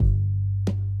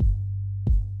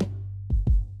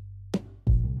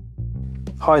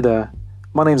Hi there,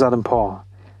 my name's Adam Parr.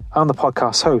 I'm the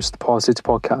podcast host of the Parrsitivity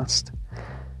podcast.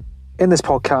 In this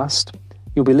podcast,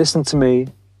 you'll be listening to me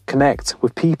connect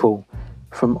with people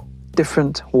from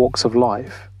different walks of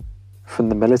life, from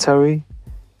the military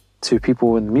to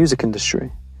people in the music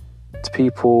industry, to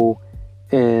people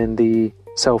in the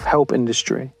self-help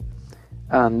industry,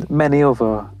 and many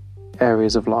other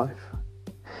areas of life.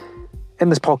 In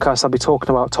this podcast, I'll be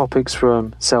talking about topics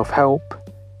from self-help,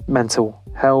 mental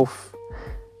health,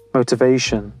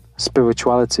 motivation,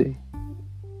 spirituality,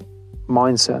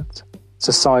 mindset,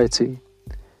 society,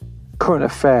 current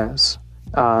affairs,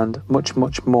 and much,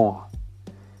 much more.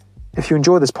 If you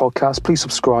enjoy this podcast, please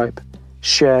subscribe,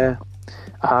 share,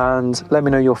 and let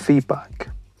me know your feedback.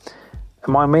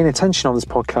 And my main intention on this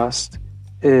podcast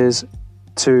is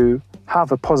to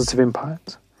have a positive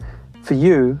impact. For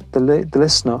you, the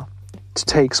listener, to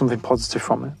take something positive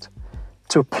from it,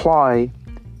 to apply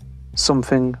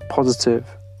something positive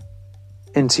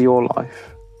into your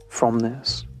life from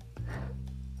this.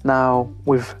 Now,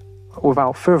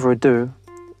 without further ado,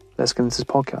 let's get into this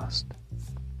podcast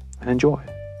and enjoy.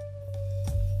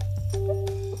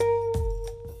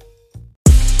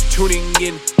 Tuning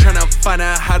in, trying to find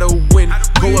out how to win.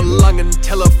 Go along and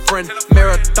tell a friend.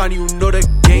 Marathon, you know the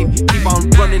game. Keep on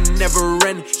running, never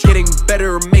end. Getting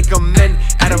better, make amend.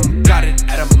 Adam got it,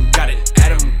 Adam got it,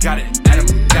 Adam got it,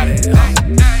 Adam got it.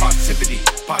 Parrsitivity,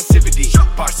 Parrsitivity,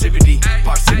 Parrsitivity,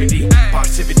 Parrsitivity,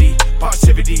 Parrsitivity,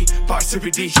 Parrsitivity,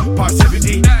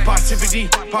 Parrsitivity, Parrsitivity,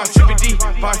 Parrsitivity,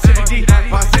 Parrsitivity,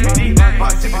 Parrsitivity,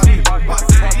 Parrsitivity,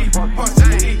 Parrsitivity,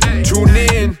 Parrsitivity. Tune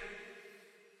in.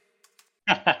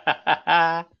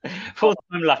 Fourth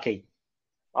time lucky.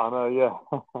 I know, yeah.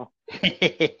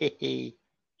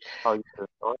 How are you doing?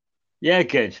 All right? Yeah,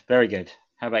 good. Very good.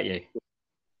 How about you?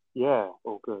 Yeah,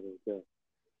 all good, all good.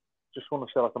 Just want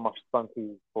to say a massive thank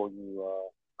you for you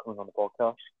coming on the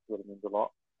podcast. It really means a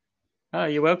lot. Oh,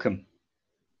 you're welcome.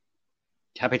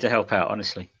 Happy to help out,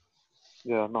 honestly.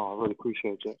 Yeah, no, I really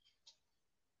appreciate it.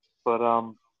 But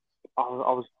I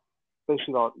was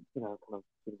basically kind of doing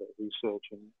a bit of research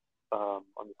and on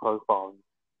your profile and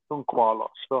done quite a lot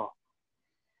of stuff.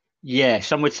 Yeah,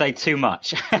 some would say too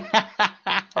much. But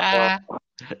I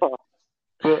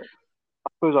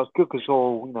suppose that's good because it's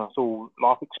all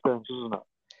life experience, isn't it?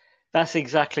 That's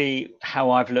exactly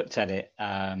how I've looked at it,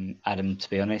 Adam, to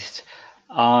be honest.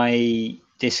 I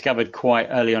discovered quite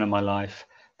early on in my life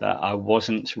that I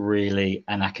wasn't really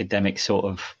an academic sort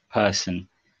of person.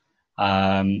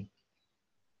 In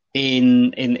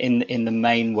the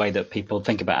main way that people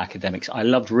think about academics. I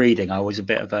loved reading. I was a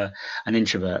bit of an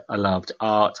introvert. I loved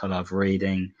art. I loved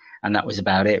reading. And that was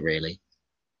about it, really.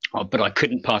 But I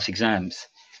couldn't pass exams.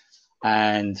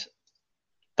 And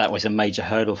that was a major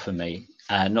hurdle for me.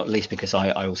 Not least because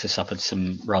I also suffered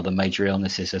some rather major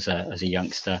illnesses as a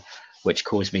youngster, which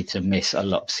caused me to miss a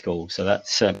lot of school. So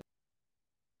that's...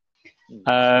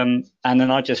 and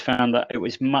then I just found that it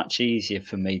was much easier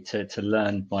for me to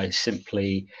learn by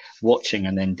simply watching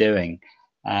and then doing.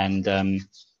 And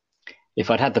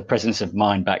if I'd had the presence of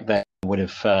mind back then, I would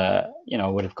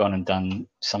have gone and done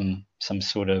some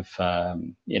sort of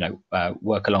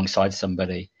work alongside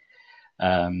somebody,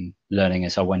 learning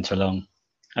as I went along.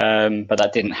 But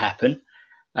that didn't happen.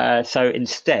 So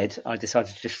instead, I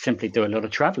decided to just simply do a lot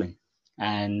of traveling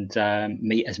and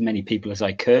meet as many people as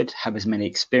I could, have as many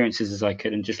experiences as I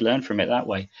could, and just learn from it that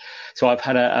way. So I've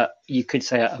had you could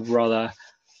say a rather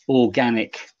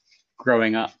organic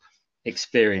growing up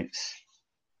experience.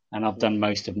 And I've done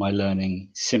most of my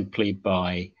learning simply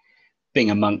by being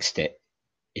amongst it,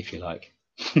 if you like.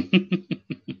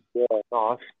 Yeah, no,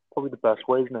 that's probably the best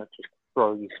way, isn't it? Just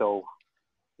throw yourself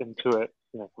into it,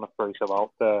 kind of throw yourself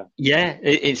out there. Yeah,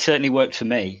 it certainly worked for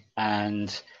me.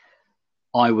 And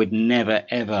I would never,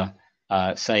 ever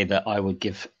say that I would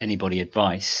give anybody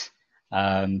advice.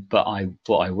 But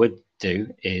what I would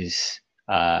do is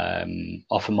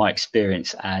offer my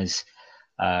experience as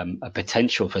a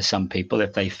potential for some people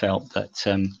if they felt that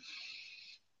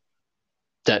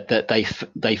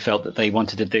they felt that they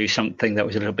wanted to do something that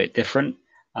was a little bit different.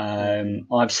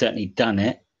 I've certainly done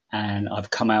it, and I've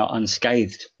come out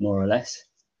unscathed, more or less.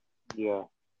 Yeah,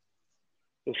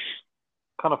 it's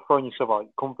kind of throwing yourself out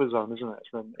your comfort zone, isn't it?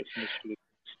 It's initially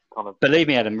kind of. Believe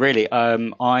me, Adam. Really,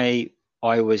 I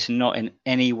was not in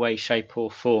any way, shape,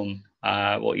 or form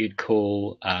what you'd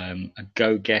call a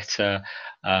go-getter,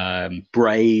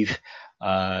 brave,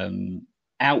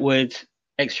 outward,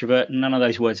 extrovert. None of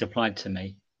those words applied to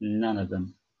me. None of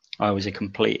them. I was a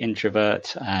complete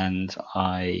introvert, and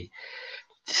I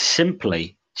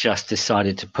simply just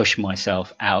decided to push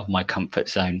myself out of my comfort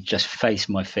zone, just face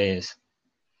my fears.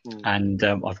 And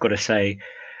I've got to say,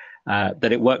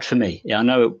 that it worked for me. Yeah, I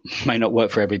know it may not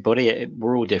work for everybody.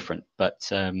 We're all different,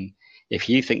 but if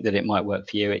you think that it might work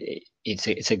for you,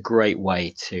 it's a great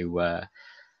way to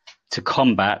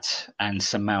combat and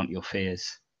surmount your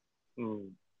fears.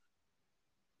 Mm,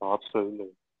 absolutely.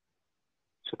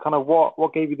 So kind of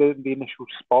what gave you the initial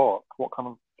spark? What kind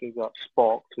of gave that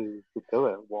spark to do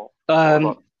it? What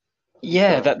about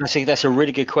That's a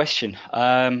really good question.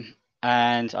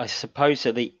 And I suppose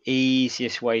that the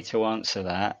easiest way to answer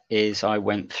that is I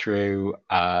went through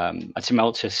a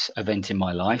tumultuous event in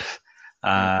my life.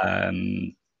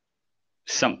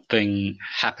 Something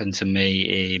happened to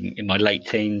me in my late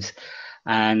teens,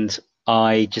 and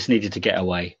I just needed to get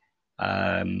away.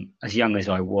 As young as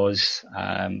I was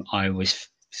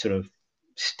sort of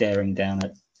staring down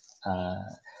at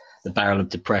the barrel of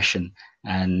depression,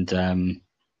 and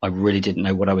I really didn't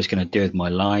know what I was going to do with my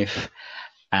life.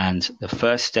 And the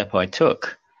first step I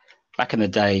took, back in the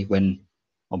day when,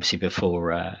 obviously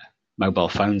before mobile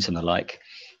phones and the like,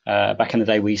 back in the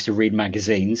day we used to read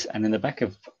magazines, and in the back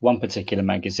of one particular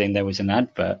magazine there was an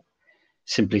advert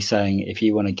simply saying, if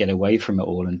you want to get away from it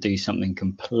all and do something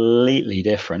completely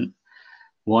different,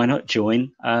 why not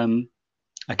join a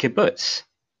kibbutz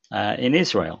in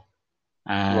Israel?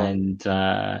 And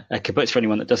a kibbutz, for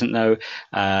anyone that doesn't know,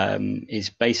 is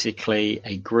basically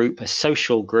a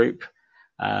social group.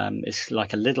 It's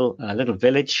like a little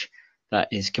village that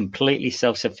is completely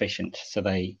self-sufficient. So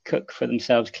they cook for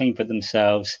themselves, clean for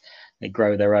themselves. They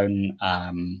grow their own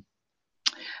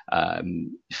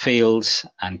fields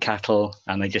and cattle,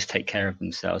 and they just take care of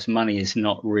themselves. Money is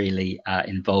not really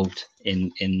involved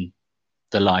in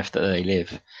the life that they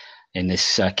live in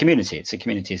this community. It's a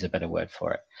community is a better word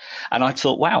for it. And I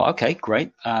thought, wow, okay,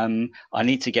 great. I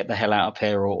need to get the hell out of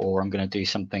here, or I'm going to do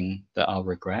something that I'll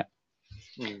regret.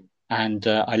 And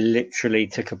I literally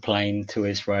took a plane to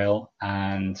Israel,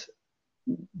 and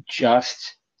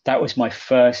that was my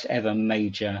first ever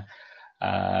major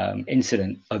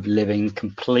incident of living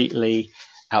completely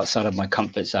outside of my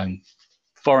comfort zone.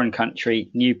 Foreign country,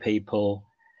 new people,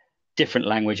 different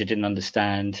language I didn't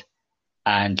understand,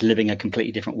 and living a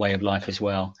completely different way of life as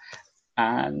well.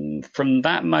 And from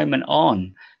that moment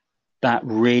on, that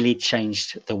really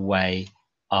changed the way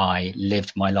I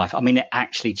lived my life. I mean, it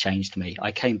actually changed me.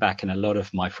 I came back, and a lot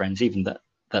of my friends, even that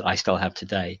I still have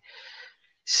today,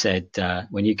 said,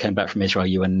 when you came back from Israel,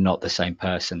 you were not the same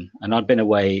person. And I'd been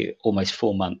away almost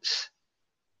 4 months.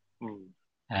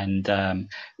 And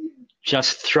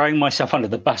just throwing myself under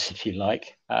the bus, if you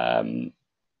like,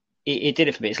 it did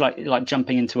it for me. It's like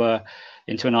jumping into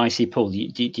an icy pool.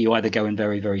 Do you either go in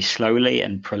very, very slowly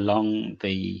and prolong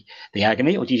the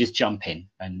agony, or do you just jump in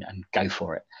and go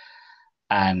for it?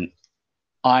 And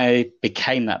I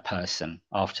became that person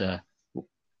after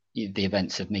the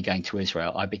events of me going to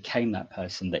Israel. I became that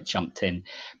person that jumped in,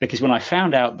 because when I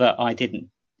found out that I didn't,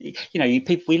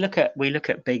 we look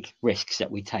at big risks that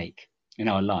we take in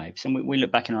our lives, and we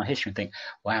look back in our history and think,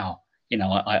 wow,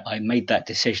 I made that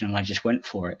decision and I just went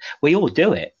for it. We all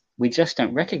do it. We just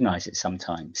don't recognize it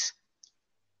sometimes.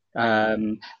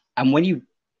 And when you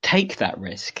take that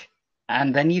risk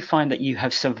and then you find that you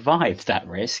have survived that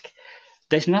risk,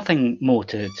 there's nothing more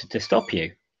to stop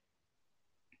you.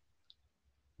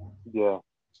 Yeah.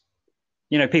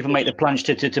 People make the plunge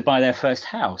to buy their first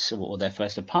house or their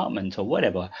first apartment or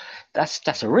whatever.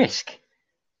 That's a risk.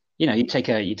 You take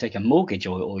a mortgage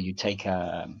or you take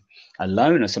a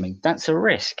loan or something. That's a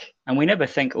risk. And we never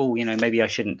think, maybe I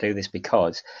shouldn't do this,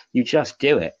 because you just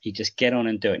do it. You just get on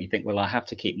and do it. And you think, well, I have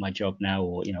to keep my job now,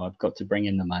 or, I've got to bring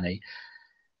in the money.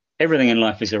 Everything in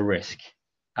life is a risk.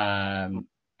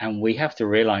 And we have to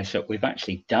realize that we've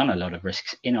actually done a lot of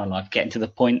risks in our life, getting to the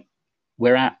point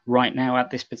we're at right now at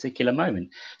this particular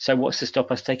moment. So what's to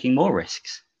stop us taking more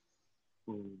risks?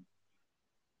 No,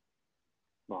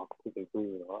 I completely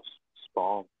agree with that. That's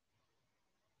spot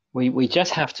on. We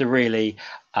just have to really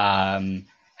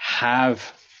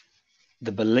have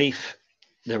the belief,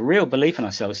 the real belief in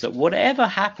ourselves, that whatever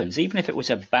happens, even if it was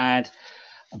a bad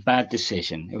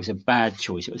decision, it was a bad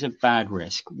choice, it was a bad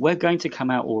risk, we're going to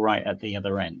come out all right at the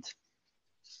other end.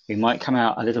 We might come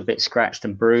out a little bit scratched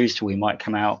and bruised. We might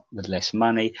come out with less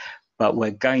money, but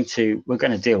we're going to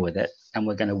deal with it, and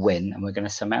we're going to win, and we're going to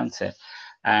surmount it.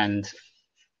 And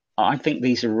I think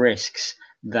these are risks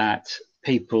that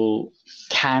people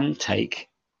can take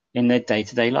in their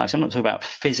day-to-day lives. I'm not talking about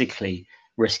physically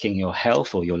risking your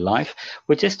health or your life.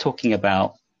 We're just talking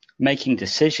about making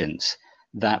decisions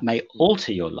that may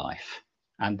alter your life.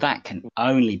 And that can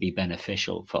only be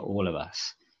beneficial for all of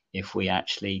us if we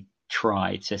actually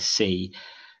try to see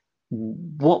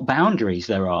what boundaries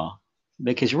there are.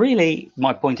 Because really,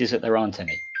 my point is that there aren't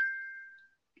any.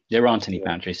 There aren't any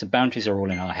boundaries. The boundaries are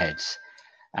all in our heads.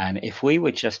 And if we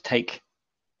would just take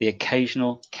the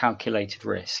occasional calculated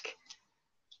risk,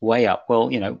 weigh up, well,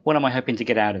 what am I hoping to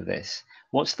get out of this?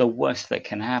 What's the worst that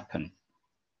can happen?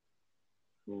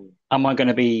 Am I going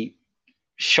to be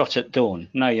shot at dawn?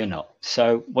 No, you're not.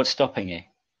 So what's stopping you?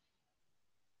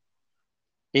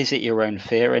 Is it your own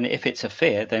fear? And if it's a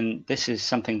fear, then this is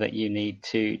something that you need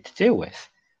to deal with,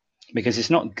 because it's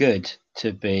not good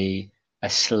to be a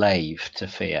slave to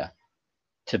fear,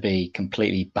 to be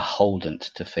completely beholden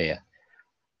to fear.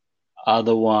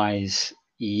 Otherwise,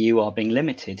 you are being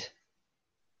limited.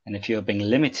 And if you're being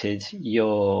limited,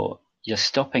 you're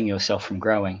stopping yourself from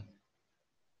growing.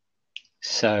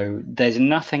 So there's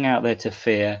nothing out there to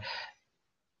fear,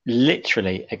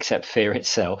 literally, except fear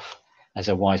itself, as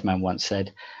a wise man once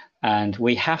said. And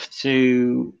we have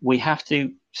to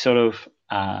sort of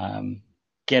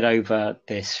get over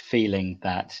this feeling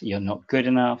that you're not good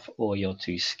enough, or you're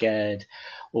too scared,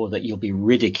 or that you'll be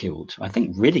ridiculed. I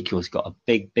think ridicule's got a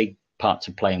big part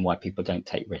to play in why people don't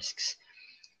take risks.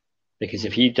 Because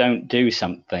if you don't do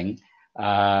something,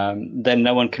 then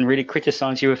no one can really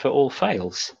criticize you if it all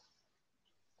fails.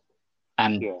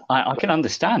 And I can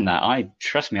understand that.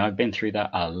 Trust me, I've been through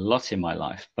that a lot in my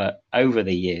life. But over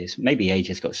the years, maybe age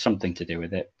has got something to do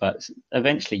with it, but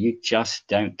eventually you just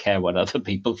don't care what other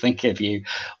people think of you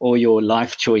or your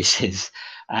life choices.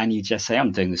 And you just say,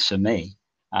 I'm doing this for me.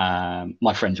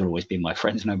 My friends will always be my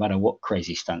friends, no matter what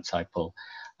crazy stunts I pull.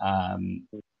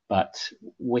 But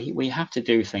we have to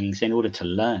do things in order to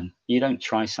learn. You don't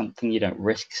try something, you don't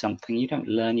risk something, you don't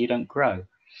learn, you don't grow.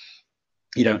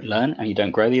 You don't learn and you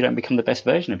don't grow, you don't become the best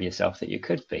version of yourself that you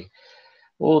could be.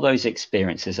 All those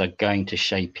experiences are going to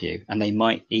shape you, and they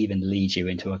might even lead you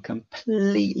into a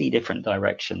completely different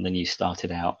direction than you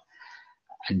started out.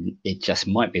 And it just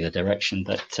might be the direction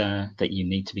that you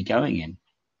need to be going in.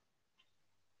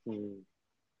 You've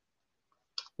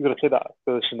got to take that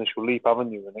first initial leap,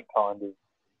 haven't you? And it kind of...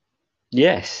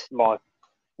 Yes. Life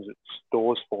as it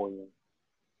stores for you.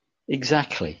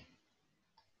 Exactly.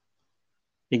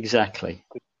 I've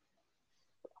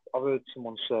heard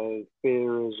someone say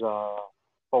fear is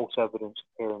false evidence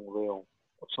appearing real,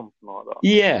 or something like that.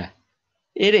 Yeah,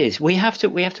 it is. We have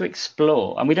to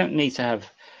explore, and we don't need to have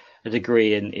a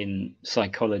degree in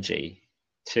psychology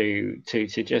to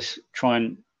just try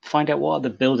and find out what are the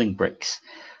building bricks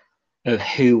of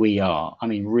who we are. I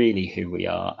mean, really who we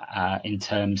are in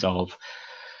terms of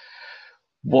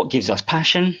what gives us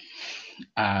passion,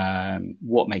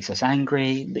 what makes us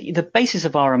angry, the basis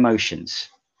of our emotions.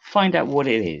 Find out what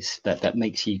it is that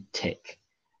makes you tick.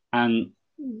 And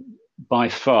by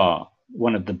far,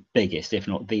 one of the biggest, if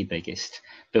not the biggest,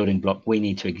 building block we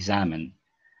need to examine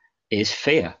is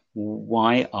fear.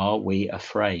 Why are we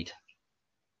afraid?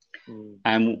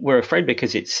 And we're afraid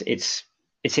because it's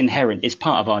inherent. It's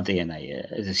part of our DNA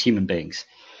as human beings.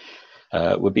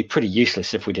 Would be pretty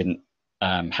useless if we didn't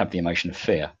have the emotion of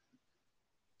fear.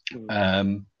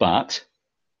 But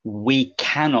we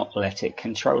cannot let it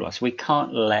control us. We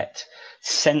can't let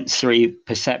sensory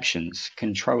perceptions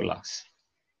control us.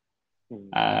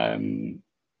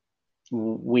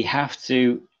 We have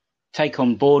to take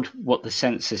on board what the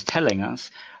sense is telling us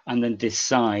and then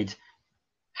decide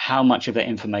how much of that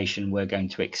information we're going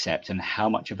to accept and how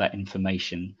much of that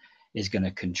information is going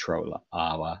to control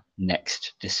our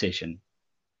next decision.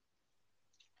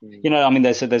 I mean,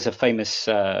 there's a famous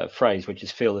phrase, which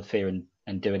is feel the fear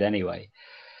and do it anyway.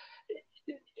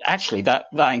 Actually, that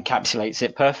encapsulates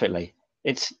it perfectly.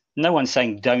 It's no one's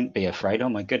saying don't be afraid. Oh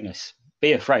my goodness,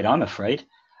 be afraid. I'm afraid.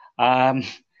 But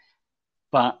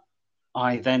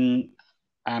I then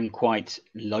am quite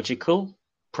logical,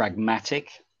 pragmatic,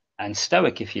 and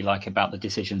stoic, if you like, about the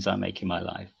decisions I make in my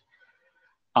life.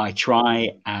 I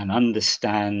try and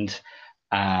understand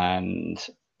and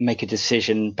make a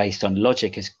decision based on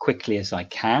logic as quickly as I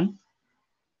can.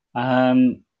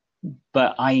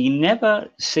 But I never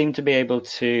seem to be able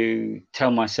to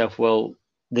tell myself, well,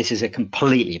 this is a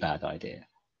completely bad idea.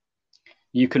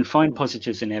 You can find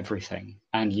positives in everything,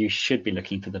 and you should be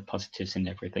looking for the positives in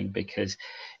everything, because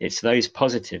it's those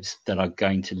positives that are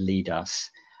going to lead us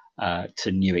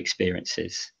to new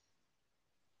experiences.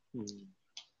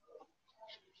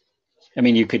 I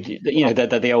mean, you could,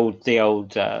 the old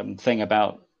thing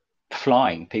about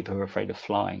flying, people who are afraid of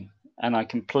flying. And I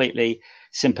completely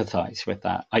sympathize with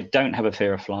that. I don't have a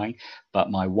fear of flying,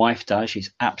 but my wife does.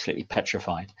 She's absolutely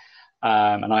petrified.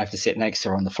 And I have to sit next to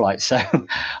her on the flight. So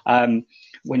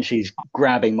when she's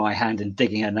grabbing my hand and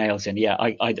digging her nails in,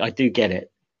 I do get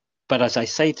it. But as I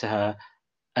say to her,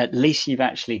 at least you've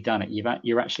actually done it.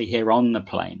 You're actually here on the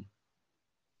plane.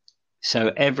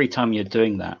 So every time you're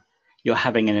doing that, you're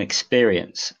having an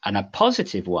experience, and a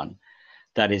positive one,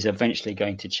 that is eventually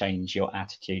going to change your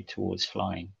attitude towards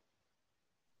flying.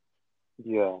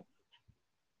 Yeah,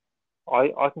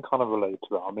 I can kind of relate to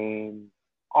that. I mean,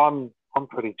 I'm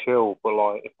pretty chill, but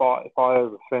like if I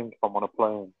overthink if I'm on a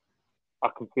plane, I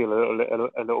can feel a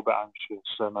little bit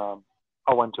anxious. And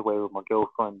I went away with my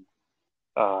girlfriend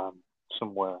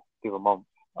somewhere the other month,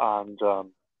 and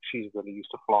she's really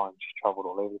used to flying. She's travelled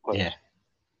all over the place. Yeah.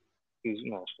 She's,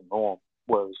 it's the norm.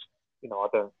 Whereas, I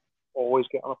don't always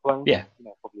get on a plane. Yeah.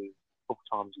 Probably a couple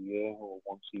times a year or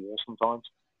once a year sometimes.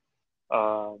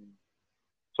 So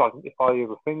if I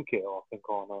overthink it, I think,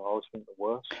 oh no, I always think the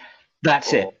worst.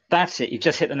 That's it. You've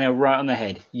just hit the nail right on the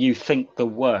head. You think the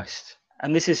worst.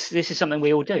 And this is something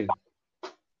we all do.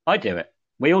 I do it.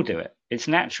 We all do it. It's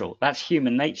natural. That's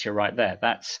human nature right there.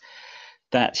 That's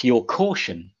your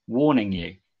caution warning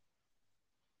you.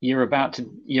 You're about to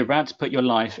put your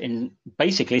life in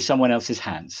basically someone else's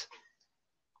hands.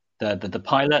 The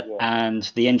pilot and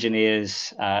the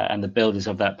engineers and the builders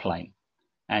of that plane.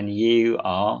 And you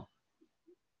are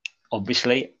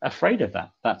obviously afraid of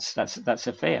that. That's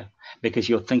a fear, because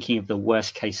you're thinking of the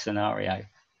worst case scenario,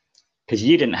 because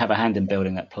you didn't have a hand in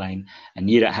building that plane, and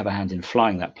you don't have a hand in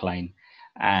flying that plane.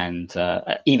 And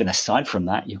even aside from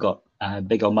that, you've got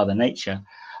big old Mother Nature.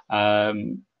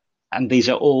 And these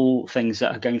are all things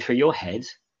that are going through your head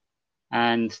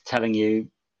and telling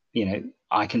you,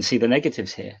 I can see the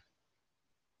negatives here.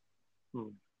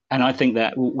 And I think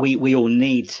that we all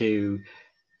need to,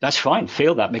 that's fine,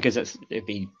 feel that, because it'd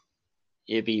be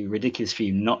ridiculous for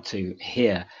you not to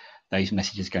hear those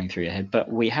messages going through your head.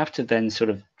 But we have to then sort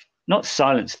of not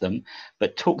silence them,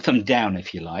 but talk them down,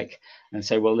 if you like, and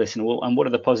say, well, listen, and what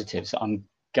are the positives? I'm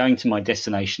going to my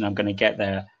destination. I'm going to get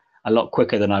there a lot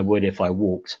quicker than I would if I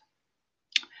walked.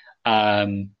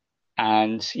 And,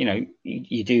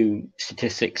 you do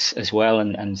statistics as well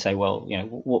and say, well,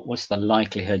 what's the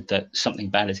likelihood that something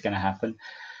bad is going to happen?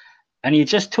 And you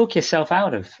just talk yourself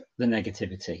out of the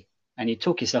negativity, and you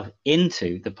talk yourself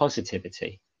into the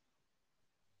positivity.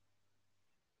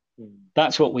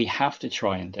 That's what we have to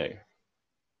try and do.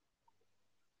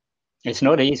 It's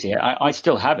not easy. I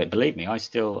still have it, believe me. I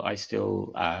still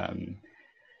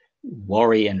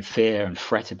worry and fear and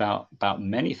fret about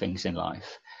many things in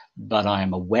life, but I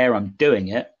am aware I'm doing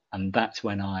it, and that's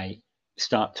when I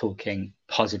start talking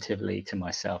positively to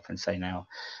myself and say, now,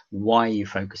 why are you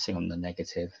focusing on the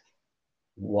negative?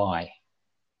 Why?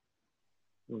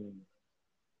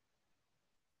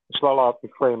 It's like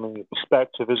reframing your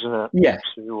perspective, isn't it? Yeah.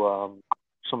 To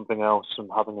something else and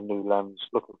having a new lens,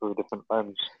 looking through a different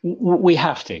lens. We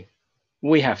have to.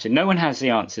 No one has the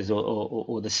answers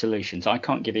or the solutions. I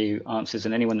can't give you answers,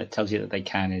 and anyone that tells you that they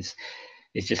can is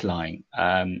just lying.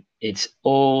 It's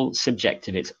all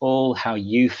subjective. It's all how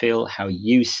you feel, how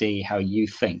you see, how you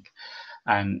think.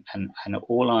 And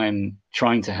all I'm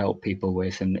trying to help people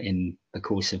with in the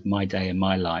course of my day and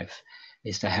my life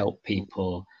is to help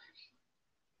people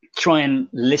try and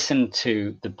listen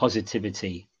to the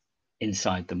positivity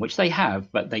inside them, which they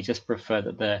have, but they just prefer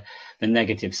that the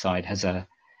negative side has a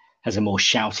more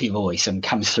shouty voice and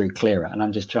comes through clearer. And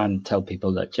I'm just trying to tell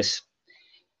people that just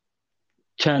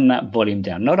turn that volume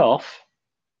down, not off.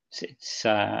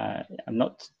 I'm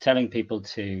not telling people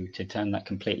to turn that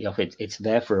completely off. It's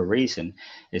there for a reason.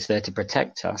 It's there to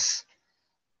protect us,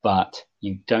 but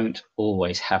you don't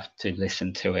always have to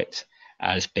listen to it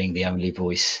as being the only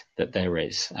voice that there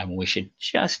is. And we should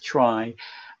just try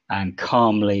and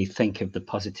calmly think of the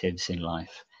positives in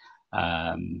life,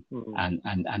 and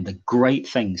the great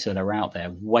things that are out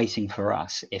there waiting for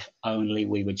us, if only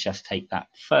we would just take that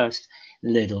first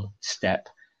little step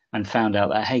and found out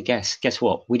that, hey, guess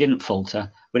what? We didn't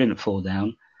falter. We didn't fall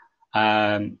down.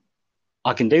 I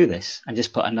can do this, and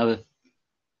just put another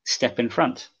step in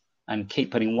front and keep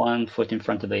putting one foot in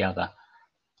front of the other.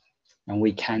 And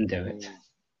we can do it.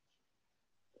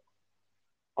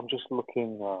 I'm just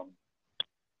looking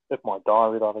at my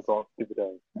diary that I got the other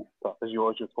day. But as you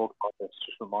talking about this,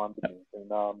 just reminded me.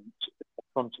 And in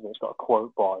front of it, it's got a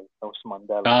quote by Nelson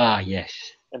Mandela. Ah,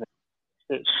 yes. And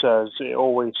it says, "It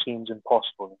always seems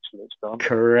impossible until it's done."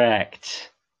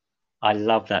 Correct. I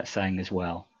love that saying as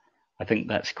well. I think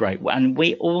that's great. And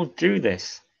we all do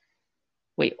this.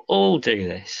 We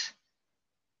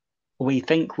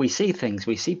think we see things,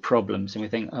 we see problems, and we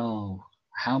think, oh,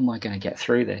 how am I going to get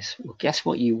through this? Well, guess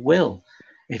what? You will.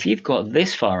 If you've got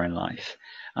this far in life,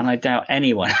 and I doubt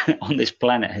anyone on this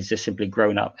planet has just simply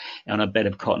grown up on a bed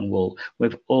of cotton wool,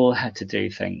 we've all had to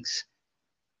do things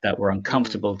that were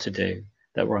uncomfortable to do,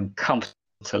 that were uncomfortable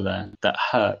to learn, that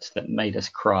hurt, that made us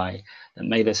cry, that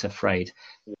made us afraid.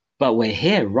 But we're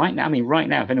here right now. I mean, right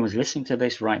now, if anyone's listening to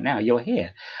this right now, you're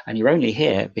here. And you're only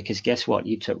here because guess what?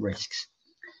 You took risks.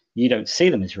 You don't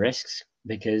see them as risks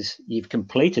because you've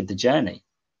completed the journey.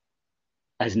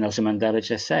 As Nelson Mandela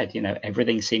just said,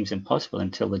 everything seems impossible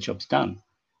until the job's done.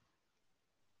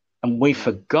 And we've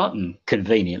forgotten,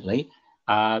 conveniently,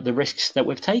 the risks that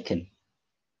we've taken.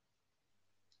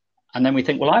 And then we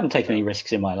think, well, I haven't taken any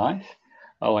risks in my life.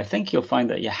 Oh, I think you'll find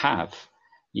that you have.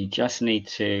 You just need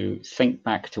to think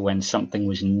back to when something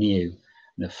was new,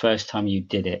 the first time you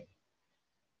did it.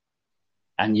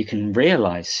 And you can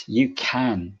realize you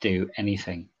can do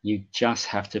anything. You just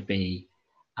have to be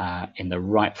in the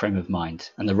right frame of mind.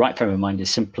 And the right frame of mind is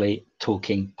simply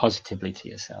talking positively to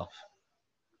yourself.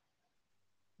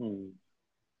 No,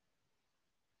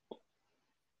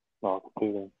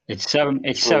 completely. It's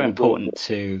so important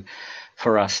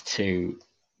for us to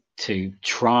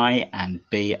try and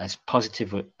be as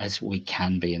positive as we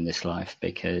can be in this life,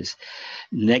 because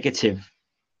negative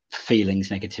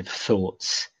feelings, negative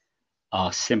thoughts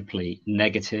are simply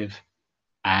negative,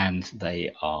 and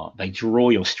they draw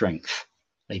your strength.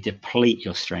 They deplete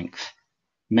your strength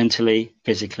mentally,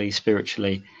 physically,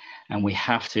 spiritually, and we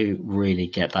have to really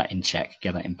get that in check,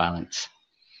 get that in balance.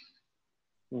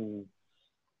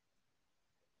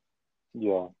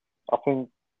 Yeah, I think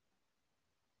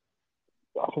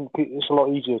it's a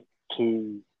lot easier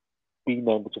to be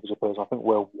negative as a person. I think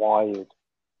we're wired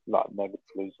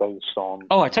negatively based on.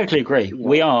 Oh, I totally agree.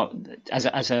 We are as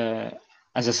a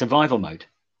survival mode.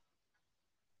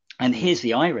 And here's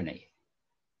the irony: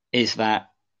 is that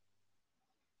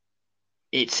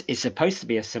it's supposed to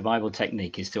be a survival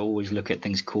technique, is to always look at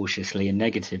things cautiously and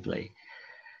negatively.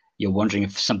 You're wondering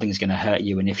if something's going to hurt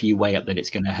you, and if you weigh up that it's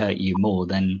going to hurt you more,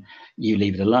 then you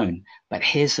leave it alone. But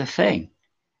here's the thing.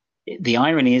 The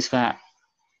irony is that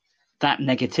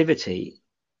negativity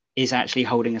is actually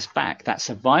holding us back. That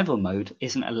survival mode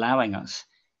isn't allowing us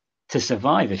to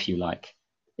survive, if you like.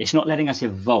 It's not letting us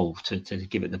evolve, to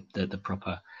give it the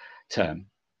proper term.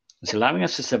 It's allowing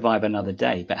us to survive another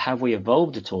day. But have we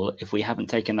evolved at all if we haven't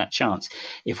taken that chance?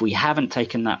 If we haven't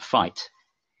taken that fight?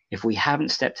 If we haven't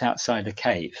stepped outside the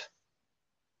cave?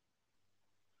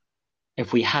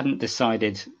 If we hadn't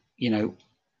decided,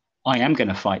 I am going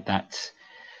to fight that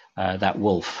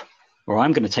wolf, or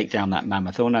I'm going to take down that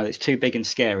mammoth, or no, it's too big and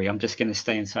scary, I'm just going to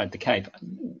stay inside the cave,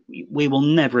 we will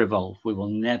never evolve. We will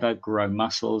never grow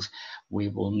muscles. We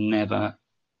will never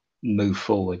move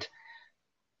forward.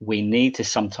 We need to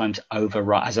sometimes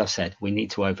override, as I've said, we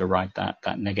need to override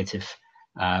that negative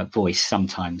voice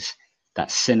sometimes, that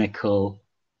cynical,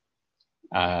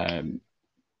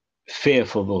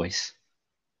 fearful voice.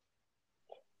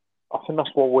 I think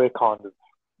that's what we're kind of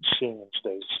seeing in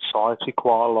today's society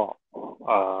quite a lot.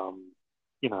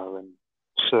 In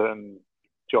certain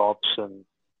jobs and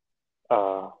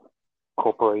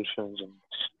corporations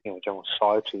and general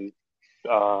society,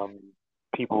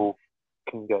 people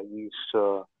can get used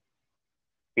to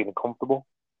feeling comfortable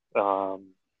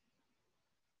and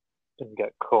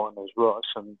get caught in those ruts,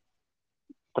 and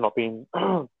they're not being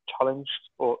challenged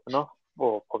enough,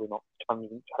 or probably not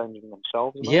challenging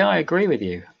themselves enough. Yeah, I agree with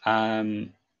you.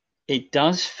 It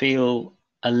does feel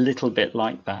a little bit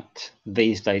like that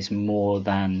these days, more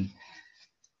than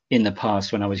in the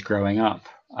past when I was growing up.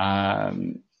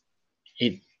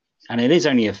 It is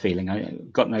only a feeling.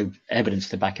 I've got no evidence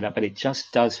to back it up, but it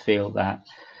just does feel that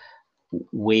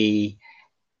we,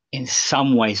 in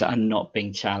some ways, are not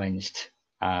being challenged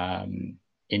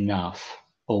enough,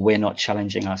 or we're not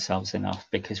challenging ourselves enough,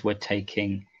 because we're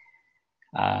taking,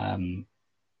 I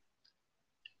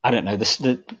don't know,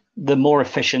 the more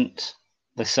efficient,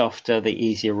 the softer, the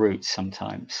easier routes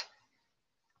sometimes.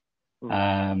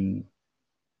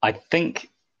 I think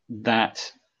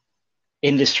that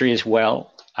industry as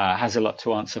well has a lot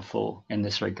to answer for in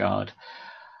this regard.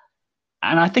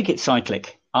 And I think it's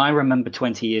cyclic. I remember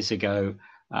 20 years ago,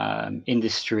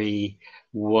 industry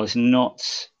was not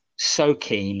so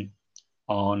keen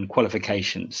on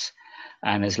qualifications.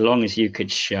 And as long as you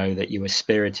could show that you were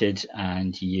spirited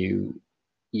and you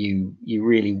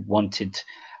really wanted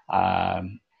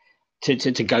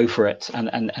to go for it,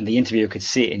 and the interviewer could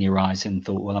see it in your eyes and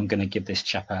thought, well, I'm going to give this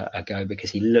chap a go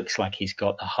because he looks like he's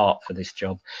got the heart for this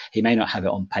job. He may not have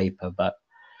it on paper, but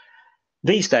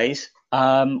these days,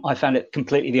 I found it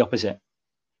completely the opposite.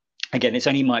 Again, it's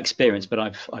only my experience, but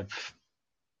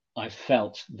I've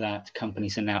felt that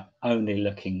companies are now only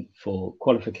looking for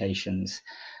qualifications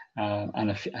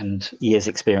and years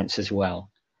experience as well,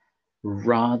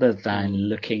 rather than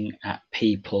looking at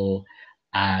people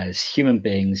as human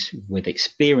beings with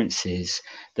experiences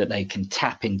that they can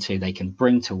tap into, they can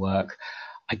bring to work.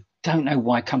 don't know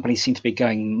why companies seem to be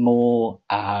going more,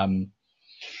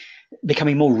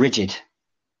 becoming more rigid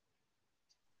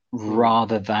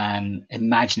rather than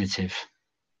imaginative.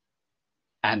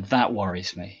 And that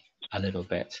worries me a little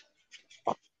bit.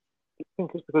 I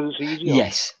think it's because it's easier.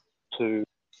 Yes. To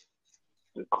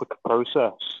the quicker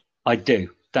process. I do.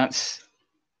 That's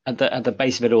at the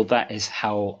base of it all. That is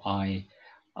how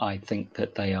I think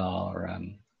that they are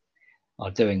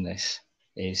doing this.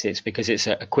 It's because it's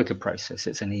a quicker process.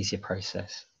 It's an easier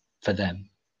process for them.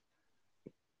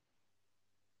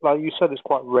 Like you said, it's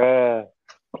quite rare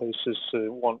places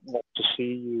to want to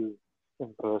see you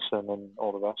in person and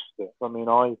all the rest of it. I mean,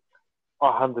 I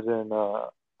handed in an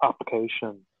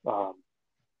application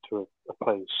to a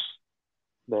place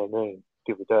near me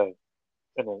the other day,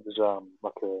 and it was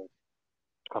like a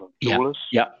kind of jewelers,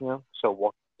 so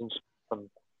Watkins, and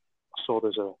I saw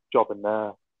there's a job in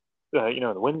there, in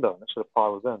the window, and it said apply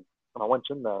within, and I went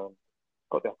in there and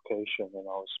got the application, and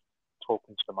I was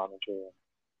talking to the manager and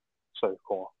so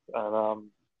forth, and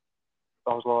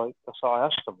I was like, so I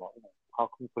asked them, like, how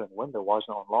can you put it in the window? Why isn't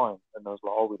it online? And I was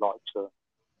like, we'd like to,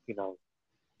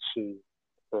 see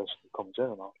the person who comes in,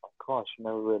 and I was like, gosh, you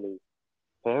never really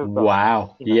hear about.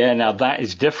 Wow. Yeah, now that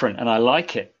is different, and I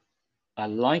like it.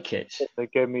 They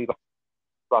gave me like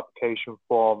the application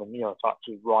form, and to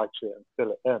actually write it and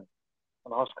fill it in.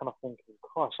 And I was kind of thinking,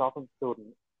 Christ, I haven't filled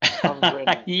it.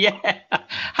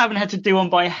 Haven't had to do one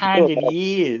by hand in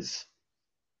years.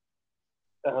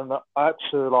 And I had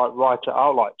to write it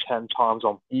out 10 times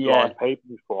on dry paper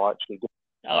before I actually did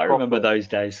it. I remember those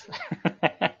days.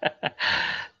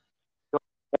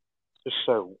 It's just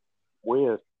so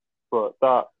weird, but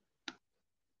I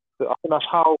think that's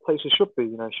how places should be.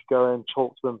 You should go in,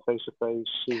 talk to them face to face.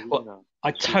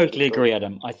 I totally agree,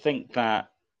 Adam. I think that,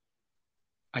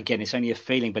 again, it's only a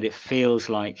feeling, but it feels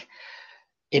like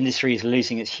industry is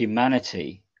losing its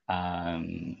humanity,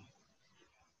 and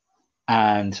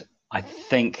I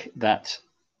think that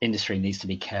industry needs to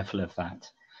be careful of that,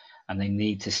 and they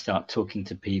need to start talking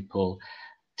to people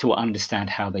to understand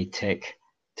how they tick,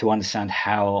 to understand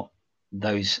how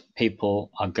those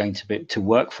people are going to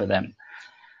work for them.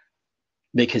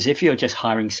 Because if you're just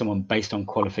hiring someone based on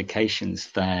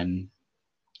qualifications, then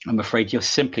I'm afraid you're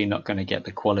simply not going to get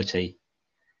the quality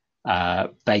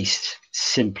based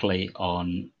simply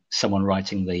on someone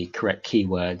writing the correct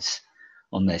keywords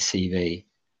on their CV.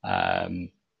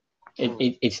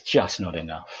 It's just not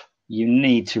enough. You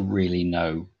need to really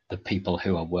know the people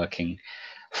who are working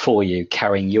for you,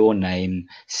 carrying your name,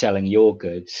 selling your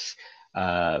goods,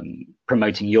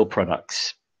 promoting your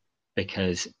products,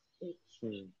 because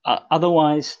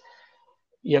otherwise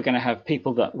you're going to have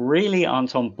people that really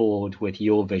aren't on board with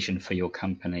your vision for your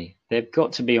company. They've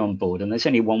got to be on board, and there's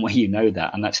only one way you know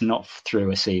that, and that's not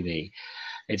through a CV.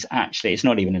 It's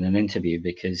not even in an interview,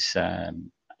 because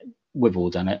we've all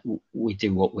done it. We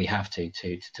do what we have to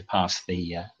pass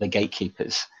the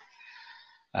gatekeepers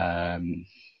at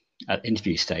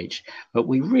interview stage. But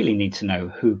we really need to know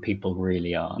who people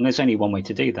really are, and there's only one way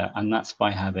to do that, and that's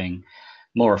by having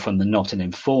more often than not an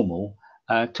informal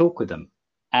talk with them.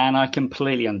 And I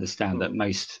completely understand that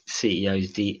most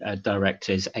CEOs,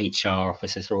 directors, HR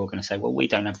officers are all going to say, well, we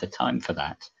don't have the time for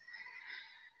that.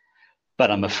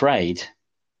 But I'm afraid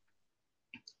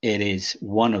it is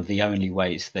one of the only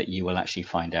ways that you will actually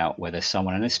find out whether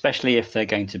someone, and especially if they're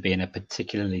going to be in a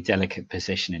particularly delicate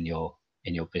position in your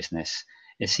business,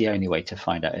 it's the only way to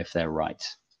find out if they're right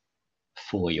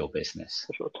for your business.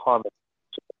 It's your time.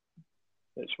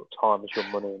 It's your time, it's your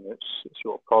money, and it's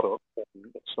your product.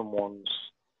 And if someone's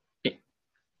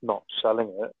not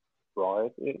selling it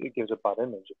right, it gives a bad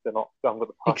image. If they haven't got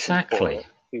the passion for it,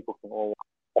 people think, oh,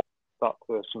 that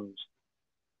person's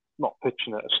not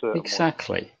pitching it a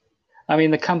certain way. I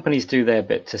mean, the companies do their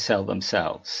bit to sell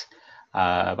themselves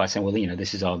by saying, well,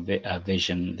 this is our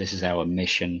vision, this is our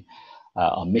mission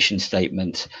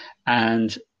statement,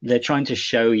 and they're trying to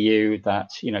show you that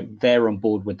they're on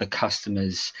board with the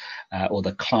customers or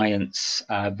the client's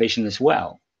vision as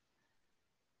well.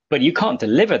 But you can't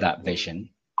deliver that vision,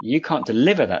 you can't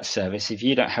deliver that service if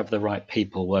you don't have the right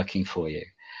people working for you.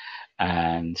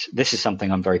 And this is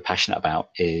something I'm very passionate about,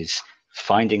 is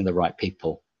finding the right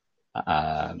people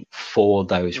for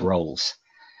those roles.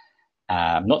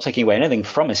 Not taking away anything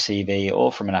from a CV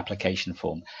or from an application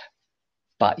form,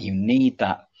 but you need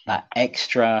that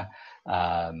extra,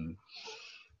 how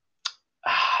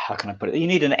can I put it? You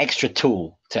need an extra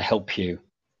tool to help you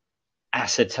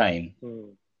ascertain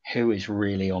who is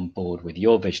really on board with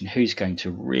your vision, who's going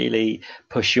to really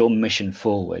push your mission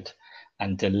forward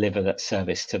and deliver that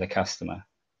service to the customer.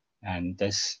 And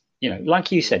there's,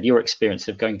 like you said, your experience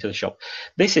of going to the shop,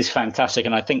 this is fantastic.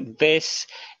 And I think this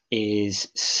is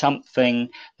something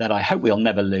that I hope we'll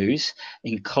never lose,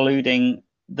 including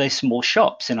the small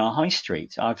shops in our high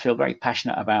street. I feel very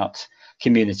passionate about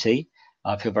community.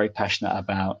 I feel very passionate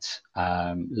about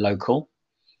local.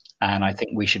 And I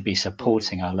think we should be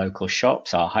supporting our local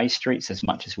shops, our high streets, as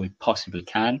much as we possibly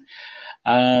can.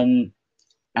 And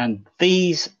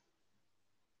these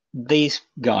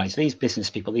guys, these business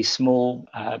people, these small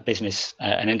business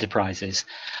and enterprises,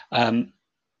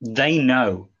 they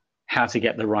know how to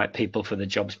get the right people for the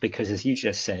jobs, because, as you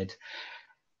just said,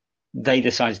 they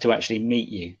decided to actually meet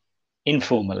you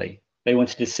informally. They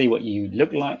wanted to see what you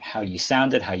looked like, how you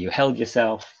sounded, how you held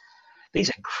yourself. These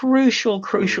are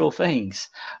crucial things,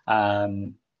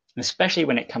 especially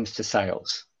when it comes to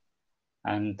sales.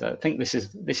 And I think this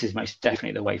is most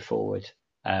definitely the way forward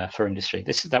for industry.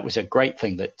 That was a great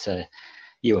thing that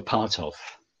you were part of,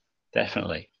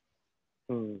 definitely.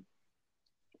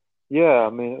 Yeah, I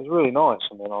mean, it was really nice.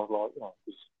 And then I was like,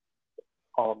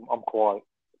 I'm quite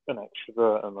an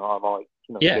extrovert, and I like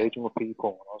engaging with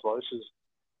people. And I was like, this is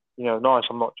nice.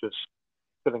 I'm not just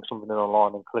filling something in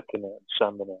online and clicking it and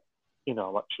sending it.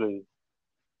 I'm actually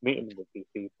meeting with these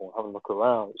people and having a look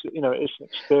around. It's an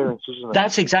experience, isn't it?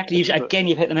 That's exactly, you've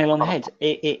hit the nail on the head.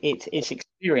 It's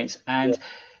experience, and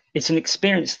it's an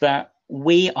experience that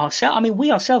we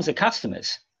ourselves are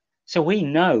customers, so we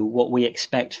know what we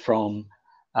expect from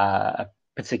a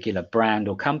particular brand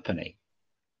or company.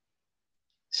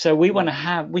 So we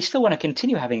still want to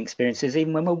continue having experiences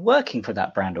even when we're working for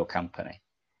that brand or company.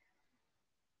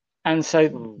 And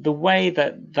so the way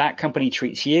that company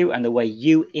treats you and the way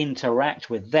you interact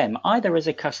with them, either as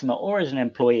a customer or as an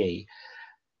employee,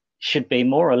 should be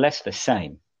more or less the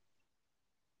same.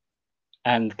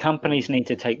 And companies need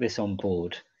to take this on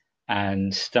board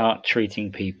and start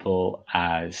treating people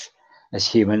as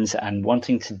humans, and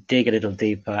wanting to dig a little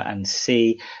deeper and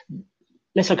see,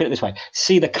 let's look at it this way,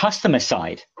 see the customer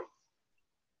side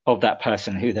of that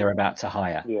person who they're about to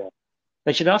hire. Yeah.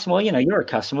 They should ask them, well, you're a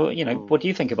customer, what do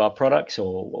you think of our products,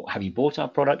 or have you bought our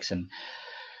products? And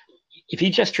if you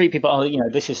just treat people,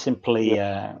 this is simply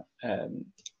a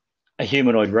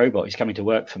humanoid robot who's coming to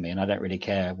work for me, and I don't really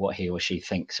care what he or she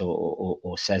thinks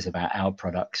or says about our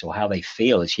products or how they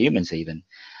feel as humans even,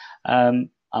 I'm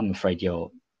afraid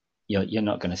you're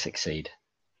not going to succeed.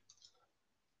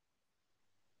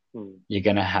 You're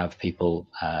going to have people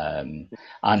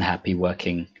unhappy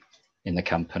working in the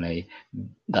company.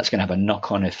 That's going to have a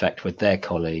knock-on effect with their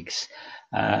colleagues,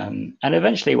 and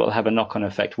eventually it will have a knock-on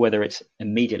effect, whether it's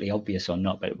immediately obvious or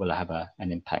not, but it will have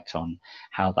an impact on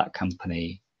how that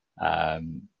company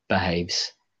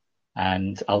behaves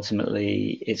and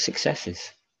ultimately its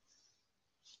successes.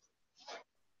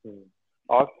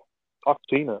 I've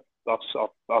seen it.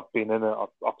 I've been in it.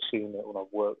 I've seen it when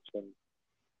I've worked in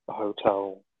a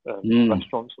hotel and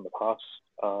restaurants in the past.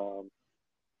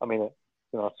 I mean,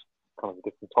 that's kind of a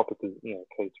different topic.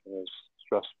 Catering is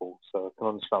stressful, so I can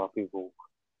understand how people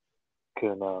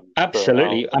can.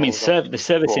 Absolutely. I mean, the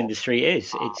service industry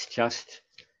is.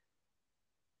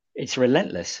 It's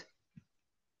relentless.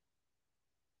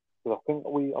 I think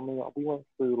we went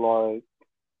through like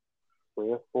 3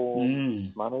 or 4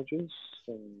 managers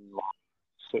and like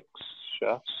 6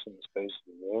 chefs in the space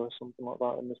of a year or something like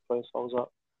that in this place I was at.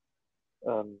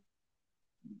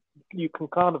 You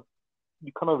kind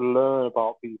of learn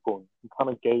about people. You can kind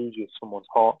of gauge if someone's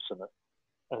heart's in it,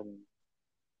 and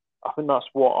I think that's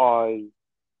what I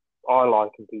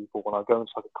like in people when I go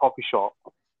into like a coffee shop.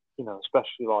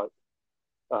 Especially like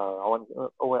I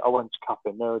went to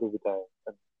Cafe Nero the other day,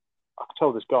 and I could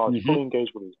tell this guy was fully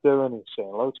engaged with what he was doing. He was saying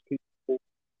hello to people.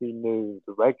 He knew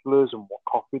the regulars and what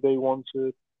coffee they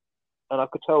wanted, and I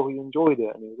could tell he enjoyed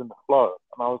it and he was in the flow.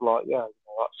 And I was like, yeah,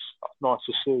 that's nice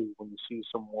to see when you see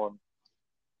someone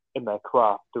in their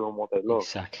craft doing what they love.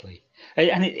 Exactly,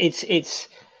 and it's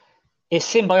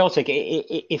symbiotic.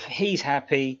 If he's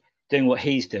happy doing what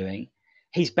he's doing,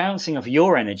 he's bouncing off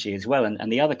your energy as well,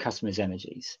 and the other customers'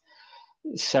 energies.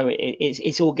 So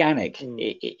it's organic.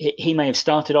 He may have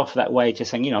started off that way,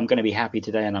 just saying, I'm going to be happy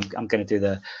today, and I'm going to do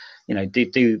the,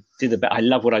 do the bit. I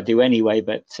love what I do anyway,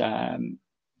 but I'm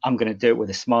going to do it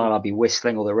with a smile. I'll be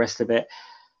whistling all the rest of it,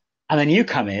 and then you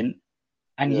come in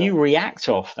and you react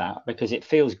off that because it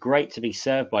feels great to be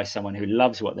served by someone who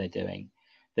loves what they're doing.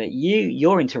 That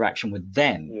your interaction with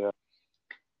them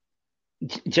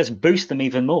just boosts them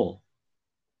even more.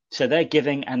 So they're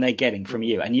giving and they're getting from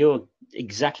you, and you're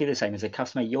exactly the same as a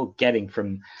customer. You're getting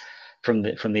from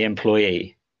the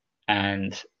employee,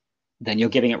 and then you're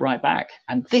giving it right back.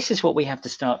 And this is what we have to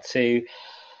start to.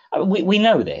 We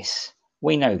know this.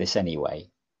 We know this anyway,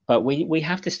 but we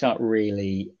have to start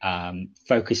really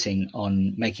focusing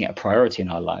on making it a priority in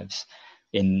our lives.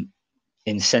 in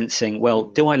sensing, well,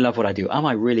 do I love what I do? Am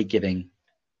I really giving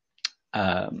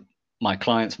my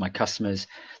clients, my customers,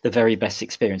 the very best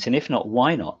experience? And if not,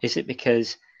 why not? Is it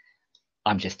because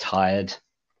I'm just tired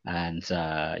and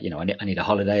I need a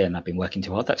holiday and I've been working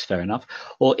too hard? That's fair enough.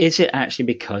 Or is it actually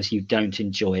because you don't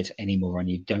enjoy it anymore and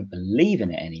you don't believe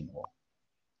in it anymore?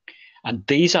 And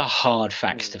these are hard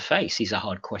facts to face. These are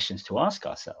hard questions to ask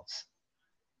ourselves.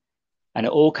 And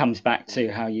it all comes back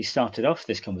to how you started off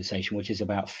this conversation, which is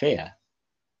about fear.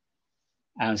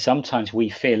 And sometimes we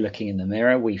fear looking in the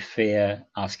mirror. We fear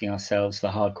asking ourselves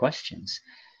the hard questions.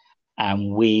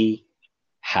 And we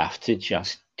have to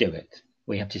just do it.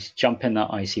 We have to just jump in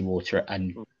that icy water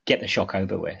and get the shock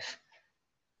over with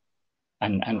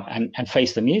and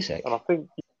face the music. And I think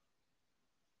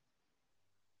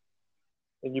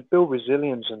and you build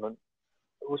resilience. And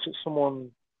was it someone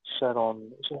said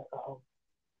on, is it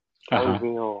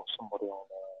Adrian or somebody on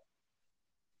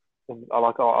I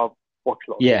watch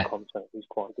a lot of good content. He's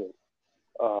quite good.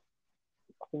 I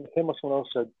think him or someone else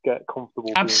said, get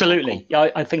comfortable. Absolutely. Yeah,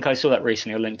 I think I saw that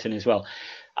recently on LinkedIn as well.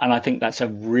 And I think that's a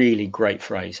really great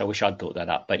phrase. I wish I'd thought that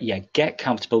up. But yeah, get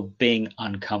comfortable being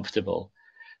uncomfortable.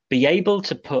 Be able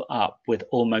to put up with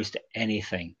almost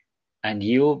anything. And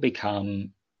you'll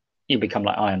become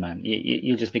like Iron Man.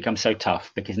 You'll just become so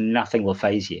tough because nothing will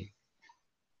faze you.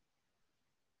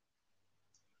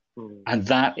 And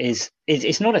that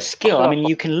it's not a skill. I mean,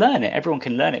 you can learn it. Everyone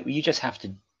can learn it. You just have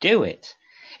to do it.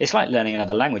 It's like learning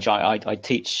another language. I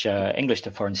teach English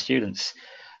to foreign students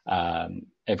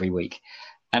every week.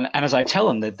 And as I tell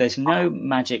them that there's no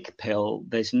magic pill,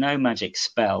 there's no magic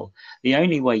spell. The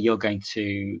only way you're going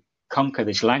to conquer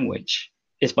this language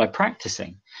is by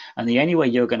practicing. And the only way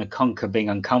you're going to conquer being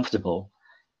uncomfortable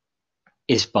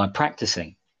is by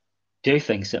practicing. Do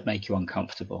things that make you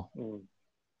uncomfortable.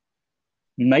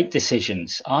 Make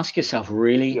decisions. Ask yourself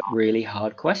really, really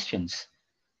hard questions.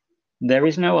 There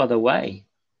is no other way.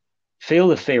 Feel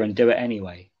the fear and do it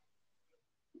anyway.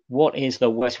 What is the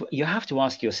worst? You have to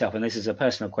ask yourself, and this is a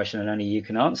personal question and only you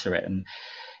can answer it. And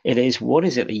it is, what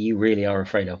is it that you really are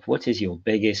afraid of? What is your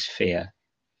biggest fear?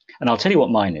 And I'll tell you what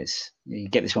mine is. You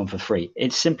get this one for free.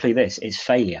 It's simply this. It's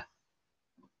failure.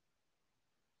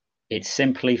 It's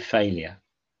simply failure.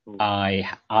 I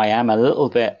am a little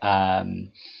bit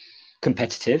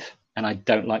competitive and I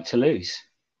don't like to lose.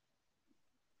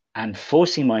 And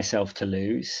forcing myself to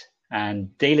lose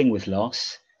and dealing with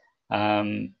loss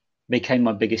became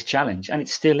my biggest challenge. And it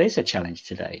still is a challenge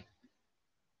today.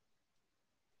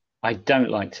 I don't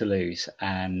like to lose.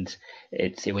 And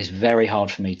it was very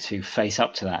hard for me to face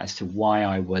up to that as to why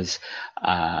I was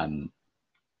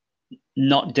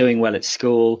not doing well at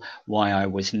school, why I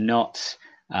was not,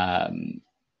 I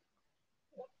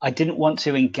didn't want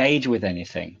to engage with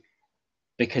anything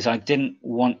because I didn't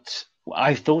want,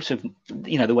 I thought of,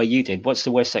 the way you did, what's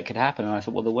the worst that could happen? And I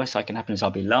thought, well, the worst that can happen is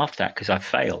I'll be laughed at because I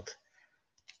failed.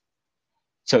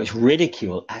 So it's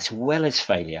ridicule as well as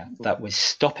failure that was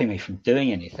stopping me from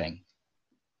doing anything.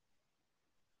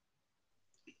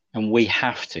 And we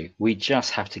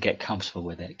just have to get comfortable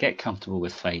with it. Get comfortable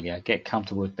with failure. Get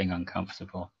comfortable with being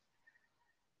uncomfortable.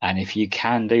 And if you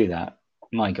can do that,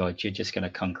 my God, you're just going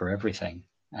to conquer everything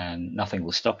and nothing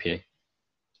will stop you.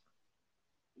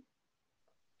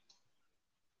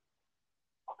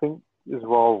 I think as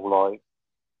well,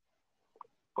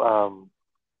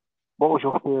 what was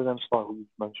your fear against, like you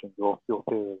mentioned, your fear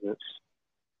of it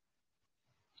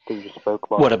that you just spoke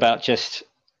about? What about just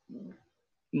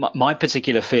my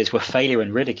particular fears were failure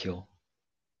and ridicule,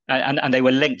 and they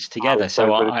were linked together.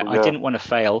 So I didn't want to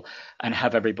fail and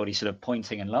have everybody sort of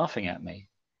pointing and laughing at me.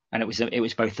 And it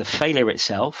was both the failure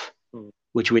itself,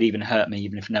 which would even hurt me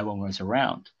even if no one was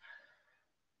around,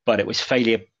 but it was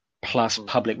failure plus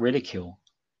public ridicule.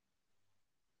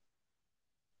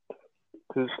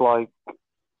 Because it's like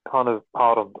kind of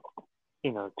part of,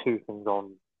 two things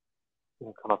on,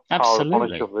 kind of power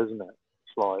upon each other, isn't it?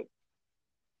 It's like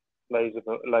layers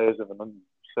of an onion,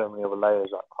 so many other layers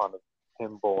that kind of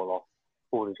pinball off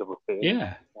all these other fears.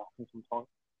 Yeah. Sometimes.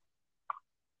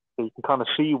 So you can kind of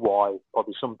see why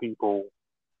probably some people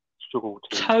struggle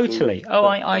to. Totally.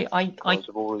 I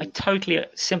totally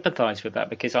sympathise with that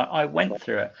because I went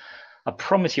through it. I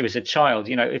promise you, as a child,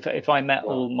 if I met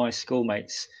all my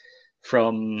schoolmates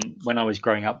from when I was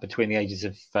growing up between the ages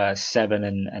of 7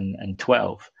 and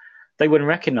 12, they wouldn't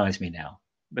recognise me now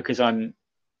because I'm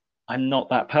not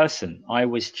that person. I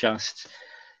was just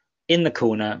in the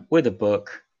corner with a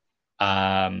book.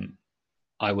 I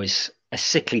was a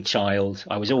sickly child.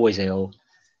 I was always ill.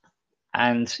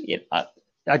 And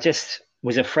I just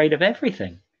was afraid of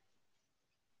everything.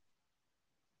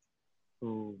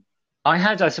 I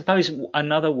had, I suppose,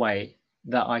 another way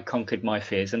that I conquered my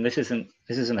fears. And this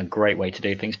isn't a great way to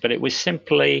do things, but it was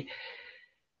simply,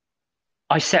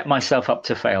 I set myself up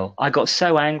to fail. I got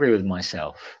so angry with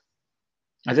myself.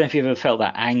 I don't know if you've ever felt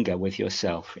that anger with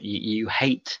yourself. You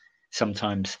hate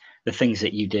sometimes the things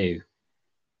that you do,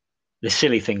 the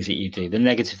silly things that you do, the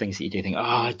negative things that you do. Think,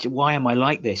 oh, why am I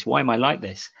like this? Why am I like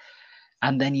this?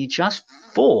 And then you just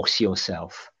force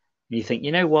yourself. And you think,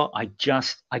 you know what? I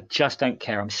just don't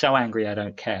care. I'm so angry, I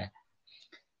don't care.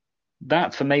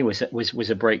 That for me was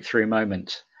a breakthrough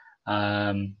moment.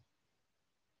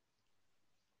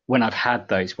 When I've had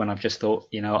those, when I've just thought,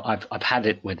 you know, I've had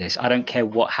it with this. I don't care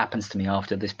what happens to me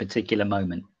after this particular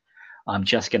moment. I'm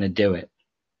just going to do it.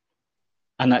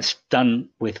 And that's done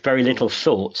with very little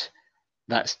thought.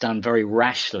 That's done very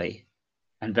rashly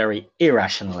and very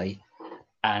irrationally,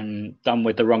 and done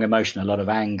with the wrong emotion, a lot of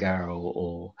anger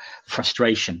or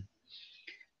frustration.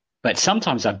 But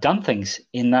sometimes I've done things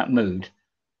in that mood,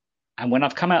 and when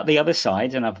I've come out the other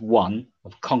side and I've won,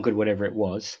 I've conquered whatever it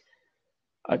was,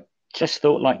 I just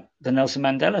thought, like the Nelson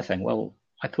Mandela thing, well,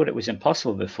 I thought it was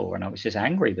impossible before, and I was just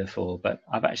angry before, but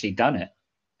I've actually done it,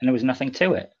 and there was nothing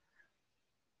to it.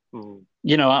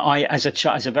 You know, I as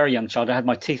a very young child, I had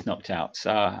my teeth knocked out.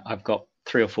 So I've got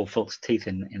 3 or 4 false teeth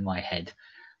in my head,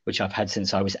 which I've had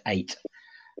since I was 8.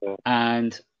 Yeah.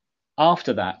 And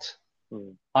after that,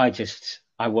 I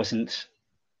wasn't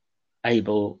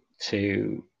able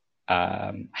to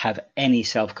have any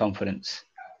self-confidence.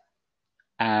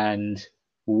 And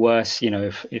worse, you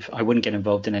know, if I wouldn't get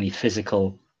involved in any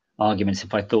physical arguments,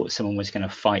 if I thought someone was going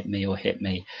to fight me or hit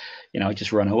me, you know, I'd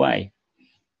just run away.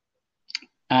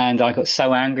 And I got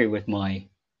so angry with my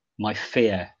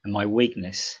fear and my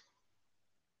weakness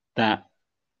that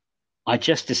I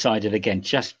just decided again,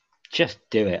 just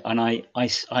do it. And I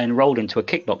enrolled into a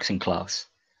kickboxing class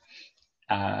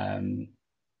in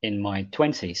my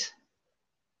 20s.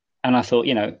 And I thought,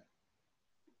 you know,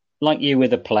 like you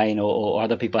with a plane or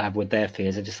other people have with their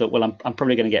fears, I just thought, well, I'm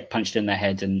probably going to get punched in the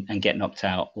head and get knocked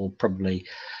out, or probably,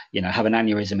 you know, have an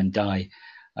aneurysm and die.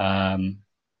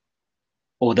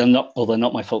 Or they'll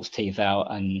knock my false teeth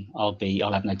out, and I'll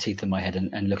have no teeth in my head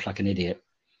and look like an idiot.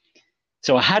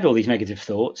 So I had all these negative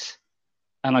thoughts,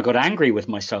 and I got angry with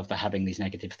myself for having these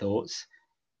negative thoughts,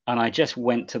 and I just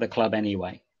went to the club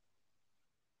anyway.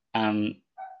 And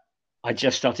I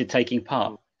just started taking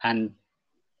part, and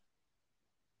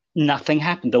nothing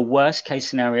happened. The worst case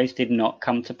scenarios did not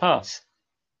come to pass.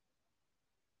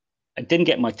 I didn't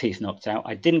get my teeth knocked out.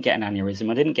 I didn't get an aneurysm.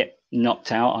 I didn't get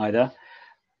knocked out either.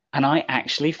 And I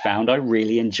actually found I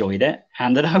really enjoyed it,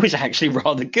 and that I was actually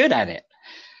rather good at it.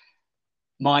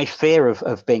 My fear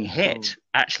of being hit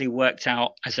actually worked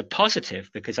out as a positive,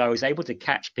 because I was able to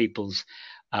catch people's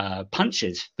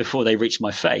punches before they reached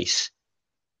my face.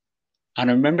 And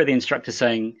I remember the instructor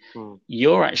saying,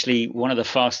 you're actually one of the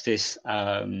fastest,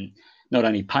 not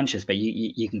only punchers, but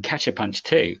you can catch a punch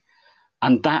too.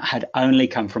 And that had only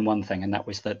come from one thing, and that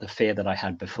was the fear that I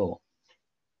had before.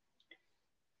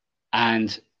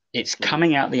 And it's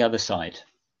coming out the other side.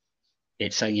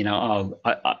 It's saying, you know,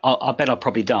 I bet I'll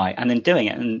probably die. And then doing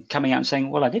it and coming out and saying,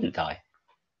 well, I didn't die.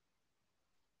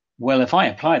 Well, if I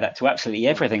apply that to absolutely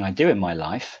everything I do in my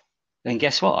life, then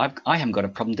guess what? I haven't got a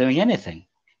problem doing anything.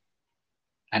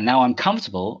 And now I'm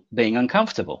comfortable being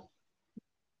uncomfortable.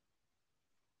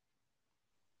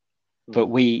 But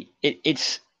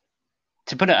it's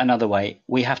to put it another way,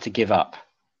 we have to give up.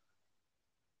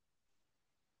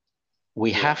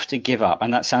 We have to give up.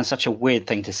 And that sounds such a weird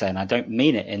thing to say. And I don't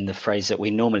mean it in the phrase that we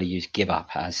normally use give up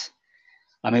as.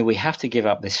 I mean, we have to give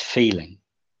up this feeling.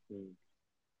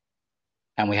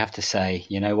 And we have to say,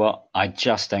 you know what? I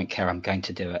just don't care. I'm going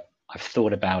to do it. I've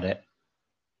thought about it.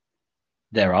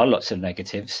 There are lots of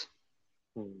negatives,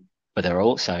 but there are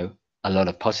also a lot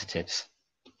of positives.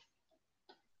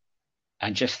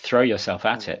 And just throw yourself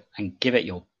at it and give it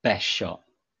your best shot.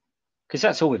 Because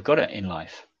that's all we've got in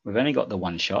life. We've only got the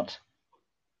one shot.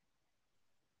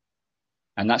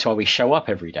 And that's why we show up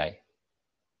every day.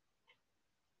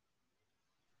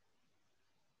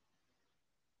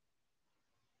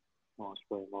 Nice,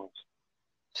 very nice.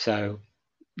 So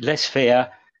less fear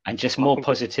and just more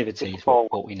positivity is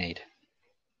what we need.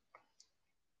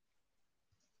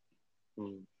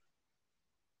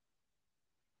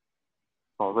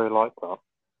 I really like that.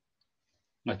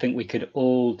 I think we could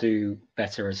all do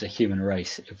better as a human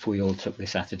race if we all took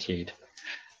this attitude.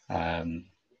 There's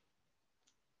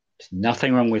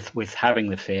nothing wrong with having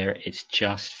the fear. It's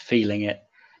just feeling it,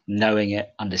 knowing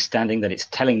it, understanding that it's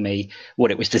telling me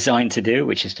what it was designed to do,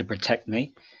 which is to protect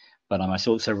me. But I must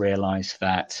also realize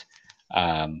that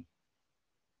I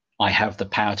have the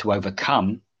power to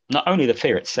overcome not only the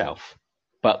fear itself,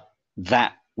 but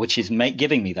that which is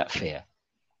giving me that fear.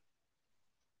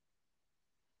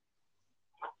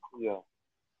 Yeah.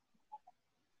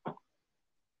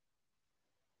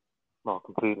 No,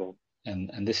 completely.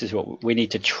 And this is what we need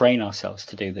to train ourselves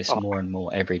to do this more and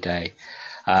more every day.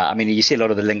 I mean, you see a lot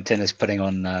of the LinkedIners putting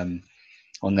on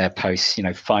their posts,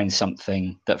 find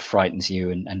something that frightens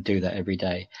you and do that every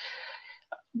day.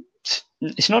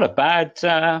 It's not a bad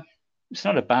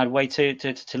way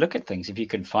to look at things. If you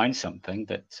can find something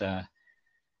that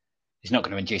is not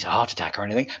going to induce a heart attack or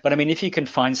anything, but I mean, if you can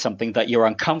find something that you're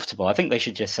uncomfortable, I think they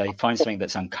should just say find something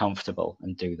that's uncomfortable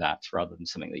and do that rather than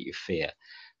something that you fear.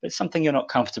 But it's something you're not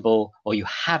comfortable or you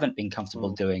haven't been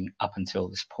comfortable doing up until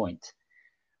this point.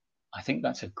 I think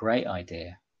that's a great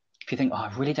idea. If you think,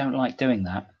 I really don't like doing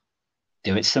that,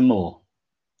 do it some more.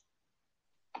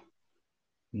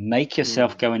 Make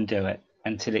yourself go and do it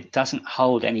until it doesn't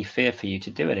hold any fear for you to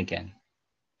do it again.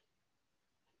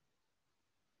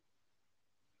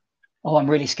 Oh, I'm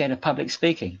really scared of public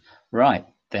speaking. Right,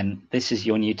 then this is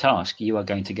your new task. You are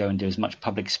going to go and do as much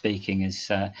public speaking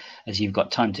as you've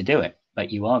got time to do it.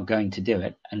 But you are going to do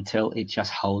it until it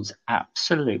just holds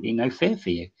absolutely no fear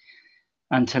for you.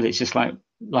 Until it's just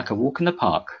like a walk in the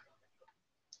park.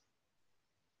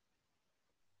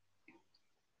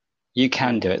 You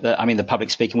can do it. I mean, the public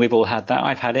speaking, we've all had that.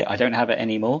 I've had it. I don't have it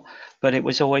anymore. But it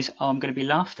was always, I'm going to be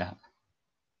laughed at.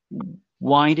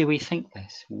 Why do we think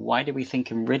this? Why do we think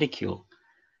in ridicule?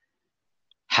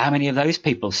 How many of those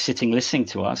people sitting listening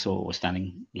to us or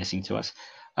standing listening to us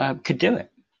could do it?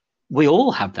 We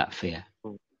all have that fear.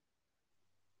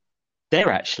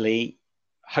 They're actually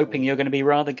hoping you're going to be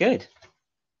rather good.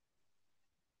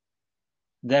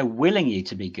 They're willing you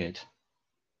to be good.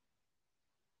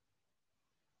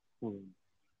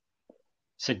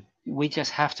 So we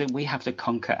have to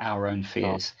conquer our own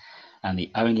fears. And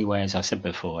the only way, as I said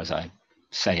before, as I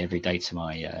say every day to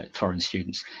my foreign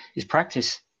students, is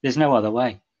practice. There's no other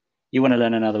way. You want to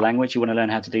learn another language? You want to learn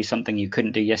how to do something you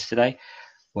couldn't do yesterday?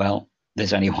 Well,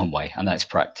 there's only one way, and that's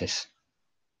practice.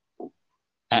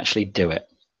 Actually do it.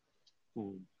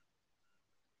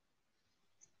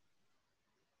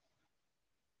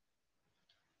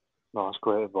 No, that's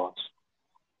great advice.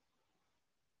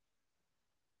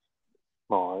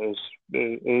 No,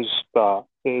 it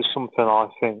is something I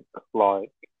think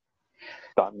like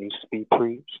that needs to be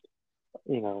preached.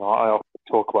 I often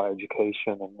talk about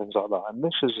education and things like that, and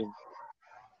this isn't.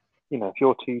 If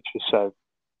your teacher said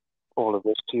all of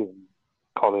this to you in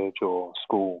college or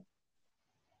school,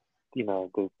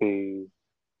 there'd be,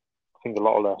 I think, a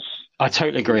lot less. I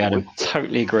totally agree, Adam.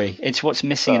 Totally agree. It's what's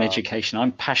missing in education.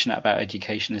 I'm passionate about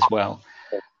education as well,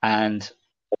 and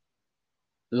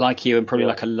like you and probably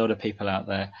like a lot of people out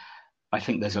there, I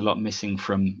think there's a lot missing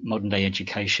from modern day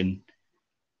education,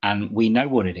 and we know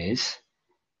what it is.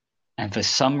 And for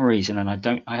some reason,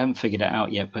 and I haven't figured it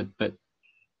out yet, but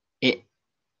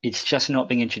it's just not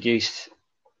being introduced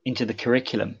into the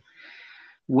curriculum.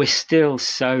 We're still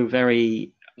so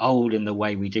very old in the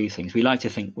way we do things. We like to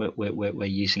think we're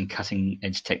using cutting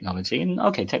edge technology, and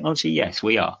okay, technology, yes,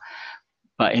 we are.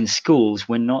 But in schools,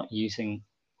 we're not using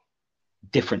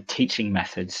different teaching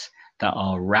methods that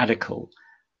are radical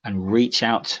and reach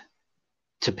out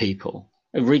to people,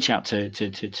 reach out to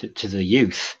the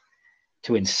youth,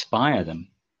 to inspire them.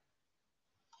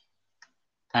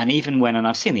 And even when, and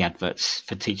I've seen the adverts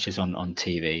for teachers on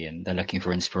TV, and they're looking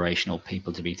for inspirational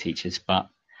people to be teachers, but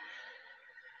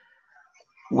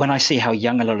when I see how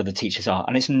young a lot of the teachers are,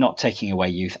 and it's not taking away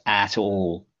youth at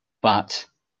all, but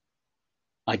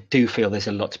I do feel there's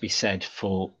a lot to be said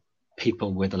for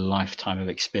people with a lifetime of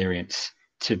experience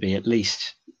to be at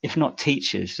least, if not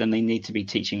teachers, then they need to be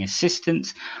teaching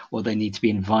assistants, or they need to be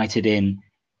invited in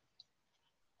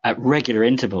at regular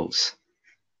intervals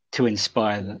to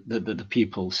inspire the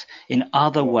pupils in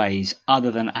other ways other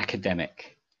than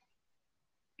academic.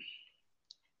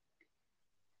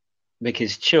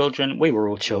 Because children, we were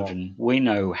all children. We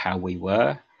know how we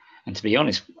were. And to be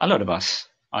honest, a lot of us,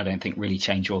 I don't think really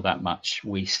change all that much.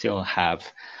 We still have,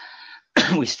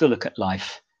 we still look at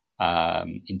life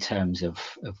in terms of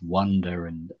wonder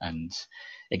and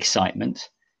excitement.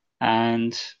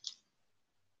 And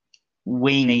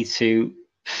we need to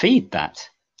feed that.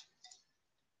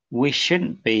 We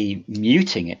shouldn't be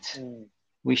muting it.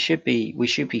 We should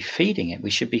be feeding it. We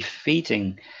should be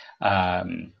feeding our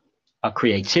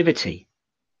creativity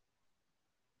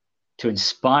to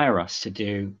inspire us to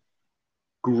do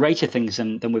greater things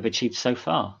than we've achieved so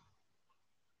far.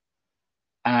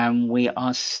 And we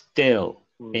are still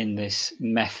in this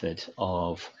method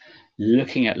of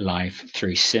looking at life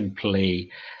through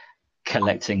simply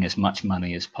collecting as much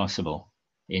money as possible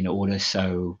in order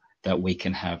so that we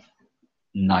can have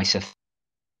nicer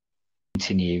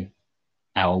continue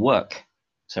our work.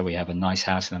 So we have a nice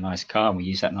house and a nice car, and we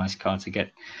use that nice car to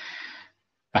get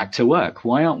back to work.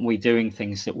 Why aren't we doing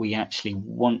things that we actually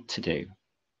want to do?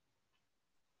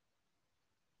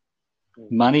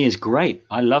 Money is great.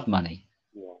 I love money.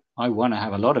 Yeah. I want to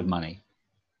have a lot of money.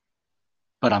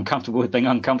 But I'm comfortable with being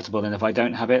uncomfortable. And if I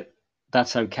don't have it,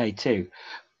 that's okay too.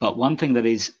 But one thing that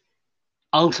is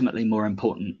ultimately more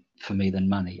important for me than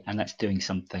money, and that's doing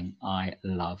something I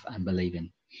love and believe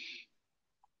in.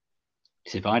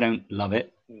 So if I don't love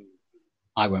it,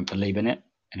 I won't believe in it.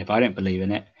 And if I don't believe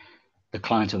in it, the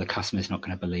client or the customer is not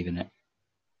going to believe in it.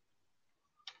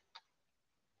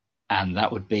 And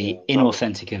that would be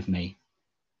inauthentic of me.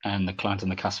 And the client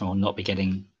and the customer will not be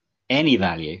getting any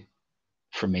value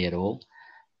from me at all.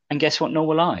 And guess what? Nor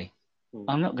will I.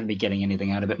 I'm not going to be getting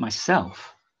anything out of it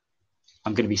myself.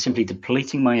 I'm going to be simply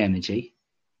depleting my energy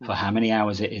for how many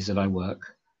hours it is that I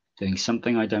work, doing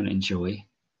something I don't enjoy,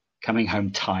 coming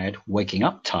home tired, waking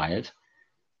up tired,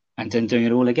 and then doing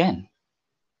it all again.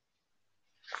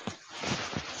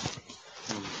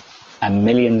 And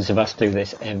millions of us do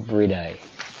this every day.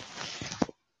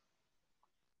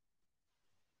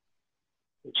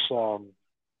 It's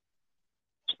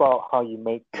about how you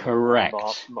make them. Correct.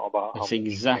 Not about That's how much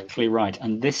exactly right.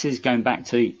 And this is going back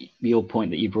to your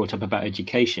point that you brought up about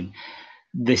education.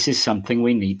 This is something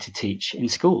we need to teach in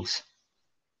schools.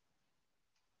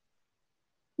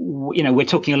 You know, we're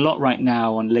talking a lot right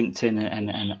now on LinkedIn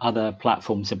and other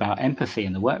platforms about empathy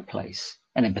in the workplace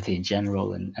and empathy in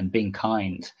general and being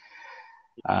kind.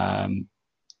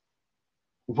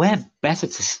 Where better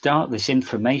to start this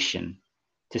information,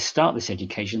 to start this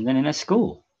education than in a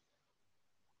school?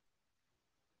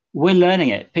 We're learning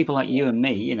it. People like you and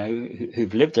me, you know,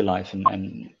 who've lived a life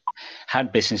and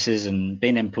had businesses and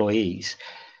been employees,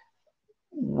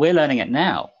 we're learning it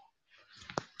now.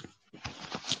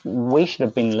 We should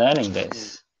have been learning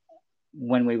this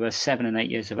when we were 7 and 8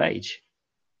 years of age.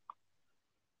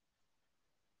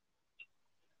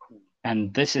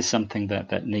 And this is something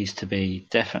that needs to be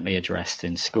definitely addressed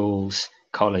in schools,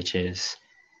 colleges,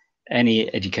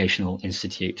 any educational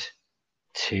institute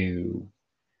to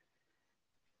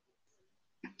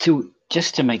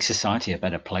just to make society a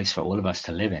better place for all of us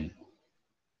to live in.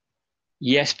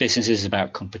 Yes, business is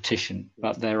about competition,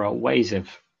 but there are ways of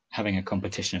having a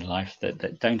competition in life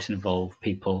that don't involve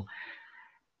people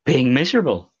being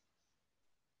miserable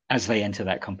as they enter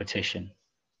that competition.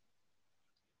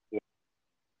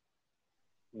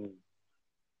 Because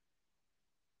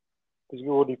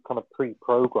you're already kind of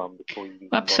pre-programmed before you.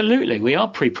 Absolutely, we are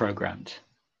pre-programmed.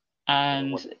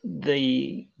 And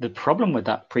the problem with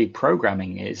that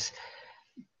pre-programming is,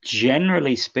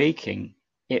 generally speaking,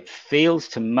 it feels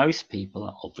to most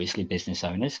people, obviously business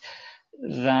owners,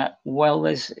 that, well,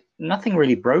 there's nothing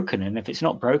really broken, and if it's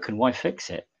not broken, why fix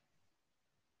it?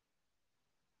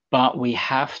 But we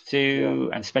have to,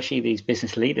 and especially these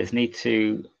business leaders need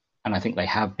to, and I think they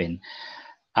have been,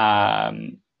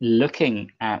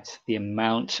 looking at the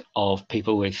amount of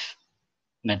people with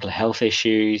mental health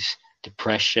issues,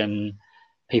 depression,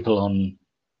 people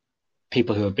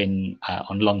who have been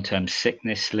on long-term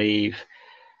sickness leave.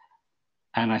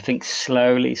 And I think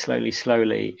slowly,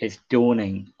 it's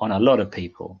dawning on a lot of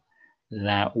people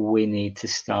that we need to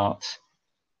start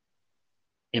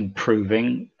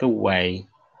improving the way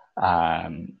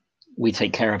we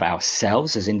take care of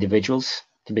ourselves as individuals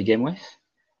to begin with.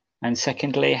 And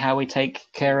secondly, how we take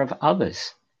care of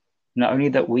others. Not only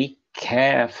that we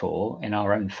care for in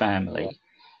our own family,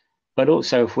 but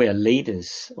also if we are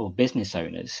leaders or business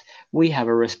owners, we have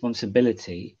a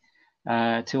responsibility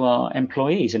to our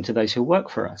employees and to those who work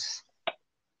for us.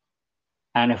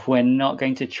 And if we're not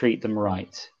going to treat them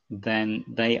right, then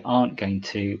they aren't going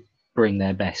to bring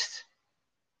their best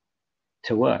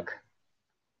to work.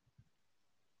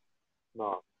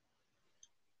 No.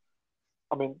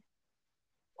 I mean,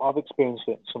 I've experienced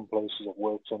it in some places I've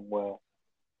worked in where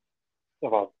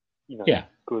I've had,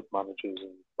 good managers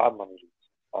and bad managers.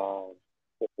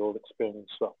 They've all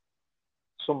experienced that.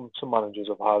 Some managers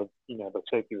have had, they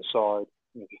take you aside,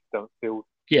 if you don't feel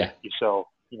yourself,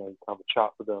 you can have a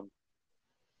chat with them.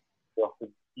 They offer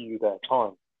you their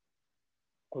time.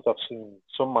 But I've seen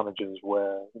some managers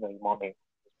where, you might make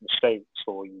mistakes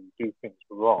or you do things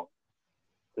wrong.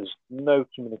 There's no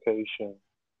communication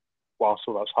whilst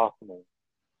all that's happening.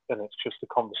 And it's just a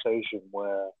conversation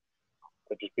where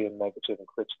they're just being negative and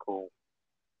critical.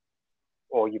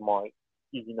 Or you might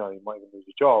even lose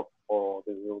your job, or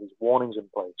there's all these warnings in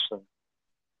place. And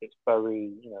it's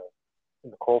very,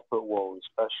 in the corporate world,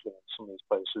 especially in some of these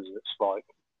places, it's like,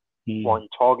 why aren't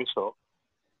your targets up?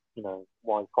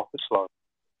 Why are your profits low?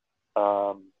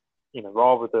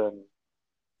 Rather than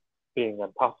being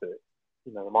empathic.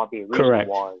 You know, there might be a reason Correct.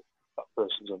 why that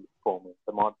person's underperforming.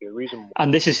 There might be a reason why.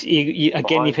 And this is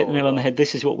again, you've hit the nail on the that. head.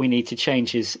 This is what we need to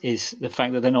change: is the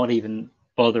fact that they're not even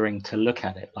bothering to look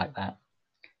at it like that.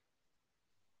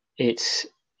 It's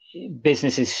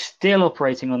business is still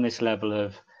operating on this level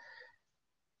of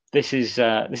this is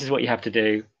what you have to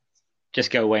do. Just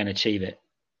go away and achieve it.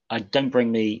 Don't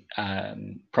bring me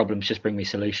problems, just bring me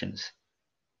solutions.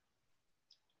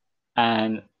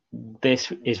 And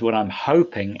this is what I'm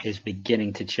hoping is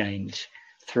beginning to change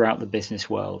throughout the business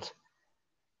world.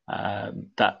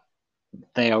 That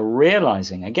they are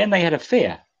realizing, again, they had a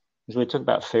fear, as we talked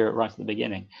about fear right at the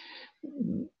beginning.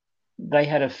 They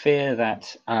had a fear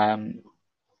that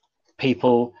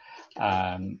people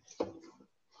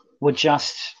would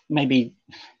just maybe,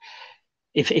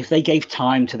 if they gave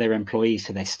time to their employees,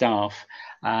 to their staff,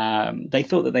 they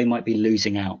thought that they might be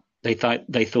losing out. They thought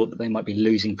that they might be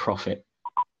losing profit.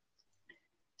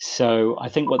 So I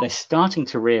think what they're starting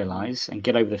to realize and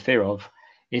get over the fear of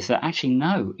is that actually,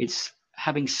 no, it's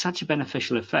having such a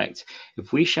beneficial effect.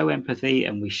 If we show empathy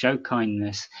and we show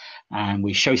kindness and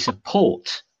we show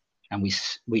support and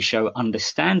we show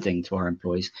understanding to our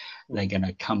employees, they're going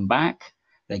to come back,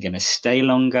 they're going to stay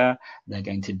longer, they're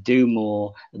going to do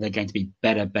more, they're going to be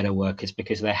better workers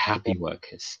because they're happy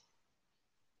workers.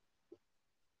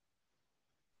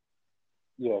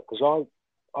 Yeah, because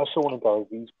I saw one of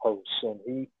Gary's posts and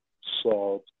he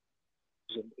said,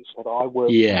 I work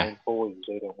for my employees,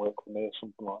 they don't work for me, or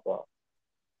something like that.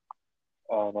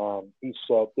 And he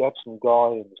said, he had some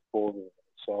guy in his boardroom, and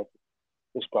he said,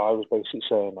 this guy was basically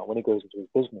saying that when he goes into his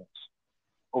business,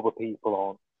 other people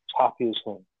aren't as happy as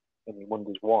him, and he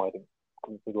wonders why, and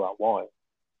couldn't figure out why.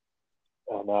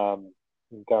 And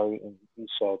Gary, and he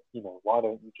said, you know, why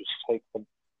don't you just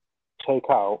take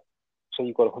out, say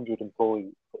you've got 100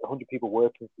 employees, 100 people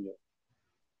working for you,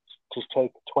 just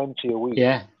take 20 a week,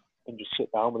 and just sit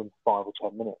down with them for 5 or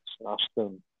 10 minutes and ask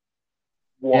them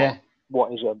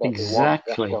what is it about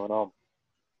what's going on.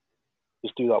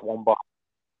 Just do that one by.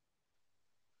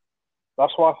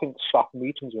 That's why I think staff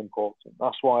meetings are important.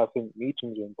 That's why I think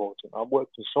meetings are important. I've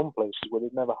worked in some places where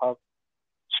they've never had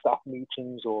staff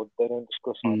meetings, or they don't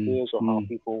discuss ideas or how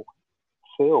people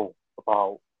feel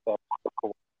about their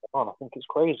work. I think it's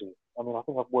crazy. I mean, I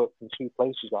think I've worked in 2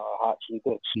 places that I actually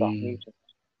did staff meetings.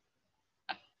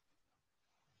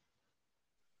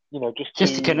 You know,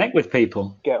 just to connect with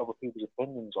people, get other people's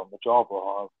opinions on the job or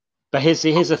how. But here's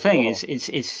the thing: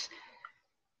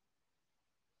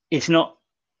 it's not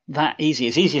that easy.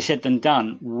 It's easier said than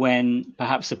done when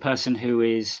perhaps the person who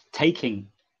is taking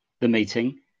the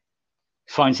meeting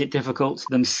finds it difficult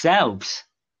themselves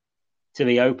to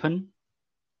be open,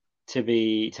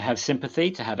 to have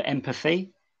sympathy, to have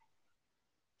empathy.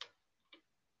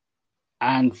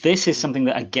 And this is something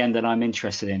that, again, that I'm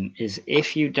interested in, is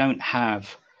if you don't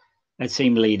have a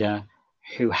team leader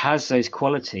who has those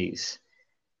qualities,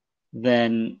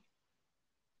 then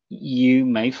you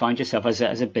may find yourself as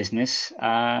a business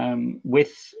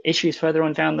with issues further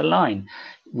on down the line.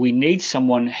 We need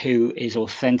someone who is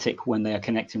authentic when they are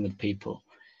connecting with people.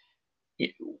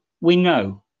 We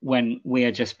know when we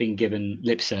are just being given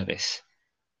lip service.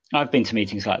 I've been to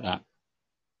meetings like that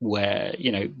where,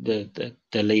 you know, the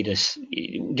leaders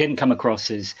didn't come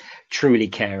across as truly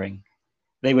caring.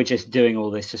 They were just doing all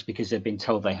this just because they'd been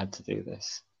told they had to do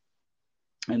this.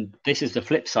 And this is the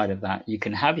flip side of that. You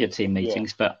can have your team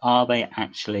meetings, but are they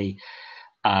actually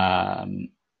of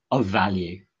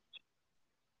value?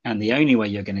 And the only way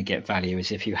you're going to get value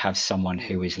is if you have someone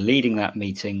who is leading that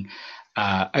meeting,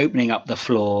 opening up the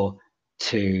floor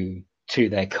to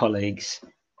their colleagues,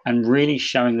 and really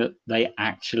showing that they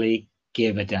actually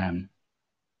give a damn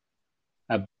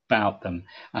about them,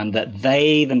 and that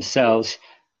they themselves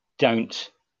don't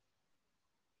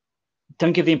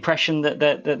give the impression that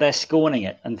they're scorning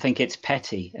it and think it's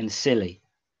petty and silly.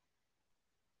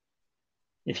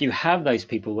 If you have those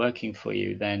people working for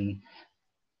you, then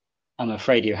I'm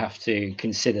afraid you have to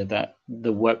consider that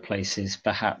the workplace is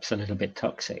perhaps a little bit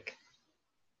toxic.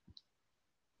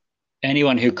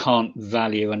 Anyone who can't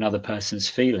value another person's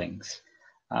feelings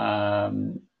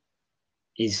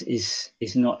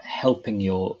is not helping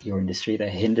your industry.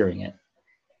 They're hindering it.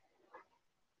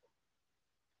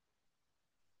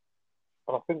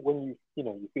 And I think when you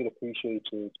feel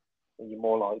appreciated and you're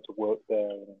more likely to work there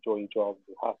and enjoy your job and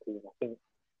be happy. And I think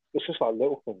it's just like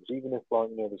little things, even if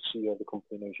the CEO of the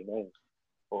company knows your name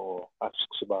or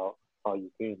asks about how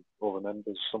you've been or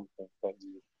remembers something that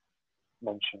you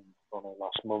mentioned on a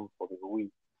last month or the other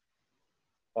week.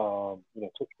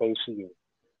 Touch base with you.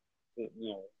 It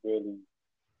really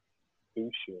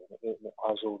boosts you. It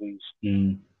has all these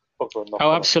of a knock-on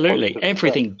Oh, absolutely. positive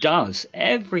Everything effect. does.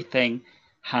 Everything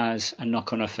has a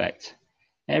knock-on effect.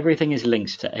 Everything is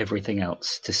linked to everything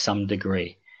else to some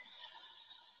degree.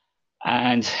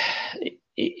 And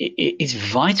it's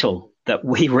vital that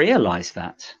we realize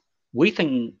that. We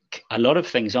think a lot of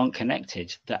things aren't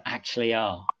connected that actually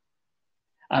are.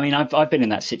 I mean, I've been in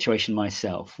that situation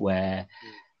myself where,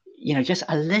 just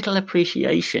a little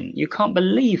appreciation. You can't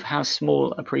believe how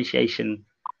small appreciation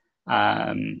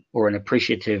or an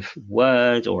appreciative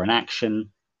word or an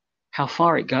action, how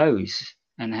far it goes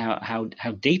and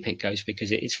how deep it goes,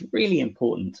 because it's really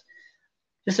important.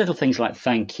 Just little things like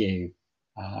thank you,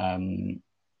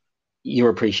 you're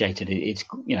appreciated. It's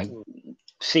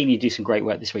seeing you do some great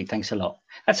work this week. Thanks a lot.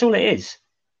 That's all it is.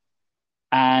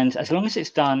 And as long as it's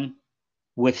done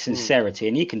with sincerity,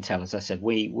 and you can tell, as I said,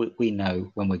 we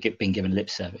know when we're being given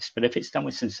lip service, but if it's done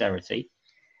with sincerity,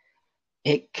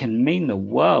 it can mean the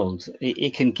world.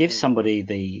 It can give somebody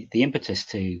the impetus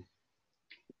to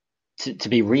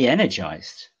be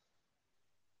re-energized.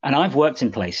 And I've worked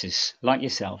in places like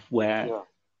yourself where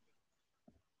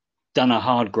done a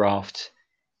hard graft,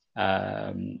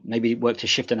 maybe worked a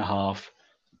shift and a half,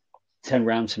 turned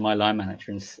around to my line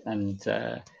manager and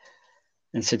said,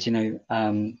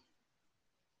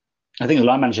 I think the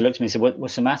line manager looked at me and said,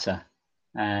 what's the matter?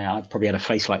 I probably had a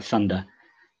face like thunder.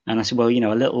 And I said, well,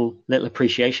 a little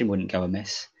appreciation wouldn't go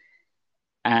amiss.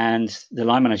 And the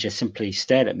line manager simply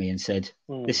stared at me and said,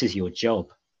 this is your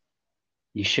job.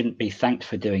 You shouldn't be thanked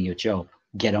for doing your job.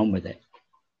 Get on with it.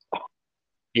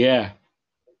 Yeah.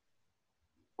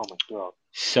 Oh my God.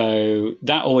 So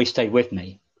that always stayed with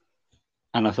me.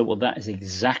 And I thought, well, that is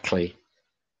exactly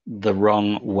the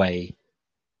wrong way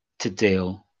to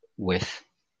deal with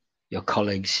your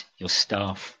colleagues, your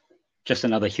staff, just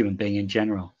another human being in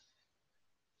general.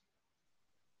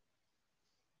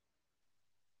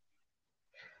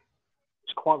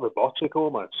 It's quite robotic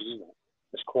almost, isn't it?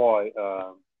 It's quite,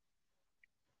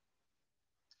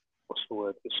 what's the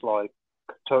word? It's like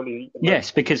totally...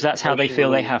 Yes, because that's how they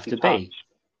feel they have to be.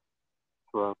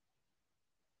 From...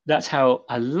 That's how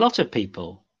a lot of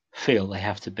people feel they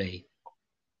have to be,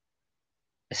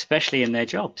 especially in their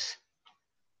jobs.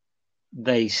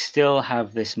 They still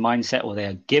have this mindset, or they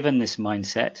are given this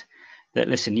mindset that,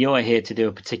 listen, you are here to do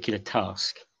a particular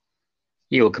task.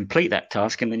 You will complete that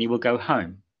task and then you will go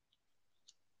home.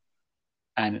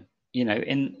 And,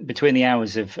 in between the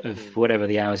hours of whatever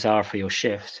the hours are for your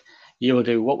shift, you will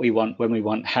do what we want, when we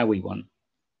want, how we want.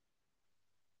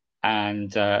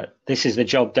 And this is the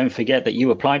job, don't forget, that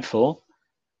you applied for.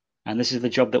 And this is the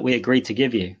job that we agreed to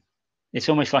give you. It's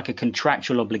almost like a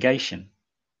contractual obligation.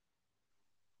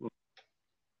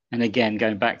 And again,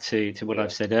 going back to what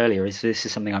I've said earlier, this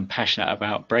is something I'm passionate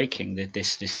about breaking,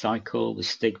 this cycle, the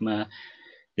stigma,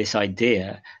 this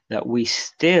idea that we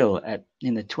still,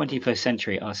 in the 21st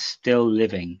century, are still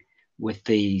living with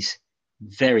these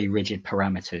very rigid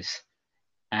parameters.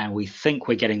 And we think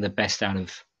we're getting the best out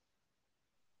of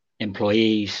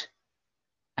employees,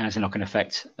 and it's not going to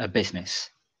affect a business.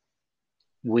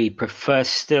 We prefer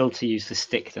still to use the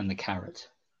stick than the carrot.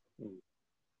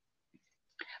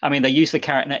 I mean, they use the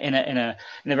carrot in a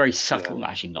very subtle,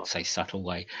 actually not say subtle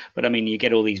way, but I mean, you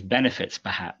get all these benefits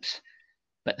perhaps,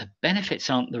 but the benefits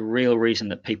aren't the real reason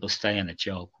that people stay in a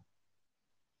job.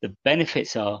 The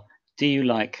benefits are, do you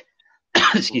like,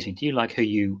 excuse me, do you like who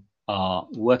you are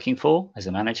working for as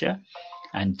a manager?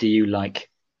 And do you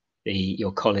like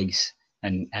your colleagues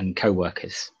and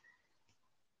co-workers?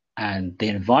 And the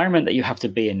environment that you have to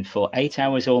be in for 8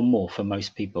 hours or more for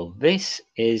most people, this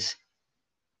is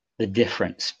the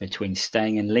difference between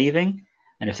staying and leaving.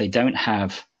 And if they don't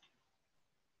have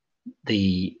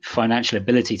the financial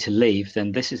ability to leave,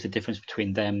 then this is the difference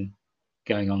between them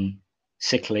going on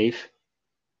sick leave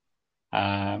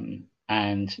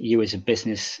and you as a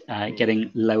business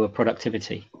getting lower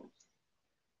productivity.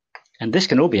 And this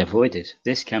can all be avoided.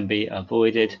 This can be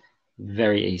avoided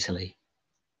very easily.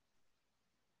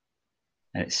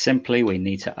 And it's simply, we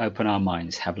need to open our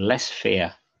minds, have less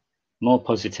fear, more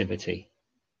positivity.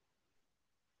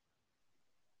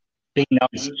 Be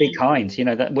nice, be kind.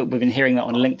 That we've been hearing that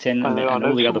on LinkedIn and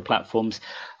all the other platforms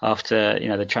after,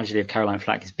 the tragedy of Caroline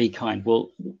Flack is be kind.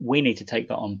 Well, we need to take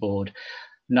that on board,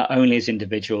 not only as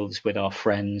individuals with our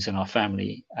friends and our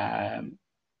family, and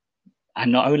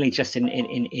not only just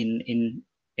in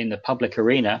the public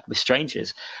arena with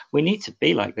strangers. We need to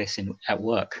be like this at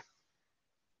work.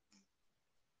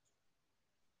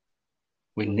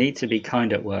 We need to be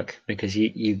kind at work, because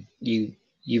you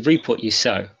reap what you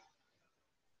sow.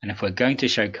 And if we're going to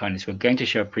show kindness, we're going to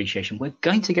show appreciation, we're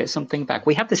going to get something back.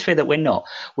 We have this fear that we're not.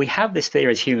 We have this fear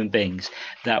as human beings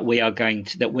that we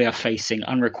are facing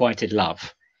unrequited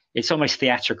love. It's almost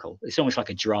theatrical. It's almost like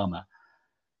a drama.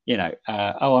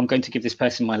 I'm going to give this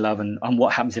person my love, and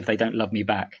what happens if they don't love me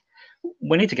back?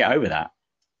 We need to get over that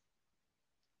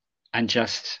and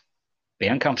just be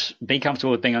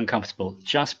comfortable with being uncomfortable.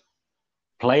 Just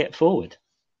play it forward.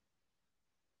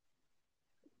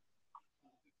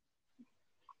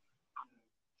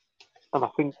 And I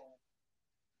think,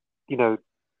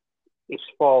 it's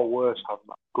far worse having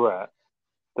that regret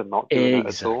than not doing it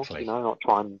at all. Not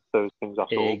trying those things at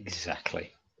all.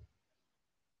 Exactly.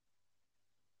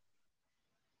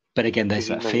 But again, there's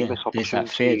that fear. There's that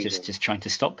fear just trying to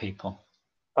stop people.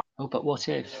 Oh, but what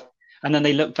if? And then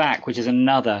they look back, which is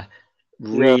another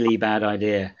really bad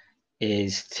idea,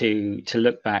 is to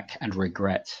look back and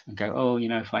regret and go, oh,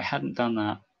 if I hadn't done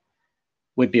that,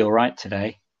 we'd be all right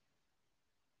today.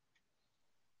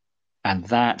 And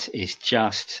that is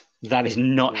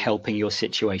not helping your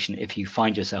situation if you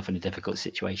find yourself in a difficult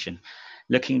situation.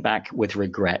 Looking back with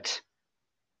regret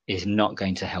is not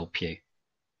going to help you.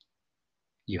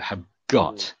 You have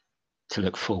got to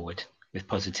look forward with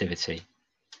positivity.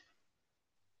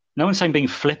 No one's saying being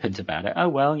flippant about it. Oh,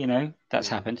 well, that's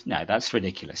happened. No, that's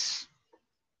ridiculous.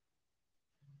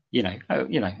 Oh,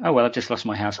 well, I've just lost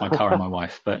my house, my car, and my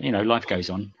wife, but, life goes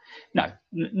on.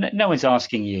 No one's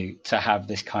asking you to have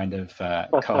this kind of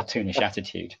cartoonish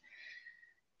attitude.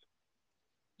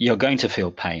 You're going to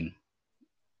feel pain.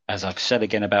 As I've said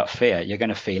again about fear, you're going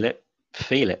to feel it.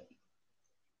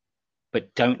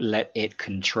 But don't let it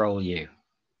control you.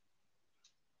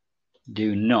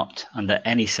 Do not, under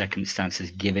any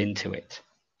circumstances, give in to it.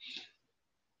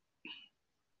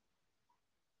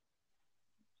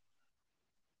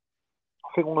 I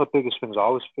think one of the biggest things I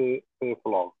was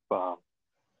fearful of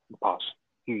the past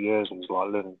few years was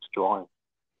like learning to drive.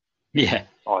 Yeah.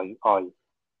 I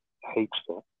hated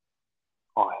it.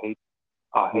 I hate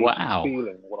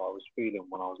feeling what I was feeling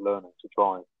when I was learning to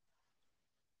drive.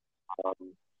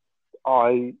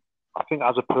 I think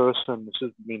as a person, this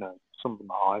is something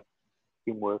that I've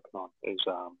been working on is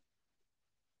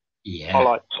I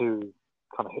like to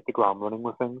kind of hit the ground running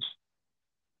with things.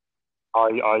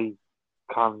 I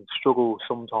can struggle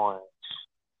sometimes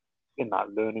in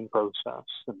that learning process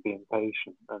and being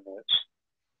patient, and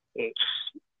it's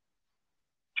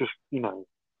just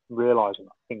realizing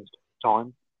that things take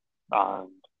time, and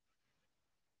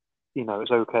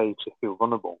it's okay to feel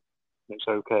vulnerable. It's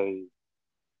okay.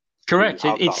 Correct.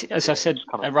 It's as I said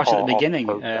right at the beginning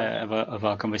of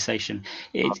our conversation.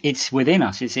 It's within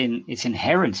us. It's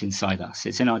inherent inside us.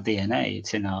 It's in our DNA.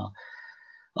 It's in our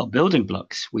building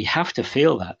blocks. We have to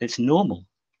feel that. It's normal.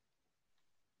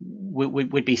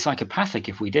 We'd be psychopathic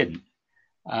if we didn't.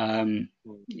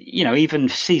 Even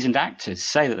seasoned actors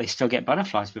say that they still get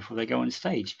butterflies before they go on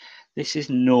stage. This is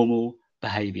normal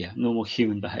behavior, normal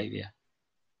human behavior.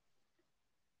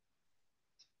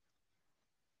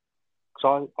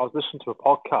 So I was listening to a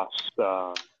podcast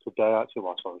today, actually,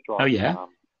 whilst I was driving. Oh, yeah? A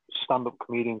stand-up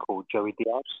comedian called Joey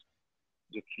Diaz.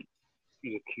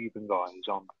 He's a Cuban guy. He's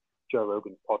on Joe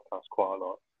Rogan's podcast quite a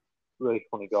lot. Really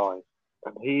funny guy.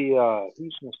 And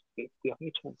he's in his 50, I think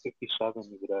he turned 57 the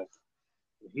other day.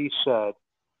 And he said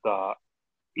that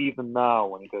even now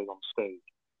when he goes on stage,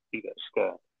 he gets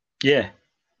scared. Yeah.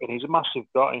 And he's a massive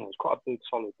guy. He's quite a big,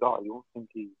 solid guy. You won't think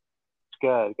he's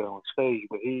scared going on stage,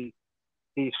 but he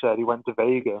said he went to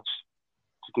Vegas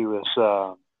to do this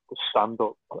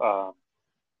stand-up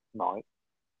night,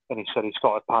 and he said he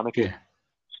started panicking,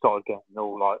 started getting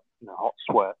all hot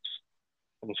sweats,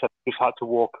 and he said he had to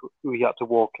walk in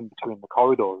between the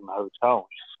corridors in the hotel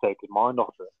just to take his mind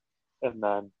off it. And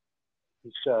then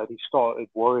he said he started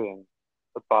worrying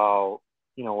about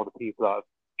all the people that have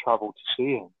travelled to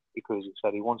see him, because he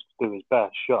said he wants to do his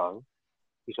best show.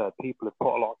 He said people have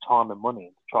put a lot of time and money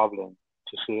into travelling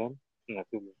to see him.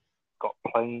 People got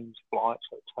planes, flights,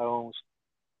 hotels.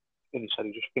 And he said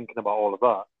he was just thinking about all of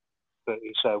that. But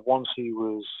he said once he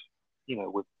was,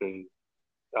 with the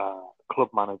club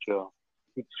manager,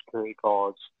 with the security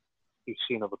guards, he's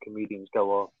seen other comedians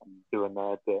go up and doing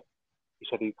their bit. He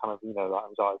said he kind of, that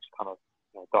anxiety kind of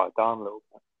died down a little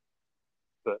bit.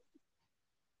 But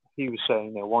he was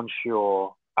saying, once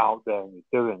you're out there and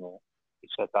you're doing it, he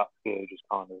said that fear just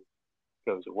kind of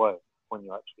goes away when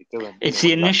you're actually doing it. It's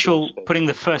the initial putting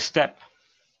the first step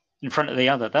in front of the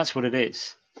other. That's what it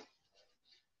is.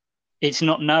 It's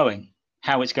not knowing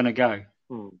how it's going to go,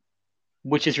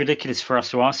 which is ridiculous for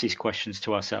us to ask these questions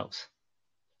to ourselves.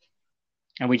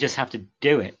 And we just have to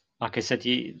do it. Like I said,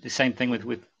 the same thing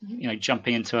with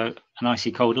jumping into an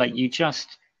icy cold lake. You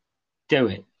just do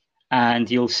it, and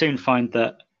you'll soon find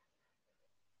that.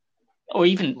 Or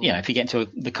even if you get into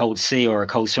the cold sea or a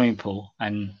cold swimming pool,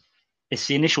 and it's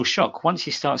the initial shock. Once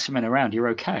you start swimming around, you're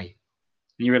okay.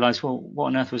 And you realize, well, what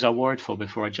on earth was I worried for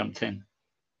before I jumped in?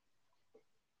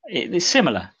 It's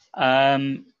similar.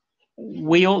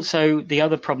 We also, the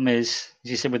other problem is,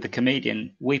 as you said with the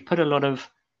comedian, we put a lot of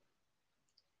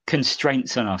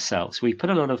constraints on ourselves. We put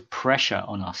a lot of pressure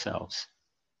on ourselves.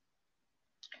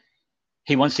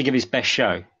 He wants to give his best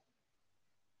show.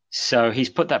 So he's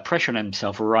put that pressure on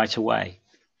himself right away.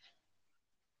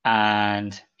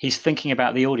 And he's thinking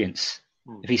about the audience.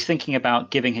 If he's thinking about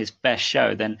giving his best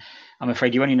show, then I'm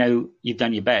afraid you only know you've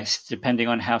done your best depending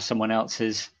on how someone else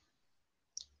has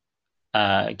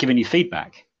given you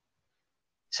feedback.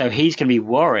 So he's going to be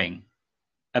worrying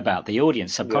about the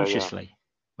audience subconsciously. Yeah.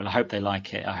 Well, I hope they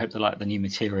like it. I hope they like the new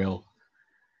material.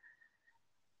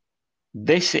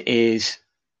 This is,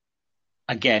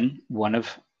 again, one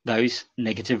of those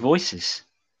negative voices,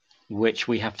 which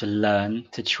we have to learn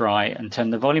to try and turn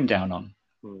the volume down on.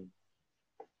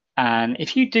 And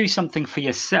if you do something for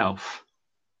yourself,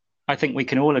 I think we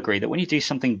can all agree that when you do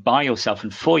something by yourself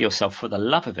and for yourself for the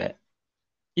love of it,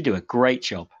 you do a great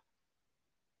job.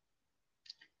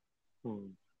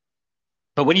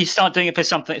 But when you start doing it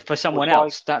for someone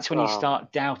else, that's when you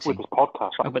start doubting. With this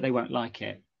podcast, oh, but they won't like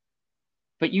it.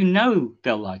 But you know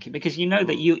they'll like it because you know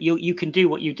that you can do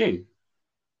what you do.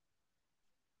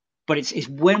 But it's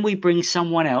when we bring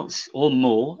someone else or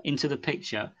more into the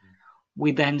picture,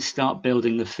 we then start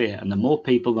building the fear. And the more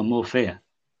people, the more fear.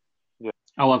 Yeah.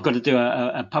 Oh, I've got to do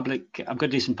I've got to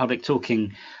do some public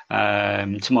talking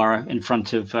tomorrow in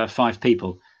front of 5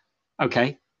 people.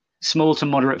 Okay, small to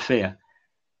moderate fear.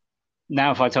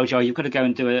 Now, if I told you, you've got to go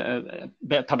and do a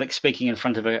bit of public speaking in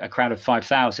front of a crowd of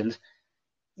 5,000,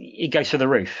 it goes through the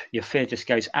roof. Your fear just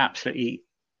goes absolutely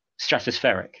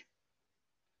stratospheric.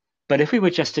 But if we were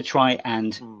just to try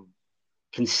and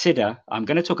consider, I'm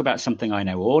going to talk about something I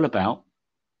know all about,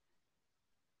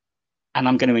 and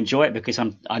I'm going to enjoy it because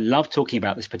I love talking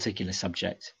about this particular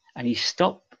subject, and you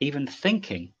stop even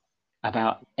thinking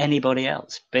about anybody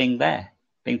else being there,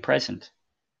 being present.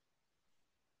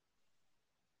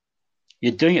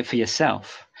 You're doing it for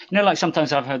yourself. You know, like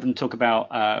sometimes I've heard them talk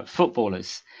about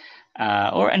footballers,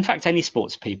 or in fact any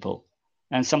sports people.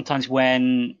 And sometimes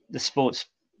when the sports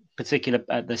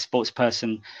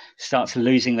person starts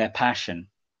losing their passion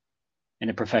in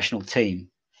a professional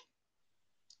team,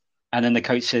 and then the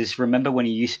coach says, remember when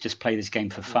you used to just play this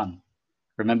game for fun?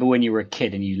 Remember when you were a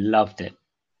kid and you loved it?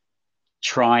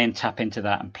 Try and tap into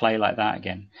that and play like that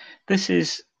again. This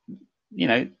is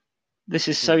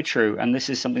so true, and this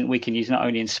is something we can use not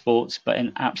only in sports but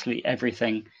in absolutely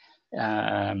everything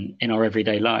in our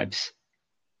everyday lives.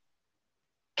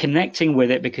 Connecting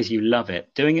with it because you love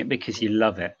it, doing it because you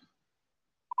love it,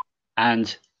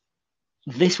 and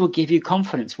this will give you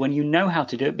confidence when you know how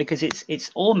to do it because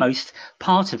it's almost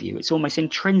part of you. It's almost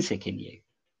intrinsic in you.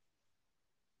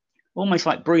 Almost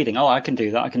like breathing. Oh, I can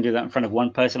do that. I can do that in front of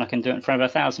one person. I can do it in front of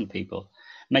 1,000 people.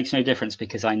 Makes no difference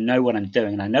because I know what I'm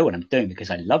doing, and I know what I'm doing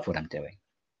because I love what I'm doing.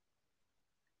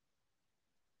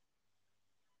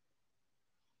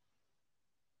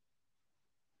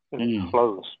 And it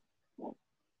flows.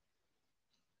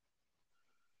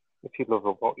 If you love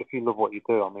what you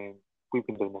do, I mean, we've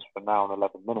been doing this for now in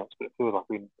 11 minutes, but it feels like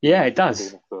we've it been does.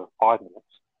 doing it for 5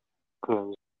 minutes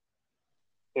because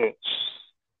it's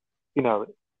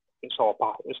our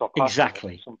passion.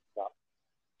 Exactly. It's something that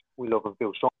we love and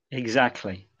feel strong.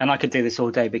 Exactly. And I could do this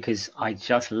all day because I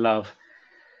just love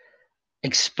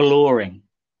exploring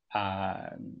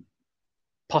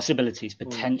possibilities,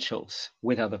 potentials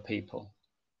with other people.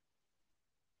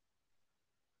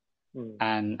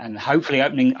 And hopefully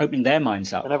opening their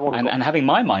minds up and having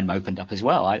my mind opened up as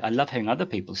well. I love hearing other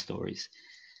people's stories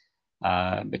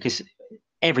because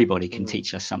everybody can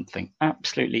teach us something.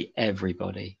 Absolutely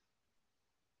everybody.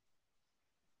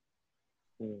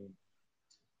 And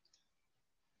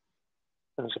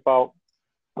it's about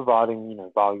providing,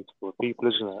 value to other people,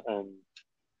 isn't it? And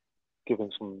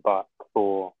giving something back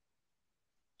for,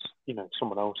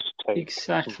 someone else to take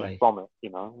something from it,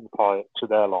 and apply it to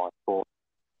their life, or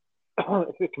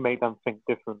if it can make them think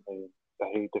differently and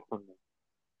behave differently.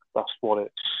 That's what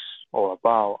it's all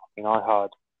about. I mean, I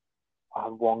had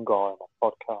one guy on a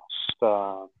podcast,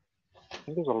 I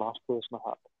think it was the last person I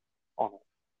had on it.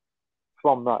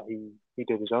 From that, he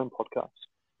did his own podcast.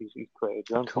 He created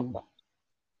his own podcast.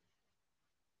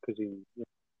 Because he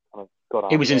kind of got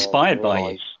out. He was inspired by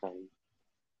you.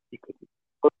 He could,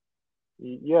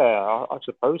 I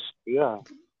suppose, yeah.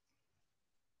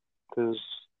 Because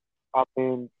I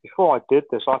mean, before I did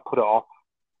this, I put it off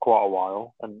quite a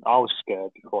while, and I was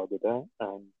scared before I did it,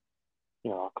 and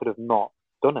I could have not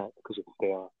done it because of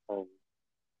fear, and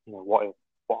what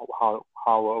how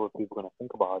are other people going to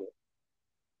think about it?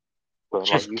 But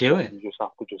Just like you do said, it. you just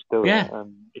have to just do Yeah. it,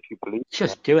 and if you believe it,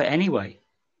 Just do it anyway.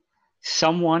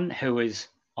 Someone who is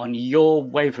on your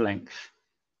wavelength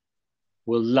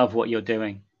will love what you're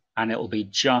doing, and it will be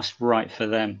just right for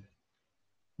them.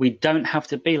 We don't have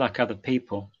to be like other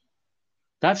people.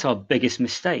 That's our biggest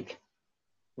mistake,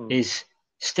 is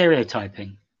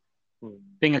stereotyping,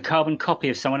 being a carbon copy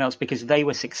of someone else because they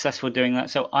were successful doing that,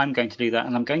 so I'm going to do that,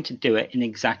 and I'm going to do it in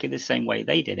exactly the same way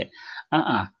they did it.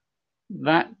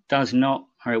 That does not,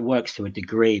 or it works to a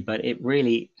degree, but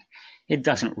it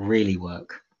doesn't really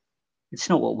work. It's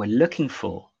not what we're looking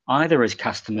for, either as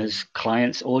customers,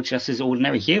 clients, or just as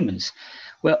ordinary humans.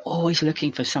 We're always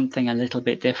looking for something a little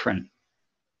bit different.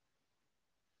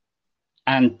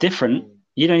 And different,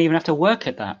 you don't even have to work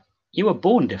at that. You were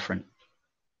born different.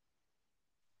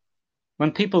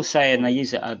 When people say, and they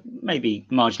use it maybe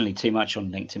marginally too much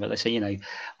on LinkedIn, but they say,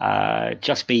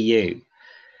 just be you.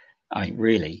 I mean,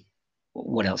 really,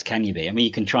 what else can you be? I mean,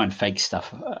 you can try and fake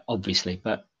stuff, obviously,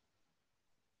 but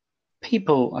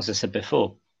people, as I said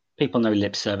before, people know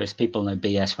lip service, people know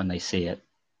BS when they see it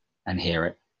and hear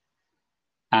it.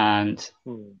 And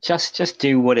just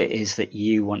do what it is that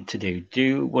you want to do.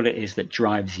 Do what it is that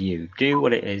drives you. Do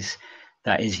what it is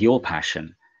that is your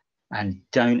passion. And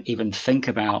don't even think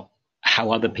about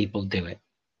how other people do it.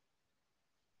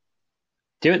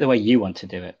 Do it the way you want to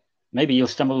do it. Maybe you'll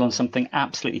stumble on something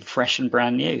absolutely fresh and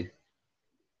brand new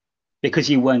because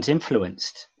you weren't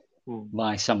influenced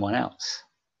by someone else.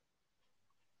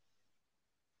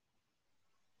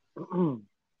 This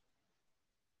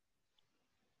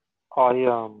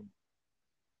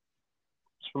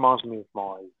reminds me of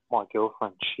my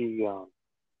girlfriend. She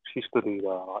studied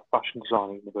like fashion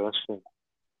design at university,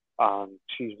 and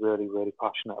she's really, really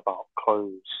passionate about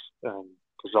clothes and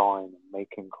design and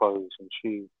making clothes. And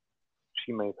she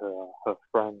made her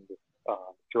friend a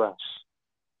dress.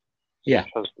 Yeah.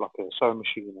 She has like a sewing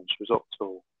machine, and she was up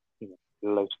till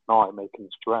late at night making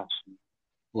this dress. And,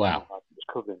 wow. It was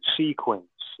covered in sequins.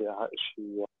 Yeah,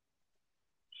 she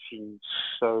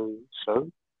sewed.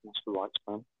 That's the right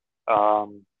term.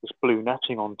 This blue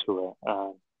netting onto it,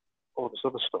 and all this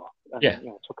other stuff. And it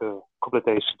took a couple of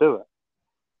days to do it.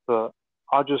 But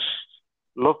I just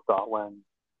love that when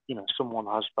someone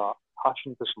has that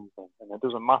passion for something, and it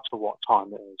doesn't matter what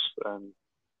time it is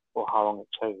or how long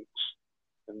it takes,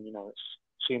 and it's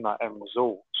seeing that end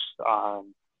result,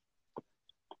 and the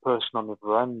person on the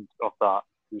other end of that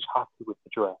who's happy with the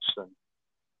dress, and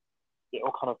it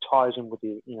all kind of ties in with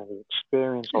the the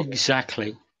experience of exactly.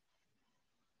 It.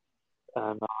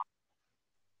 And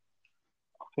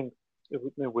I think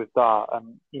with that,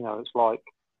 and it's like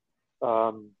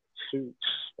suits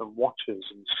and watches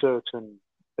and certain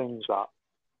things that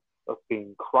have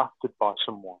been crafted by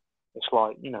someone. It's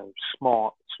like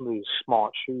some of these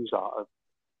smart shoes that have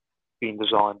been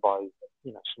designed by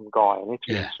some guy in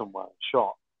Italy somewhere,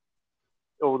 shop.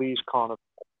 All these kind of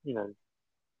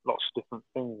lots of different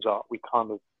things that we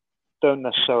kind of don't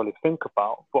necessarily think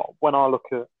about. But when I look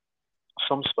at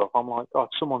some stuff, I'm like, God,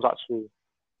 someone's actually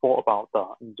thought about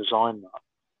that and designed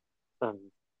that and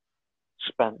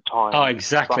spent time. Oh,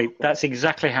 exactly. That's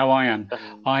exactly how I am.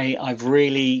 I've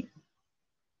really,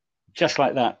 just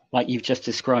like that, like you've just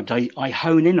described, I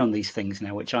hone in on these things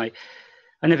now, which I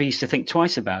never used to think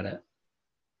twice about it.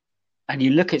 And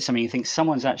you look at something, you think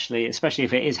someone's actually, especially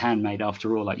if it is handmade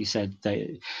after all, like you said,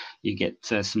 you get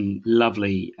some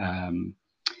lovely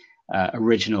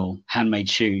original handmade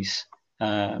shoes.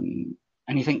 And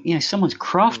you think, someone's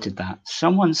crafted that.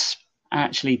 Someone's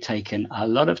actually taken a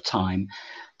lot of time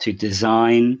to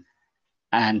design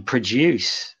and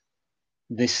produce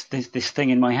this thing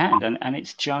in my hand. And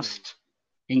it's just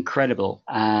incredible.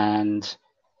 And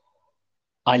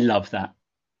I love that.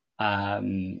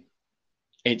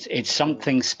 It's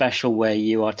something special where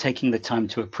you are taking the time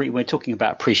to we're talking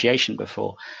about appreciation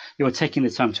before. You're taking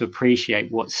the time to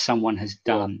appreciate what someone has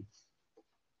done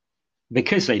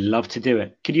because they love to do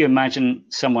it. Could you imagine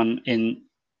someone in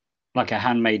like a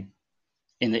handmade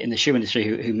in the shoe industry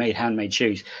who made handmade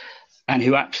shoes and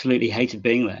who absolutely hated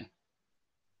being there?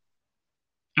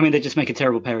 I mean, they just make a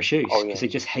terrible pair of shoes because they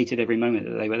just hated every moment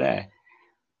that they were there.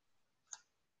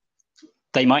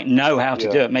 They might know how to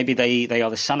do it. Maybe they are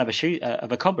the son of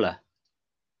a cobbler.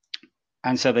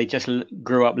 And so they just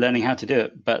grew up learning how to do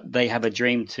it, but they have a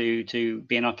dream to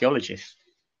be an archaeologist.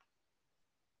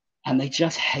 And they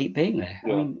just hate being there.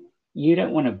 Yeah. I mean, you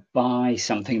don't want to buy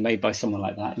something made by someone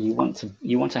like that. You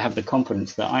want to have the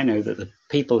confidence that I know that the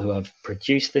people who have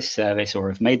produced this service or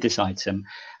have made this item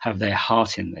have their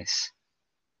heart in this.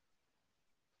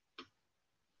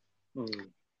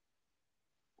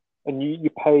 and you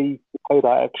pay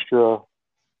that extra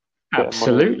bit of money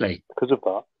Absolutely. because of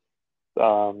that.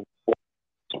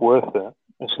 It's worth it.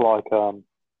 It's like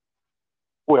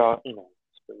we are, it's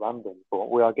a bit random, but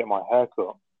where I get my hair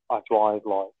cut, I drive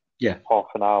like half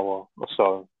an hour or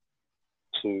so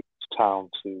to town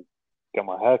to get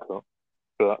my hair cut.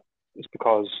 But it's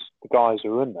because the guys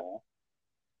who are in there,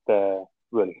 they're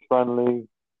really friendly,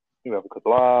 you have a good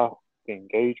laugh, they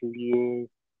engage with you,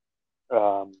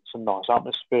 it's a nice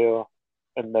atmosphere,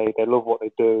 and they love what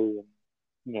they do,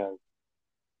 and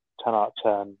 10 out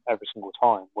of 10 every single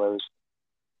time. Whereas,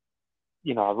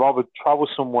 I'd rather travel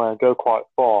somewhere, go quite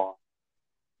far,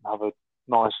 and have a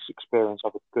nice experience,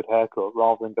 have a good haircut,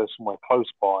 rather than go somewhere close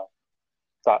by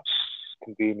that's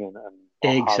convenient and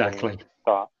not Exactly.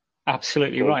 that.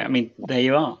 Absolutely right. I mean, there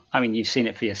you are. I mean, you've seen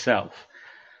it for yourself.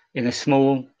 In a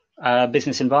small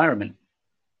business environment,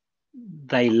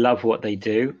 they love what they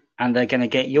do, and they're going to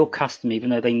get your custom even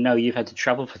though they know you've had to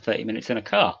travel for 30 minutes in a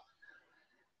car.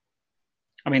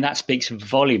 I mean, that speaks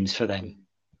volumes for them.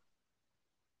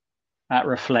 That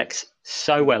reflects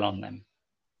so well on them.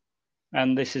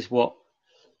 And this is what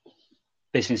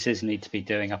businesses need to be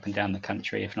doing up and down the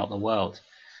country, if not the world,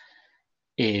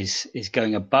 is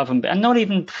going above and not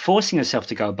even forcing yourself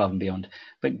to go above and beyond,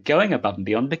 but going above and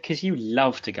beyond because you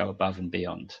love to go above and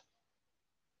beyond.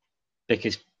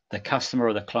 Because the customer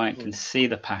or the client can see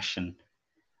the passion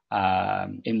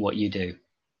in what you do.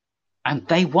 And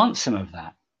they want some of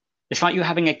that. It's like you're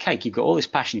having a cake. You've got all this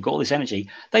passion, you've got all this energy.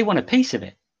 They want a piece of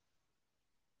it.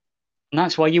 And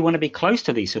that's why you want to be close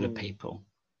to these sort of people.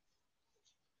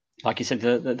 Like you said,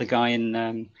 the guy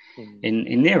in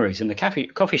Nero's in the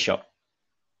coffee shop.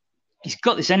 He's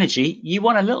got this energy. You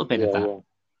want a little bit of that. Yeah.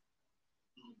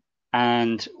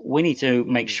 And we need to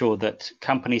make sure that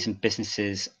companies and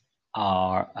businesses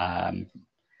are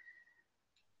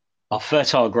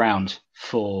fertile ground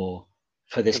for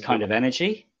this kind of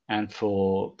energy and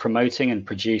for promoting and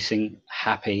producing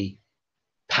happy,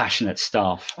 passionate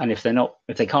staff. And if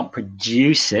they can't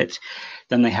produce it,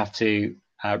 then they have to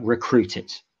recruit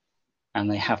it, and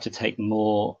they have to take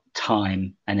more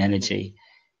time and energy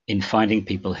in finding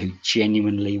people who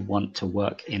genuinely want to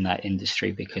work in that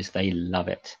industry because they love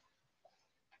it.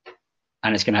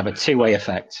 And it's going to have a two-way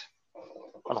effect.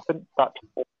 And I think that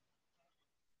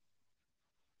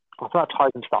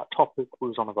ties into that topic we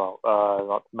was on about,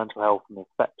 like mental health and the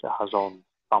effect it has on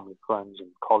family, friends, and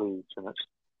colleagues, and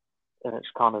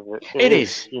it's kind of it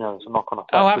is. It's a knock-on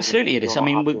effect. Oh, absolutely, it is. I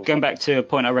mean, going back to a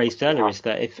point I raised earlier, is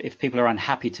that if people are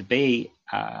unhappy to be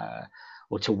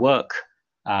or to work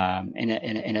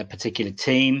in a particular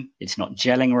team, it's not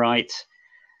gelling right.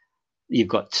 You've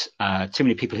got too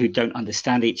many people who don't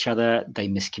understand each other. They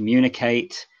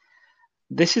miscommunicate.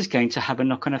 This is going to have a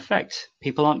knock-on effect.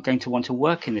 People aren't going to want to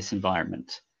work in this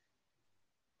environment.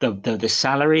 The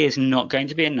salary is not going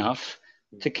to be enough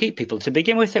to keep people. To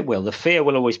begin with, it will. The fear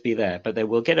will always be there, but they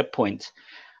will get a point,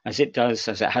 as it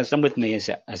has done with me, as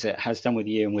it has done with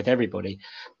you and with everybody,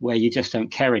 where you just don't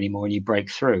care anymore and you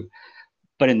break through.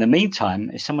 But in the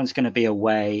meantime, if someone's going to be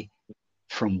away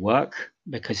from work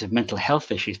because of mental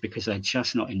health issues, because they're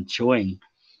just not enjoying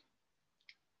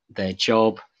their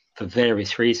job for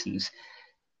various reasons,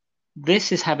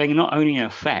 this is having not only an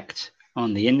effect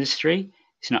on the industry,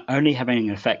 it's not only having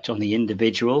an effect on the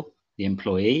individual, the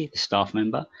employee, the staff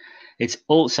member, it's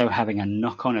also having a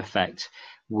knock-on effect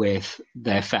with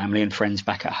their family and friends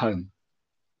back at home.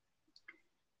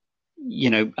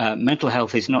 Mental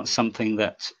health is not something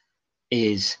that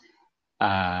is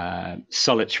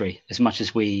solitary, as much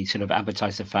as we sort of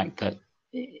advertise the fact that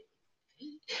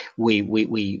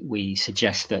we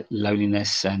suggest that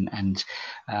loneliness and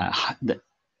the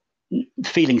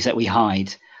feelings that we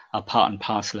hide are part and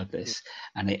parcel of this,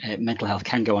 and mental health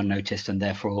can go unnoticed, and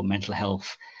therefore mental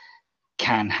health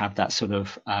can have that sort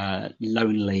of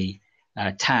lonely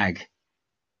tag.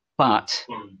 But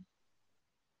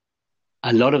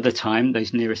a lot of the time,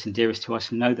 those nearest and dearest to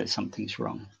us know that something's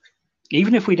wrong.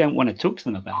 Even if we don't want to talk to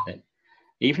them about it,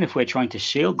 even if we're trying to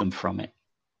shield them from it,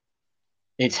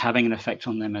 it's having an effect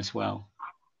on them as well.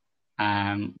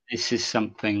 This is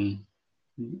something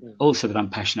also that I'm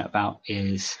passionate about,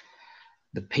 is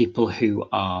the people who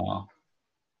are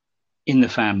in the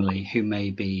family who may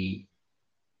be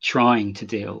trying to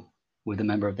deal with a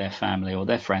member of their family or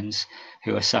their friends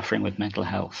who are suffering with mental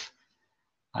health.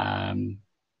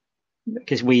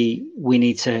 Because we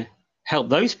need to help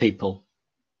those people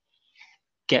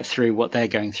get through what they're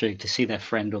going through, to see their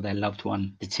friend or their loved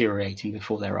one deteriorating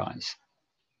before their eyes.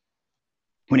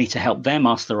 We need to help them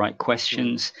ask the right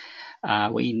questions.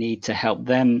 We need to help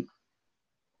them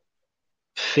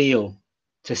feel,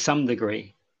 to some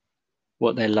degree,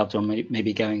 what their loved one may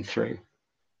be going through.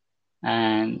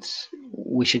 And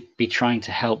we should be trying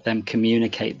to help them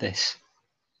communicate this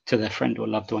to their friend or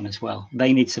loved one as well.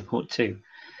 They need support too.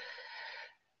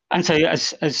 And so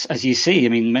as you see, I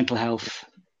mean, mental health,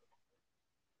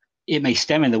 it may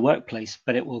stem in the workplace,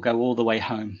 but it will go all the way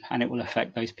home, and it will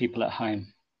affect those people at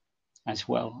home as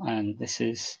well. And this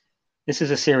is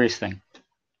a serious thing.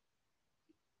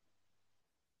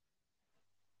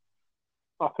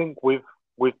 I think with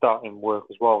that in work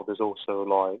as well, there's also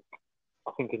like,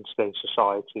 I think in today's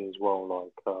society as well,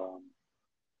 like,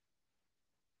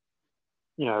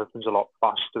 you know, everything's a lot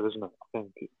faster, isn't it? I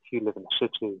think if you live in a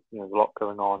city, you know, there's a lot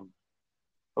going on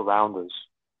around us.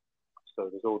 So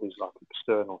there's all these like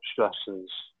external stresses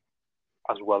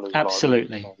as well as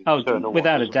absolutely, like, you know,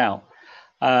 without a doubt.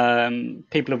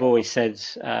 People have always said,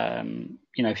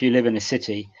 you know, if you live in a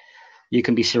city, you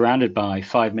can be surrounded by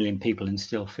 5 million people and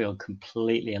still feel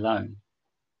completely alone.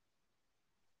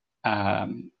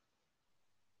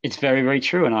 It's very, very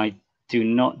true, and I do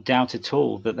not doubt at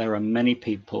all that there are many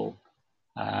people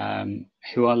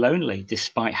who are lonely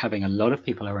despite having a lot of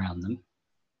people around them,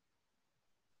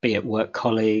 be it work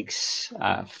colleagues,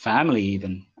 family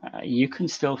even. You can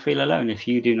still feel alone if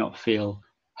you do not feel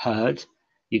heard,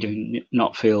 you do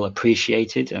not feel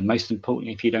appreciated, and most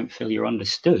importantly, if you don't feel you're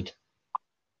understood.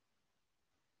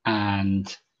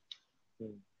 And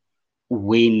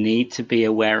we need to be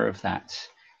aware of that.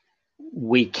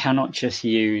 We cannot just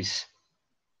use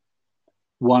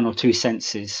one or two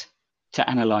senses to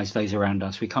analyze those around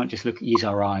us. We can't just use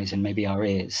our eyes and maybe our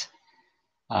ears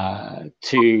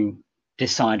to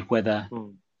decide whether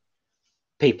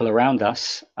people around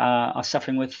us are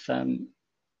suffering with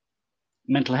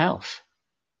mental health.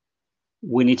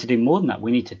 We need to do more than that.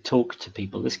 We need to talk to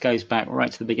people. This goes back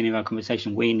right to the beginning of our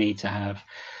conversation. We need to have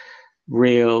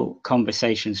real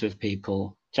conversations with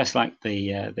people, just like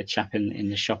the chap in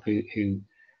the shop who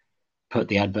put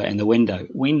the advert in the window.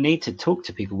 We need to talk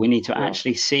to people. We need to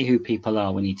actually see who people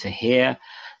are. We need to hear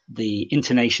the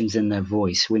intonations in their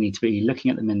voice. We need to be looking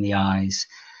at them in the eyes.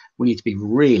 We need to be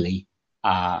really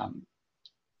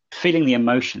feeling the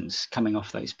emotions coming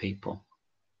off those people.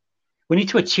 We need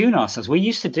to attune ourselves. We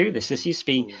used to do this. This used to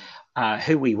be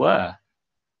who we were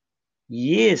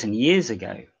years and years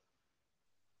ago.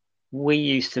 We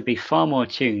used to be far more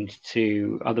attuned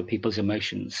to other people's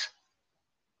emotions.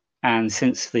 And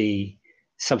since the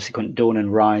subsequent dawn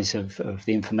and rise of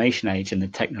the information age and the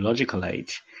technological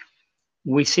age,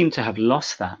 we seem to have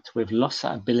lost that. We've lost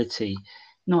that ability,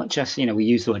 not just, you know, we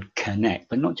use the word connect,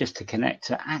 but not just to connect,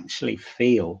 to actually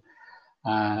feel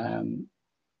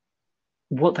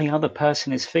what the other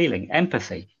person is feeling.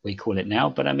 Empathy, we call it now,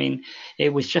 but I mean,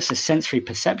 it was just a sensory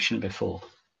perception before.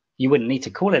 You wouldn't need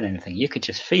to call it anything. You could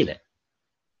just feel it.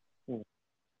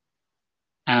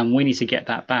 And we need to get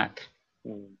that back.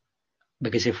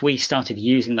 Because if we started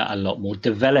using that a lot more,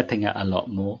 developing it a lot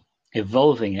more,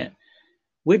 evolving it,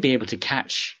 we'd be able to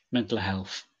catch mental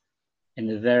health in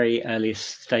the very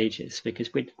earliest stages,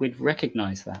 because we'd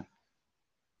recognize that.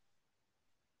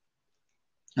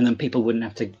 And then people wouldn't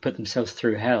have to put themselves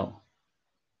through hell.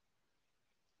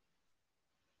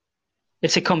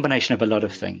 It's a combination of a lot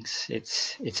of things.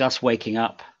 It's us waking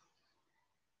up.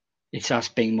 It's us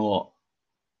being more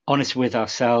honest with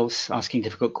ourselves, asking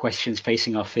difficult questions,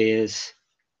 facing our fears.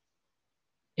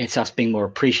 It's us being more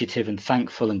appreciative and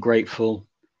thankful and grateful.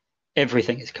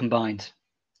 Everything is combined.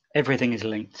 Everything is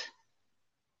linked.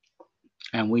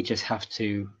 And we just have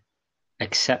to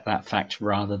accept that fact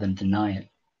rather than deny it.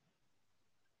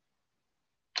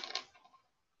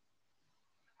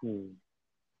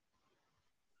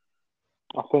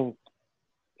 I think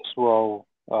as well,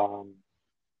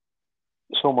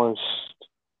 it's almost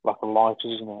like a light,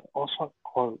 isn't it? What's that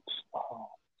quote?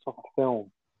 It's like a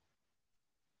film.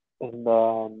 And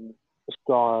this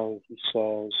guy, he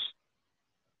says,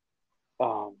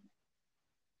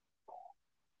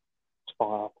 it's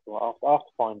fine, I have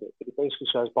to find it, but he basically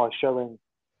says by showing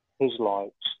his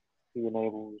light, he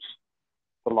enables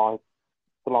the light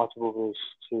of others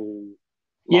to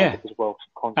light up as well.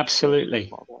 Absolutely.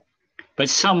 Like but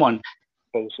someone,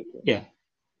 basically,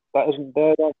 that isn't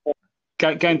there.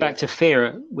 Going back to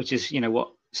fear, which is, you know,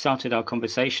 what started our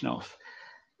conversation off.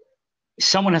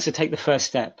 Someone has to take the first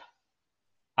step,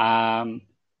 and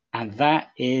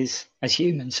that is, as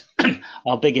humans,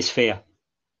 our biggest fear.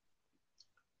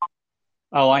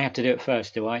 Oh, I have to do it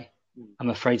first, do I? I'm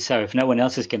afraid so. If no one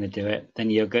else is going to do it, then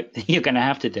you're going to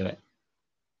have to do it.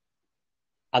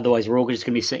 Otherwise, we're all just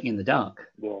going to be sitting in the dark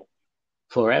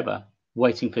forever,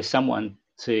 waiting for someone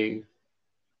to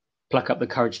pluck up the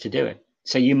courage to do it.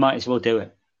 So you might as well do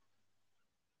it.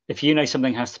 If you know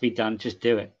something has to be done, just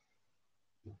do it.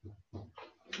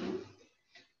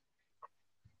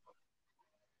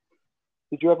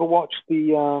 Did you ever watch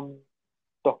the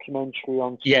documentary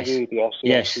on Yes, TV, the SAS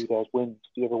yes, Who Dares Wins?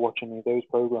 Do you ever watch any of those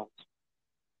programs?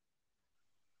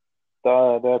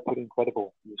 They're pretty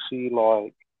incredible. You see,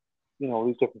 like, all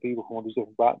these different people from all these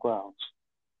different backgrounds,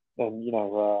 and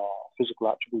physical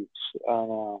attributes.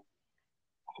 And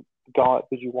guy,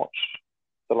 did you watch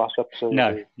the last episode?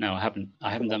 No, I haven't.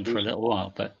 I haven't done for a little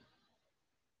while, but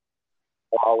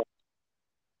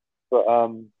but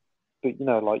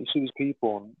like, you see these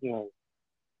people, and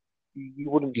you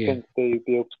wouldn't think they'd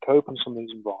be able to cope in some of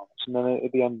these environments, and then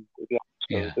at the end of the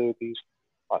episode, there would be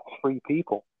like 3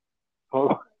 people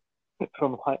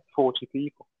from like 40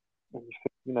 people, and you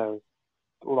think,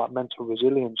 all that mental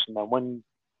resilience. And then when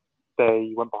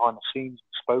they went behind the scenes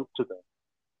and spoke to them,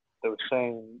 they were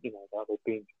saying, that they've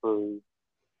been through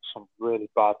some really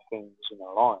bad things in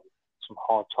their life, some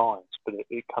hard times, but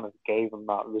it kind of gave them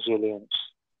that resilience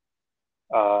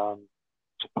to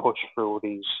push through all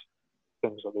these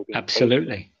things that they've been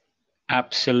facing.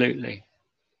 Absolutely.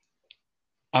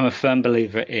 I'm a firm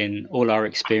believer in all our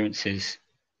experiences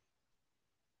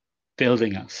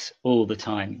building us all the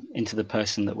time into the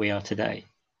person that we are today.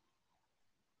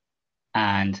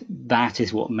 And that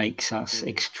is what makes us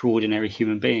extraordinary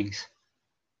human beings.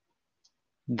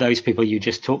 Those people you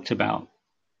just talked about,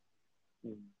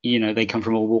 they come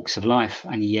from all walks of life,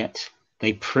 and yet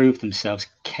they proved themselves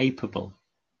capable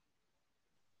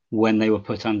when they were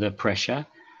put under pressure.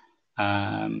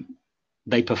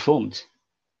 They performed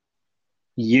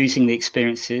using the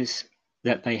experiences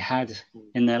that they had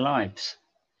in their lives.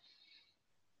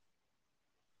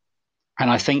 And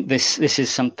I think this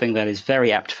is something that is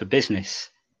very apt for business.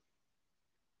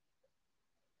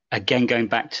 Again, going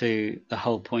back to the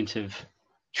whole point of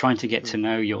trying to get to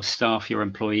know your staff, your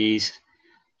employees,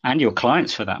 and your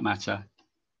clients for that matter.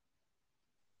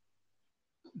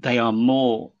 They are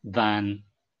more than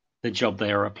the job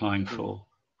they are applying for.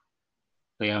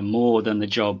 They are more than the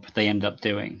job they end up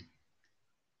doing.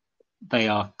 They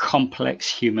are complex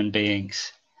human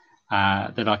beings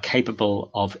that are capable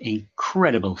of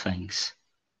incredible things.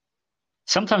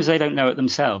 Sometimes they don't know it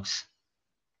themselves.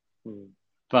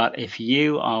 But if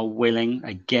you are willing,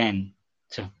 again,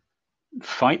 to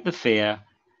fight the fear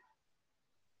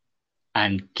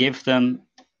and give them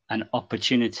an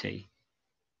opportunity,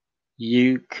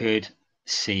 you could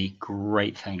see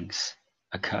great things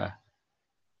occur.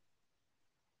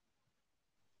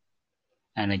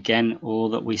 And again, all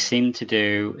that we seem to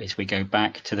do is we go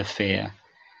back to the fear,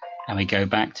 and we go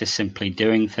back to simply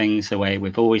doing things the way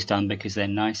we've always done because they're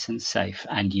nice and safe,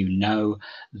 and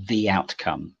the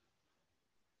outcome.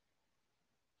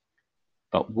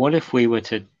 But what if we were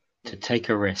to take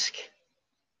a risk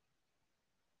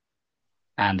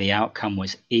and the outcome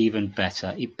was even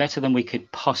better than we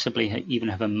could possibly even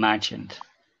have imagined?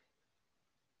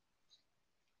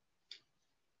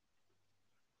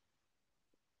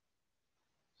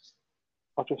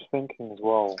 I'm just thinking as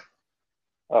well,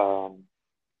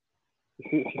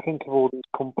 if you think of all these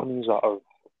companies that have,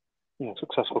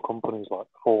 successful companies like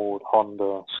Ford,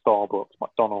 Honda, Starbucks,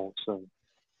 McDonald's, and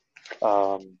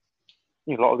a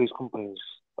lot of these companies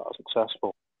that are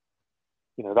successful,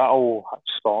 that all had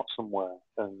to start somewhere.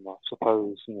 And I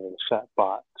suppose, the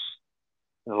setbacks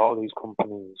in a lot of these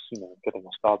companies, getting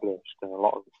established, and a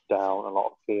lot of doubt, a lot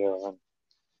of fear, and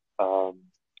a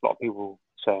lot of people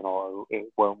saying, "Oh,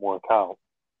 it won't work out."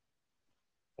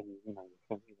 And you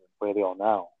think where they are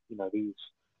now, these,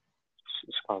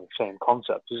 it's kind of the same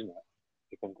concept, isn't it?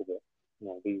 If you think of it,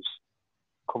 these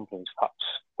companies have to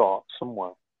start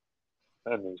somewhere,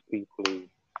 and these people who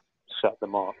set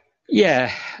them up.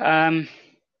 Yeah,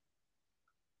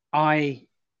 I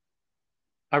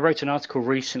wrote an article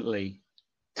recently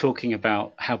talking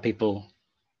about how people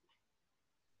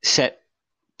set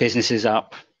businesses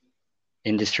up,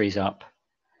 industries up,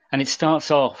 and it starts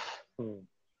off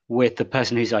with the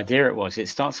person whose idea it was. It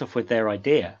starts off with their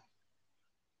idea.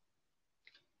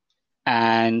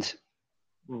 And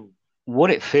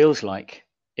what it feels like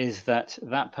is that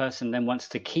person then wants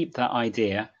to keep that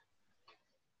idea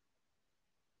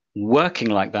working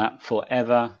like that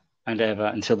forever and ever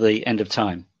until the end of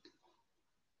time,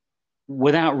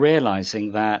 without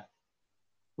realizing that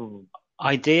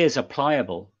ideas are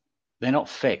pliable. They're not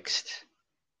fixed.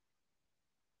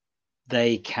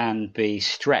 They can be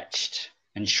stretched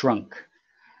and shrunk.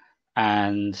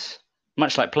 And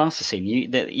much like plasticine,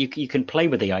 you can play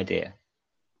with the idea.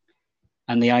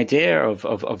 And the idea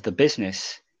of the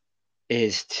business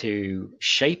is to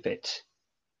shape it,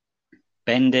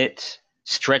 bend it,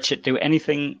 stretch it, do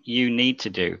anything you need to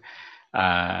do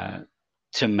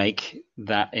to make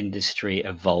that industry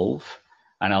evolve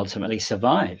and ultimately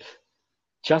survive,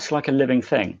 just like a living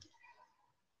thing.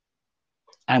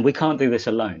 And we can't do this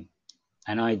alone.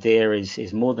 An idea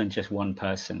is more than just one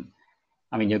person.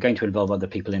 I mean, you're going to involve other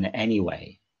people in it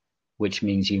anyway, which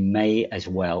means you may as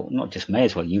well, not just may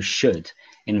as well, you should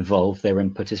involve their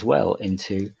input as well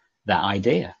into that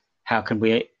idea. How can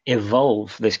we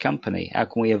evolve this company? How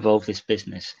can we evolve this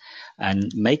business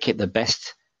and make it the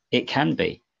best it can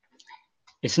be?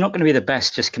 It's not going to be the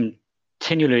best just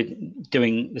continually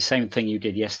doing the same thing you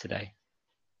did yesterday.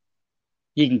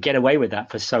 You can get away with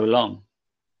that for so long,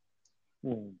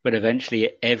 but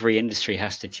eventually every industry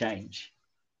has to change.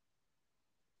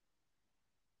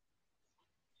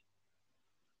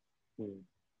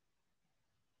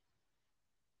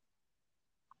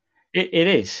 It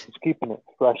is. It's keeping it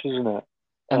fresh, isn't it?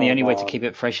 And the only way to keep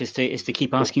it fresh is to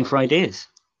keep asking for ideas.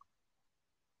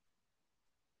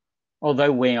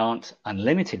 Although we aren't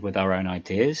unlimited with our own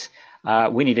ideas,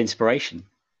 we need inspiration.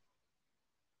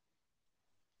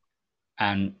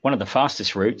 And one of the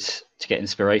fastest routes to get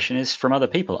inspiration is from other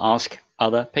people. Ask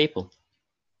other people.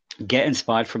 Get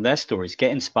inspired from their stories.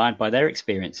 Get inspired by their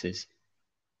experiences.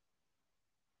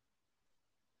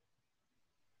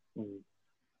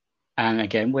 And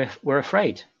again, we're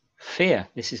afraid. Fear.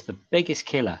 This is the biggest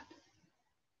killer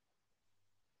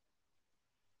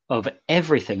of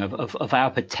everything, of our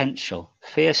potential.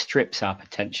 Fear strips our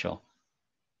potential.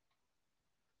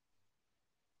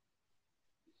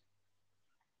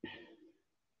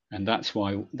 And that's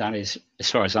why that is,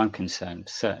 as far as I'm concerned,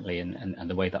 certainly, and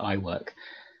the way that I work,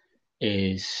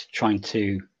 is trying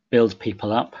to build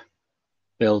people up,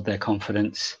 build their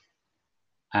confidence,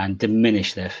 and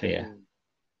diminish their fear.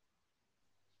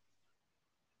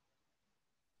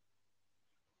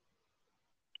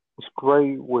 It's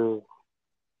great with,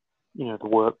 the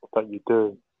work that you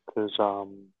do, because I saw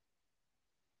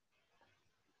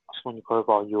on your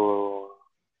profile you're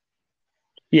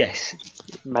Yes.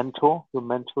 Your mentor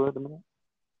at the minute.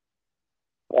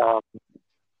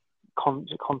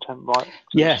 Content writer.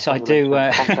 Yes, I do.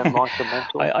 Content writer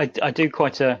mentor. I do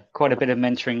quite a bit of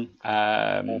mentoring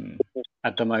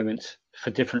at the moment for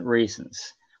different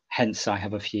reasons. Hence, I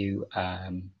have a few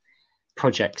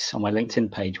projects on my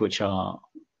LinkedIn page which are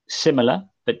similar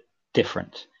but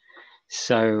different.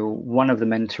 So one of the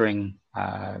mentoring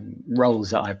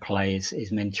roles that I play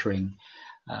is mentoring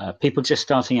people just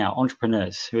starting out,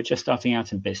 entrepreneurs who are just starting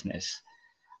out in business,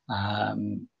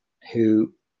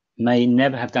 who may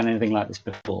never have done anything like this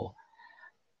before.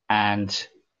 And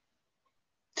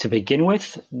to begin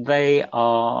with, they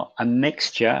are a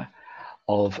mixture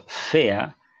of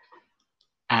fear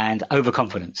and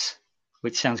overconfidence,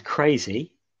 which sounds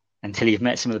crazy until you've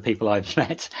met some of the people I've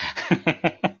met.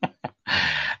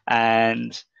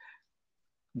 And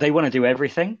they want to do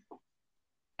everything.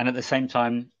 And at the same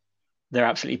time, they're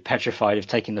absolutely petrified of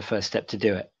taking the first step to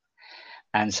do it.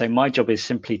 And so my job is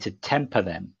simply to temper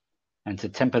them and to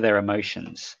temper their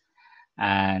emotions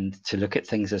and to look at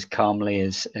things as calmly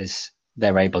as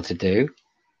they're able to do,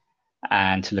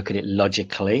 and to look at it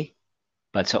logically,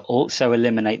 but to also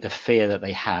eliminate the fear that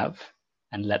they have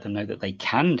and let them know that they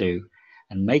can do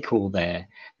and make all their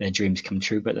dreams come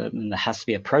true, but then there has to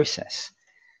be a process.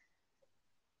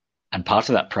 And part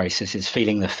of that process is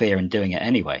feeling the fear and doing it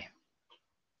anyway.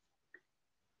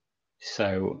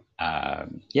 So,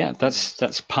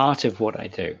 that's part of what I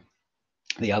do.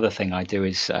 The other thing I do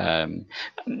is,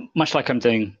 much like I'm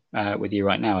doing with you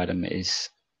right now, Adam, is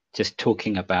just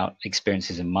talking about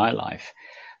experiences in my life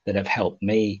that have helped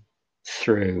me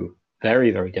through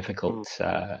very, very difficult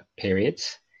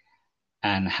periods,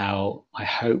 and how I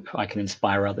hope I can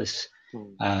inspire others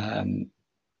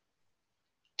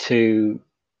to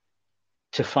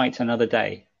fight another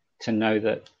day, to know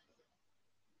that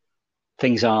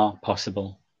things are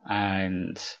possible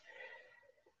and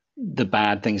the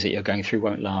bad things that you're going through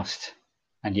won't last,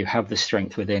 and you have the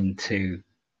strength within to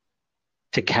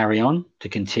carry on, to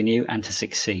continue, and to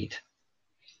succeed.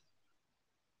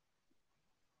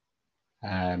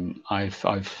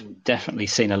 I've definitely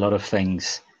seen a lot of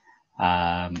things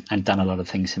and done a lot of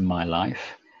things in my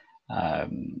life.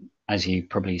 As you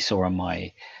probably saw on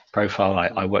my profile,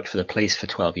 I worked for the police for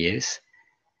 12 years,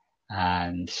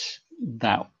 and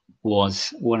that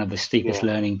was one of the steepest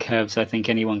learning curves I think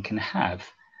anyone can have.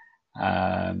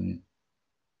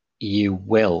 You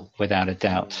will, without a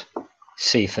doubt,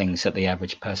 see things that the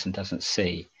average person doesn't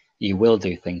see. You will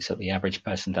do things that the average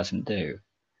person doesn't do.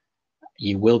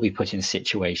 You will be put in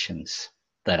situations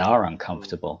that are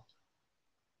uncomfortable,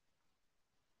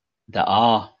 that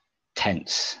are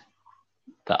tense,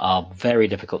 that are very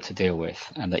difficult to deal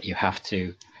with, and that you have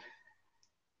to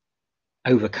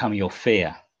overcome your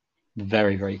fear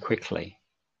very, very quickly.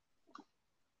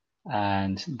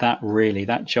 And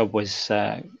that job was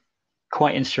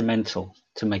quite instrumental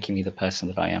to making me the person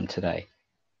that I am today.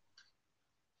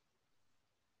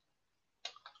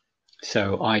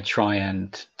 So I try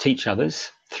and teach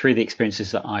others through the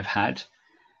experiences that I've had,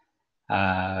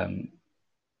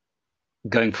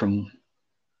 going from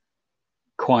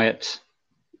quiet,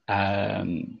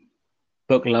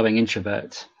 book-loving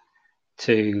introvert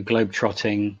to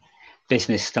globe-trotting,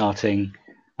 business-starting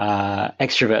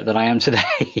extrovert that I am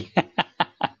today.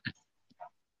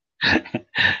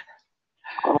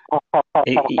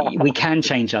 We can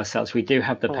change ourselves. We do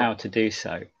have the power to do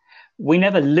so. We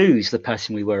never lose the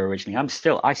person we were originally.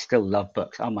 I still love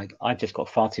books. Oh my! I've just got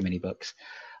far too many books.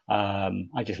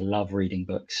 I just love reading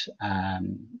books.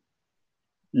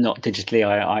 Not digitally.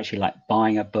 I actually like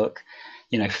buying a book,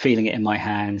 feeling it in my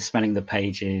hand, smelling the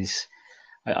pages.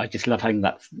 I just love having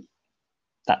that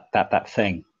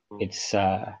thing. It's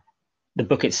the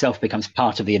book itself becomes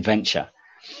part of the adventure.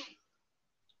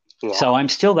 Yeah. So I'm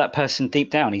still that person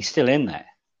deep down. He's still in there.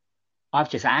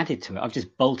 I've just added to it. I've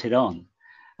just bolted on.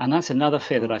 And that's another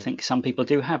fear that I think some people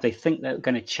do have. They think they're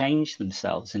going to change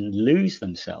themselves and lose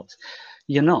themselves.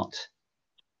 You're not.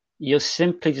 You're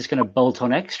simply just going to bolt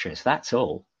on extras. That's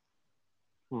all.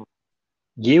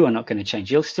 You are not going to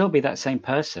change. You'll still be that same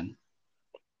person.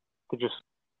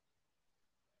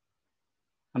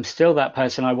 I'm still that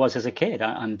person I was as a kid.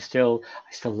 I still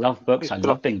love books. I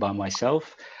love being by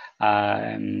myself.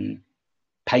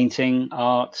 Painting,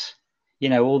 art,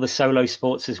 all the solo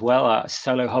sports as well,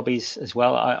 solo hobbies as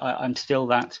well. I'm still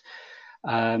that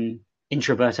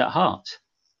introvert at heart.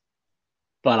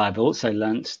 But I've also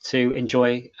learnt to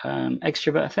enjoy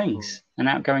extrovert things and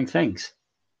outgoing things.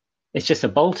 It's just a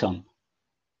bolt-on.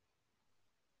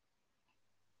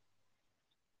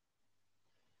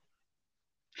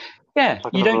 Yeah,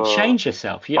 you don't change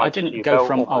yourself. I didn't go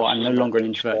from, I'm no longer an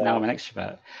introvert, now I'm an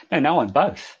extrovert. No, now I'm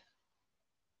both.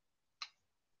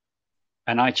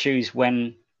 And I choose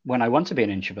when I want to be an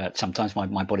introvert. Sometimes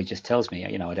my body just tells me,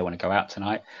 I don't want to go out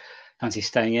tonight. Fancy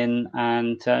staying in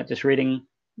and just reading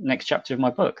the next chapter of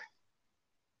my book.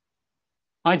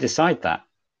 I decide that.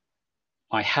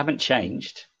 I haven't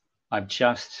changed. I've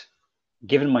just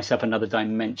given myself another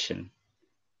dimension.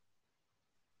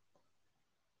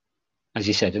 As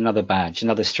you said, another badge,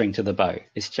 another string to the bow.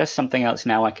 It's just something else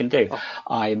now I can do.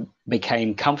 I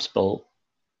became comfortable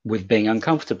with being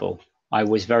uncomfortable. I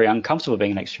was very uncomfortable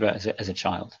being an extrovert as a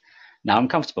child. Now I'm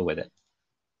comfortable with it.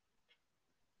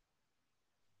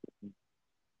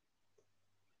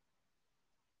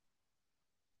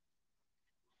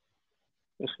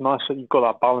 It's nice that you've got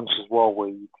that balance as well, where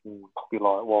you can be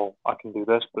like, well, I can do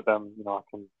this, but then I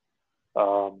can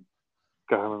go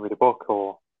home and read a book,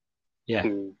 or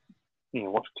do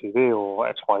watch TV or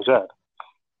X, Y, Z. And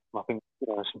I think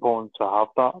it's important to have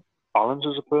that balance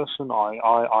as a person.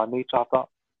 I need to have that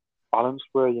balance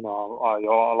where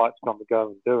I like to be on the go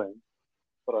and doing,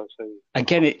 but I say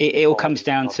again, it all comes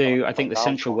down to, I think the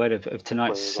central word of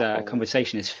tonight's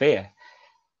conversation is fear.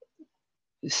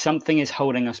 Something is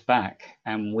holding us back,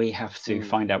 and we have to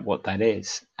find out what that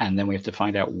is, and then we have to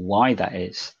find out why that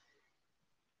is,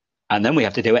 and then we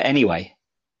have to do it anyway.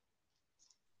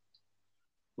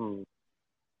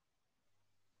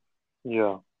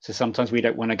 Yeah. So sometimes we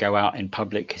don't want to go out in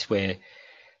public because we're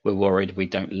worried we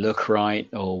don't look right,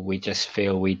 or we just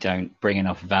feel we don't bring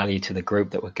enough value to the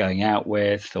group that we're going out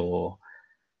with, or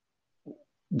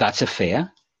that's a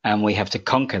fear, and we have to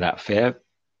conquer that fear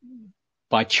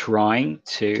by trying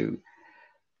to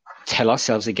tell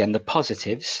ourselves again the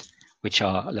positives, which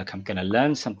are, look, I'm going to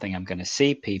learn something, I'm going to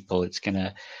see people, it's going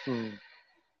to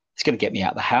get me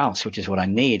out of the house, which is what I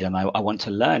need, and I want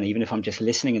to learn. Even if I'm just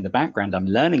listening in the background, I'm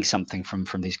learning something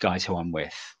from these guys who I'm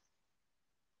with.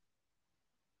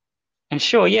 And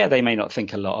sure, they may not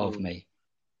think a lot of me.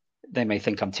 They may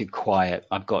think I'm too quiet,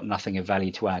 I've got nothing of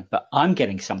value to add, but I'm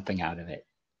getting something out of it,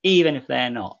 even if they're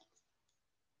not.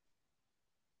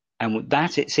 And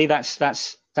that's it. See, that's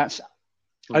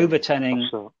overturning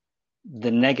the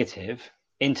negative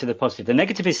into the positive. The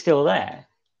negative is still there.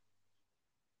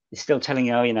 It's still telling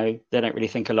you, they don't really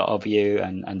think a lot of you,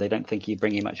 and they don't think you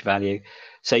bring in much value.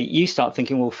 So you start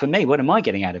thinking, well, for me, what am I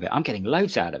getting out of it? I'm getting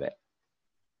loads out of it.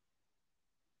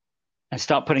 And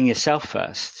start putting yourself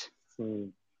first.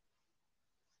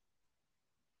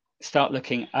 Start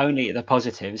looking only at the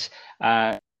positives.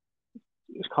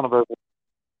 It's kind of over.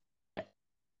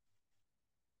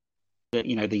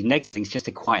 The negative things just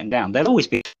to quieten down. They'll always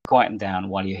be quietened down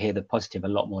while you hear the positive a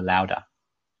lot more louder.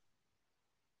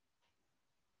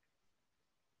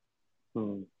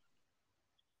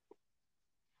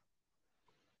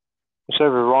 It's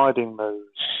overriding those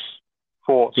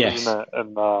thoughts, isn't it?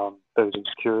 And those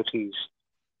insecurities.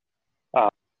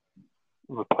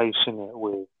 replacing it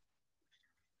with,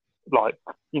 like,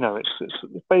 it's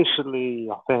basically,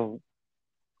 I think,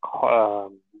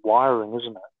 wiring,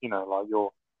 isn't it?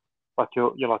 You're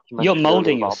mentioned earlier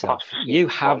molding about yourself. plasticity, You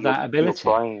have that your ability.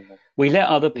 brain. We let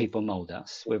other people mold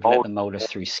us. We've let mold- them mold us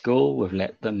through school. We've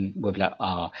let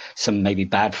some maybe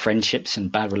bad friendships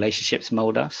and bad relationships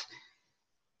mold us.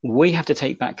 We have to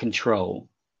take back control,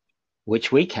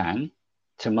 which we can,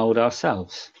 to mold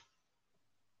ourselves.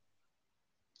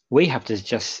 We have to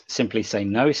just simply say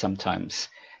no sometimes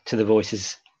to the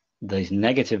voices, those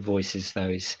negative voices,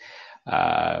 those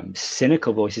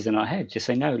cynical voices in our head. Just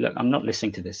say, no, look, I'm not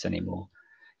listening to this anymore.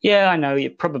 Yeah, I know you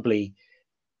probably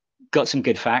got some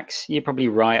good facts. You're probably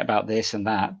right about this and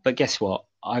that. But guess what?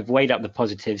 I've weighed up the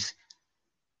positives.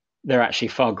 They're actually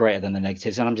far greater than the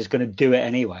negatives, and I'm just going to do it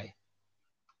anyway.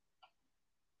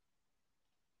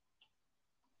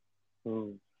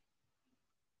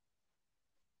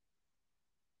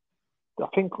 I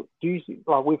think, do you think,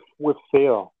 like, with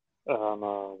fear, as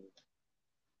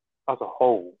a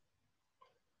whole,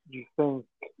 do you think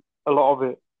a lot of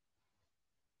it,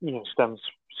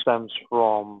 stems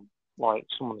from, like,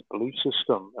 someone's belief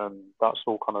system, and that's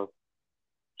all kind of,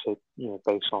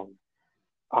 based on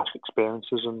past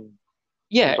experiences and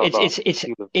Yeah, things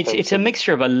like it's a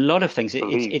mixture of a lot of things.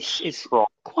 It's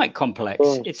quite complex.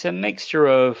 It's a mixture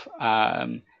of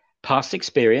past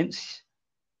experience,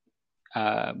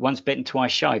 once bitten,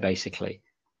 twice shy, basically.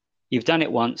 You've done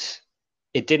it once,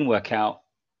 it didn't work out,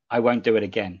 I won't do it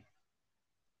again.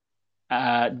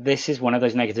 This is one of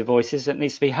those negative voices that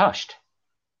needs to be hushed.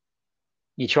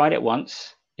 You tried it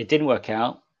once, it didn't work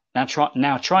out, now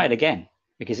try it again,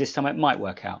 because this time it might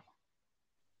work out.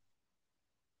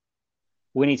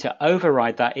 We need to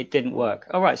override that it didn't work.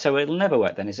 All right, so it'll never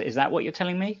work then. Is that what you're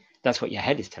telling me? That's what your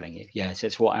head is telling you. Yes,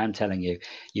 it's what I'm telling you.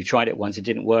 You tried it once, it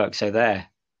didn't work, so there.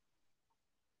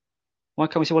 Why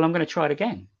can't we say, well, I'm going to try it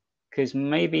again? Because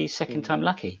maybe second time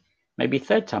lucky, maybe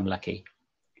third time lucky,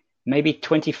 maybe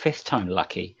 25th time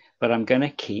lucky, but I'm going to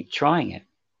keep trying it.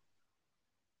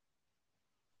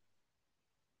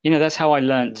 That's how I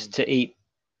learned to eat.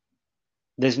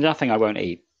 There's nothing I won't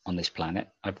eat on this planet.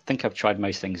 I think I've tried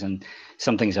most things, and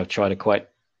some things I've tried are quite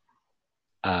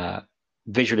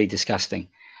visually disgusting.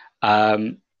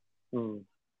 But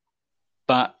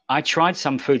I tried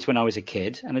some foods when I was a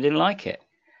kid, and I didn't like it.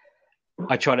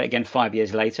 I tried it again 5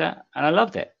 years later, and I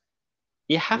loved it.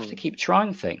 You have to keep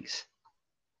trying things.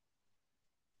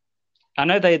 I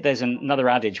know there's another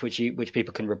adage which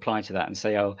people can reply to that and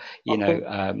say,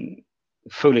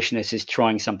 foolishness is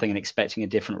trying something and expecting a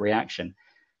different reaction.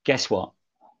 Guess what?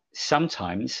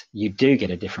 Sometimes you do get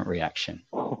a different reaction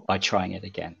by trying it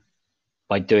again,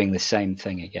 by doing the same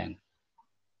thing again.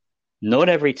 Not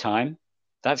every time.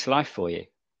 That's life for you.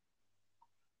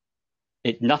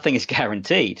 Nothing is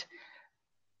guaranteed,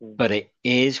 but it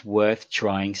is worth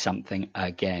trying something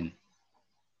again.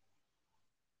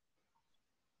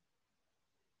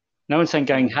 No one's saying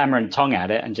going hammer and tong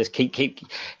at it and just keep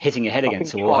hitting your head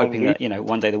against the wall, hoping that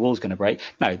one day the wall's going to break.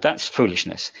 No, that's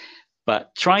foolishness.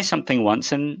 But try something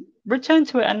once and return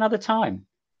to it another time.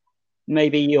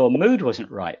 Maybe your mood wasn't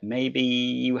right. Maybe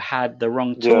you had the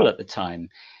wrong tool at the time.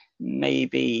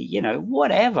 Maybe,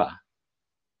 whatever.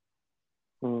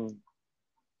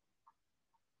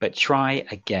 But try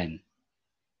again.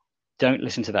 Don't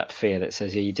listen to that fear that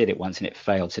says, you did it once and it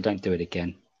failed, so don't do it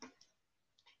again.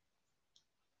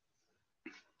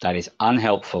 That is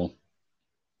unhelpful.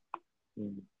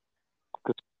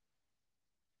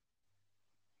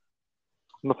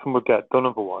 Nothing would get done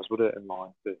otherwise, would it, in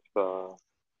life, if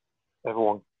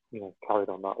everyone, carried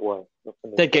on that way?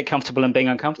 They'd get comfortable in being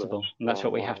uncomfortable, and that's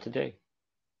what we have to do.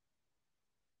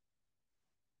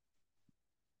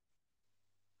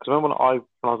 Because I remember when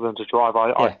I learned to drive,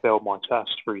 I failed my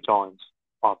test 3 times,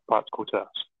 my practical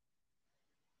test.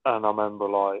 And I remember,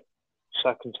 like,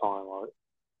 second time,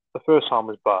 the first time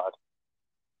was bad.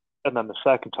 And then the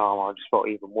second time, I just felt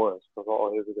even worse. I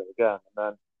thought, here we go again. And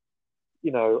then,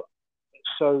 it's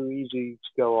so easy to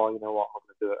go, you know what, I'm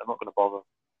going to do it. I'm not going to bother.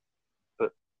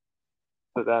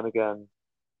 But then again,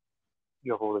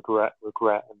 you have all the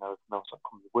regret and everything else that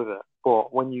comes with it.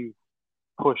 But when you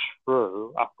push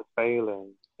through after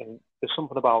failing, and there's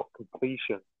something about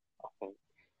completion, I think.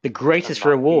 The greatest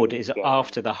reward is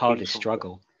after the hardest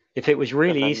struggle. If it was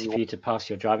really easy for you to pass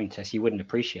your driving test, you wouldn't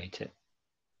appreciate it.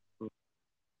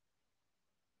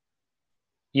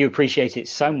 You appreciate it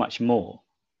so much more,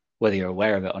 whether you're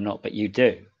aware of it or not, but you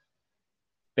do.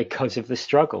 Because of the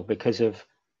struggle, because of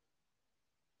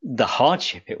the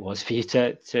hardship it was for you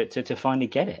to finally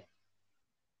get it.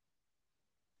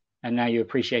 And now you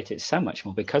appreciate it so much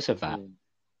more because of that.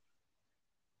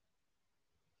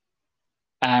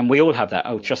 And we all have that.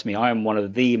 Oh, trust me, I am one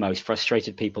of the most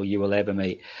frustrated people you will ever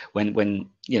meet. When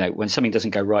something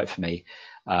doesn't go right for me,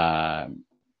 I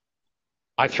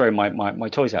throw my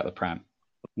toys out the pram.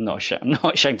 I'm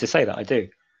not ashamed to say that I do.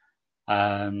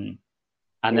 And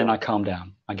then I calm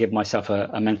down. I give myself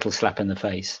a mental slap in the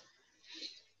face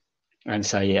and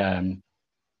say,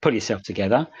 pull yourself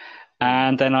together.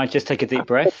 And then I just take a deep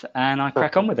breath and I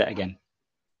crack on with it again.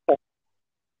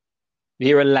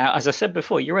 You're allowed, as I said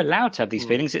before, you're allowed to have these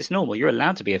feelings. It's normal. You're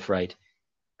allowed to be afraid.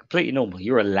 Completely normal.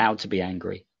 You're allowed to be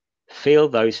angry. Feel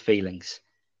those feelings.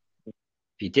 If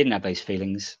you didn't have those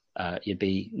feelings, you'd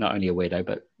be not only a weirdo,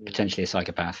 but potentially a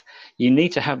psychopath. You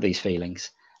need to have these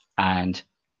feelings and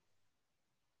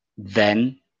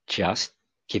then just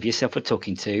give yourself a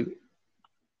talking to,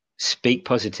 speak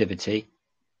positivity,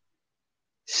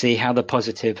 see how the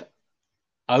positive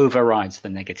overrides the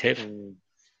negative.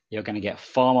 You're going to get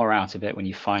far more out of it when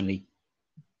you finally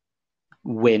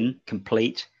win,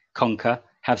 complete, conquer,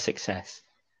 have success.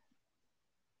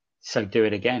 So do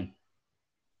it again.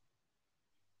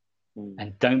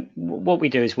 And what we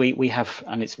do is we have,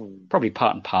 and it's probably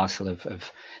part and parcel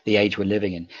of the age we're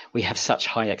living in, we have such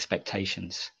high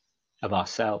expectations of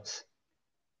ourselves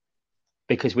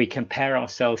because we compare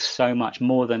ourselves so much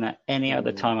more than at any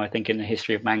other time, I think, in the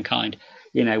history of mankind.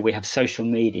 We have social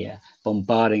media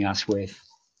bombarding us with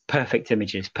perfect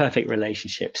images, perfect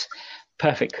relationships,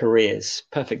 perfect careers,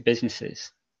 perfect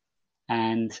businesses.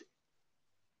 And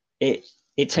it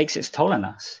takes its toll on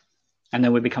us. And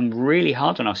then we become really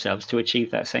hard on ourselves to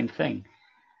achieve that same thing.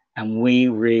 And we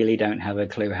really don't have a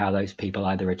clue how those people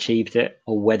either achieved it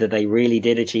or whether they really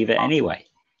did achieve it anyway.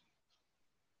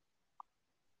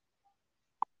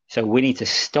 So we need to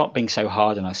stop being so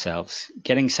hard on ourselves,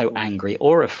 getting so angry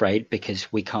or afraid because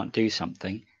we can't do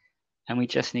something. And we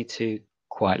just need to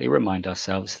quietly remind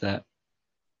ourselves that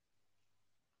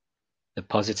the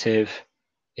positive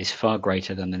is far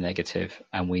greater than the negative,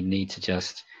 and we need to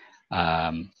just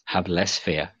have less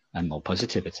fear and more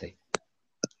positivity.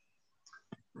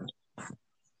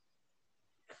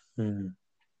 No,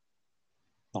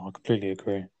 I completely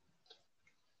agree.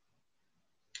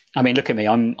 I mean, look at me.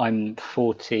 I'm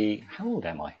 40. How old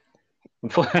am I?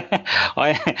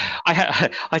 I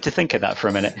had to think of that for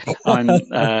a minute.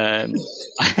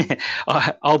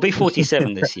 I'll be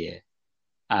 47 this year,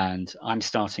 and I'm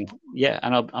starting. Yeah,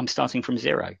 and I'm starting from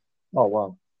zero. Oh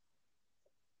wow!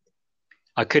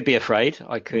 I could be afraid.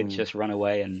 I could just run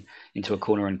away and into a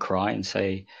corner and cry and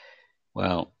say,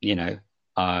 "Well,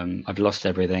 I've lost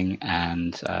everything,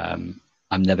 and I'm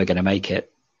never going to make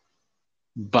it."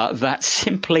 But that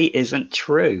simply isn't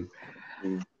true.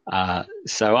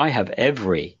 So I have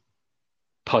every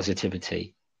positive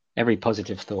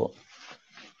thought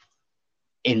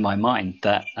in my mind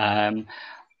that I'm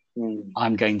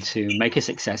going to make a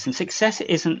success. And success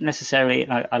isn't necessarily,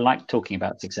 I like talking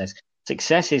about success.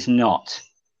 Success is not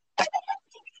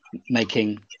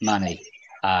making money,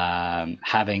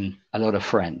 having a lot of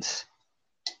friends,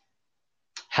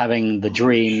 having the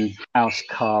dream house,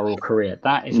 car, or career.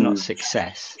 That is not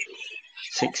success.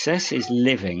 Success is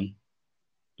living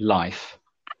life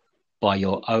by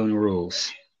your own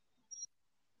rules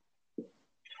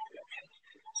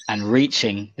and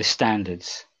reaching the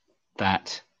standards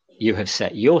that you have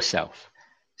set yourself.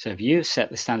 So if you set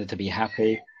the standard to be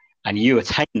happy and you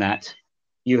attain that,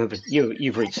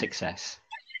 you've reached success.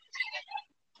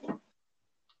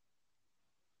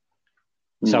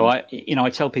 So I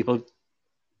tell people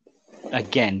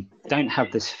again, don't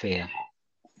have this fear.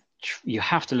 You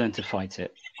have to learn to fight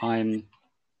it. I'm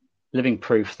living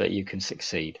proof that you can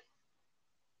succeed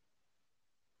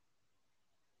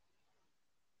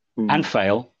and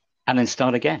fail and then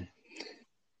start again.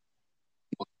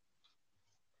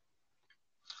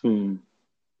 No,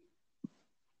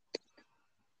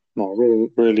 I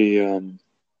really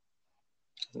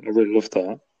love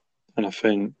that, and I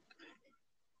think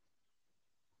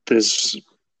there's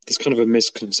kind of a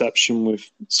misconception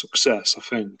with success, I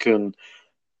think, and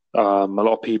a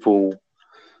lot of people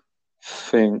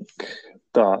think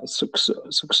that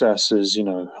success is,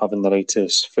 having the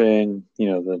latest thing,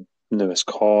 the newest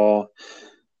car.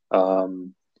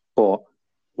 But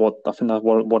what I think that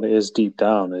what it is deep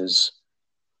down is,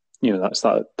 that's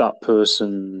that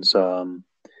person's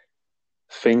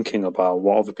thinking about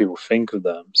what other people think of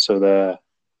them. So they're,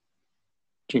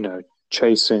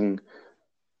 chasing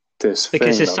this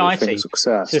because thing that they think is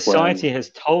success. Society has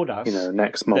told us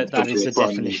next month that is the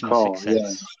definition of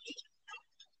success.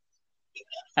 Yeah.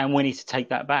 And we need to take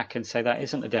that back and say that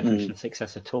isn't the definition of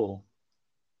success at all.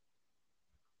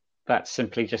 That's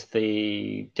simply just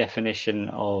the definition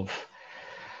of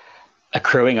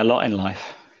accruing a lot in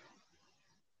life.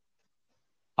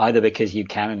 either because you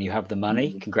can and you have the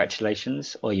money,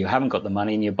 congratulations, or you haven't got the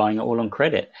money and you're buying it all on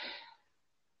credit.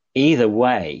 Either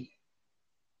way,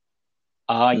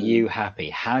 are you happy?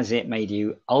 Has it made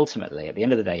you, ultimately, at the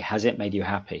end of the day, has it made you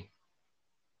happy?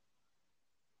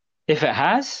 If it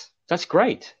has, that's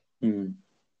great.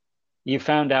 You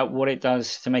found out what it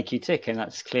does to make you tick, and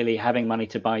that's clearly having money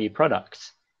to buy you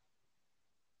products.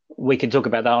 We could talk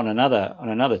about that on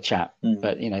another chat,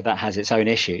 but that has its own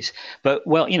issues. But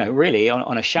really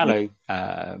on a shallow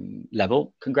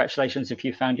level, congratulations if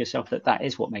you found yourself that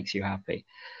is what makes you happy.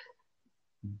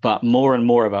 But more and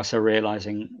more of us are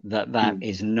realizing that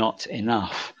is not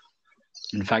enough.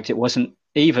 In fact, it wasn't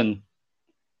even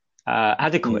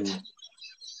adequate,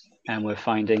 and we're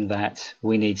finding that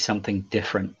we need something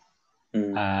different.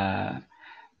 And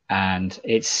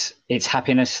it's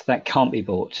happiness that can't be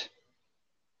bought.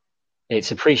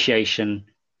 It's appreciation,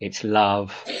 it's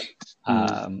love,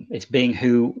 it's being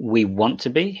who we want to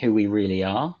be, who we really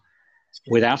are,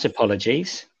 without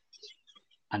apologies.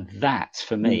 And that,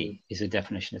 for me, is a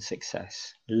definition of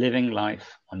success. Living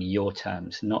life on your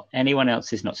terms, not anyone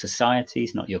else's, not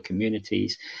society's, not your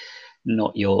communities,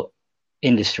 not your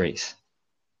industries.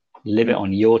 Live it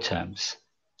on your terms.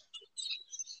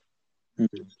 I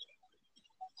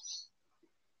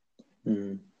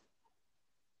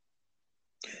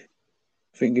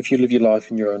think if you live your life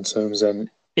in your own terms, then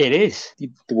it is the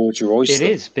world's your oyster. It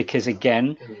is, because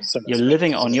again, you're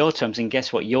living on your terms, and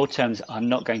guess what? Your terms are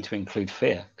not going to include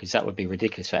fear, because that would be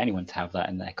ridiculous for anyone to have that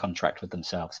in their contract with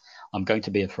themselves. I'm going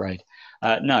to be afraid.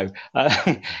 No,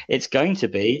 it's going to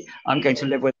be, I'm going to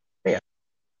live with fear.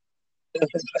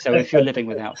 So if you're living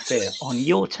without fear on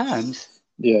your terms,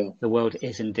 the world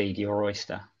is indeed your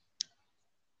oyster.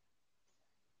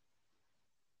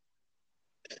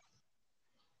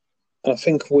 I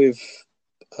think with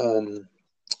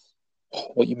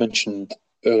what you mentioned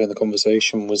earlier in the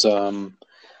conversation was how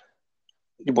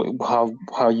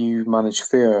you manage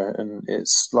fear, and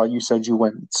it's like you said, you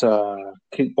went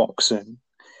kickboxing.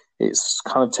 It's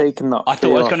kind of taken that fear, I thought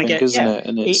I was going to get, isn't it?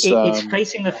 And it's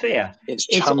facing the fear. It's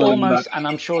almost, and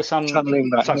I'm sure some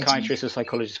psychiatrists or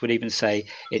psychologists would even say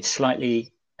it's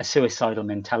slightly a suicidal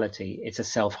mentality. It's a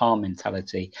self-harm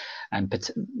mentality, and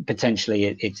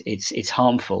potentially it's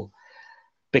harmful,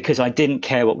 because I didn't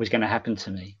care what was going to happen to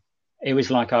me. It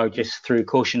was like I just threw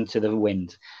caution to the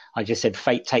wind. I just said,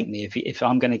 fate take me. If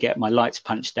I'm going to get my lights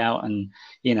punched out and,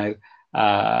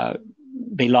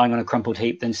 be lying on a crumpled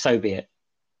heap, then so be it.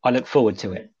 I look forward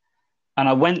to it. And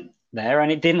I went there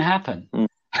and it didn't happen.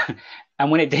 And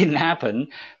when it didn't happen,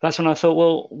 that's when I thought,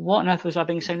 well, what on earth was I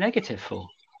being so negative for?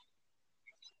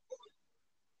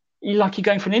 You're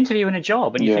going for an interview and a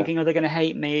job, and you're thinking, oh, they're going to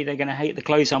hate me. They're going to hate the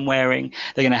clothes I'm wearing.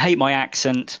 They're going to hate my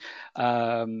accent.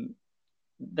 They're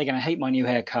going to hate my new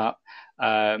haircut.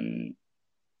 And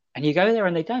you go there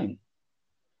and they don't.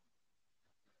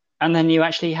 And then you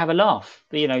actually have a laugh.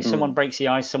 Someone breaks the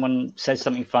ice, someone says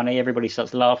something funny, everybody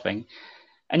starts laughing.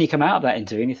 And you come out of that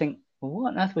interview and you think, well,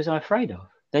 what on earth was I afraid of?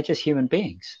 They're just human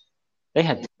beings. They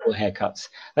had terrible haircuts.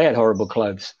 They had horrible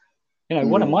clothes.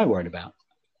 What am I worried about?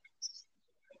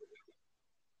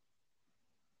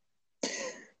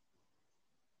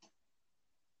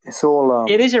 It's all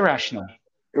it is irrational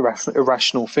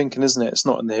thinking, isn't it? It's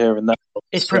not in the here and now.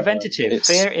 It's preventative.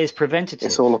 Fear is preventative.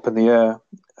 It's all up in the air.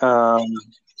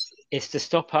 It's to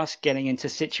stop us getting into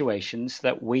situations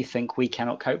that we think we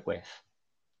cannot cope with.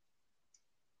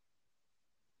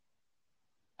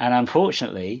 And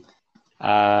unfortunately,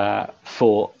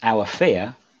 for our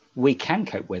fear, we can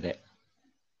cope with it.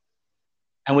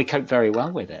 And we cope very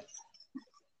well with it.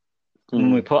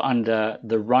 When we put under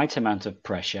the right amount of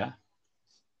pressure,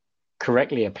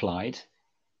 correctly applied,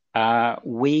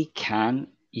 we can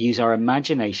use our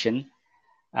imagination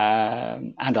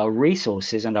and our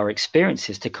resources and our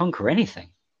experiences to conquer anything.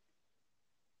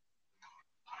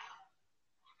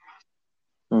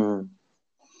 I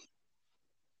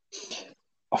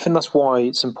think that's why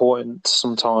it's important to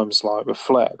sometimes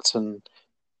reflect and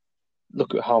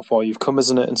look at how far you've come,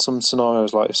 isn't it? In some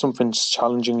scenarios, if something's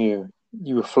challenging you,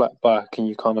 you reflect back and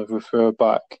you kind of refer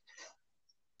back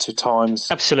to times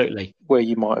absolutely where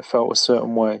you might have felt a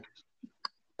certain way,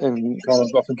 and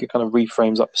I think it kind of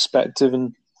reframes that perspective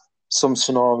in some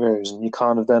scenarios, and you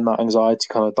kind of then that anxiety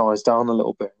kind of dies down a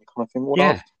little bit. You kind of think,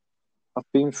 well,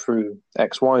 I've been through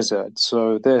X, Y, Z,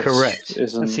 so this correct.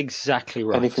 Isn't that's exactly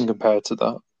right. Anything compared to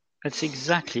that. That's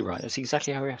exactly right. That's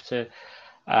exactly how we have to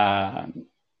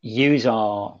use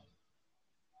our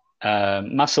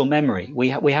muscle memory. We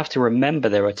have to remember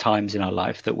there are times in our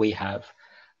life that we have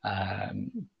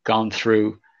gone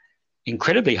through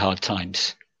incredibly hard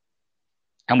times,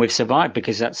 and we've survived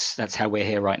because that's how we're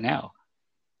here right now.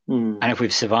 And if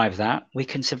we've survived that, we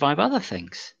can survive other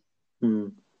things.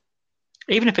 Even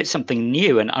if it's something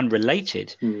new and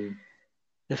unrelated,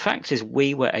 the fact is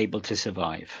we were able to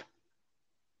survive.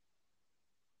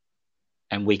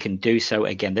 And we can do so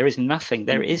again. There is no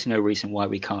reason why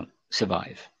we can't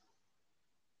survive.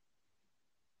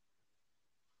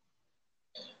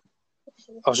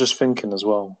 I was just thinking as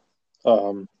well,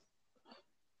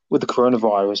 with the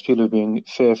coronavirus, people are being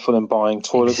fearful and buying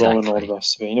toilet roll and all the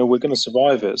rest of it. We're going to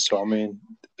survive it. So,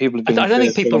 people are being I don't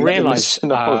think people realise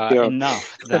enough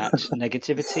that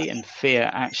negativity and fear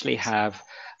actually have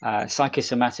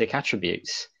psychosomatic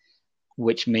attributes,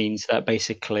 which means that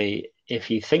basically if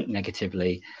you think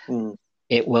negatively,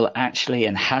 it will actually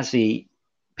and has the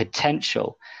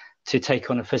potential to take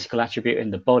on a physical attribute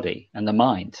in the body and the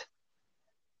mind,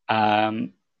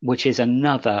 which is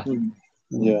another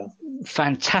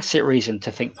fantastic reason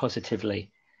to think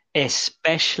positively,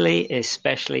 especially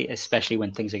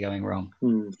when things are going wrong.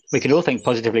 We can all think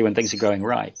positively when things are going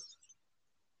right,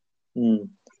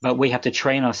 but we have to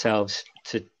train ourselves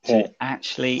to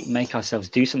actually make ourselves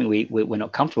do something we're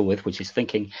not comfortable with, which is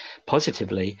thinking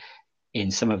positively in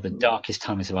some of the darkest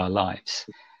times of our lives.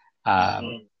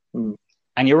 And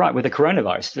you're right, with the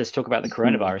coronavirus, let's talk about the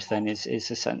coronavirus then, is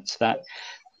a sense that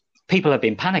people have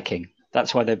been panicking.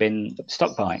 That's why they've been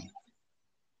stockpiling.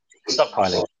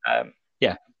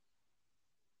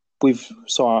 We've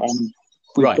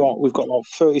got like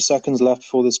 30 seconds left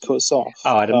before this cuts off.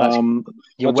 Oh, Adam,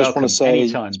 you're welcome. I just want to say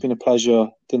anytime. It's been a pleasure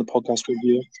doing the podcast with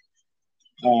you.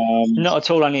 Not at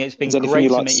all, only it's been great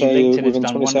to meet you. LinkedIn has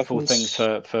done wonderful things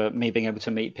for me being able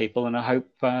to meet people, and I hope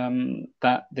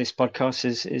that this podcast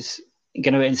is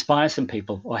going to inspire some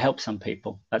people or help some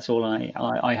people. That's all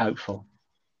I hope for.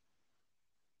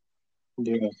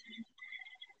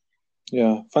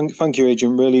 Yeah. Thank you,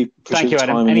 Adrian. Really appreciate your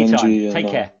time and energy. Take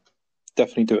care.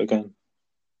 Definitely do it again.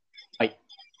 Bye.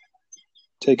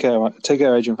 Take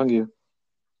care, Adrian. Thank you.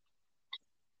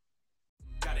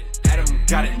 Adam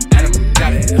got it.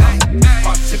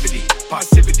 Parrsitivity.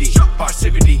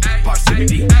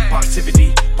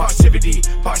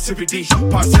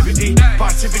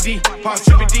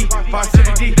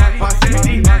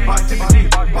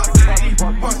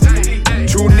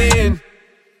 Tune in.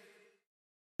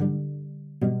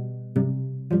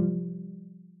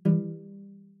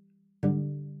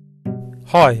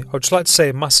 Hi, I would just like to say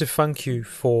a massive thank you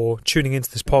for tuning into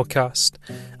this podcast,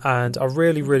 and I'm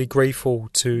really, really grateful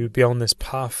to be on this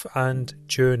path and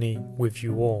journey with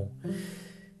you all.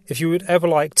 If you would ever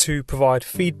like to provide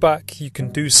feedback, you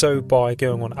can do so by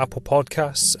going on Apple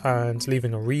Podcasts and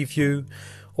leaving a review,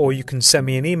 or you can send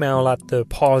me an email at the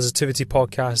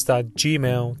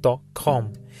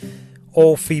parrsitivity@gmail.com.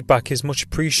 All feedback is much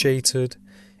appreciated.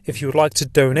 If you would like to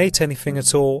donate anything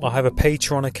at all, I have a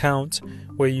Patreon account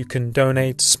where you can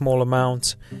donate a small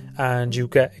amount and you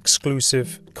get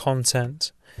exclusive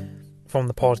content from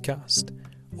the podcast.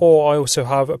 Or I also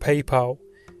have a PayPal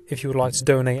if you would like to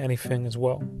donate anything as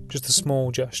well, just a small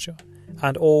gesture.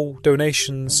 And all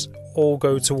donations all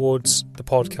go towards the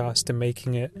podcast and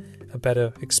making it a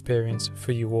better experience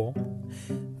for you all.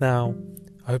 Now,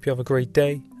 I hope you have a great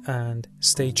day and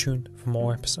stay tuned for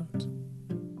more episodes.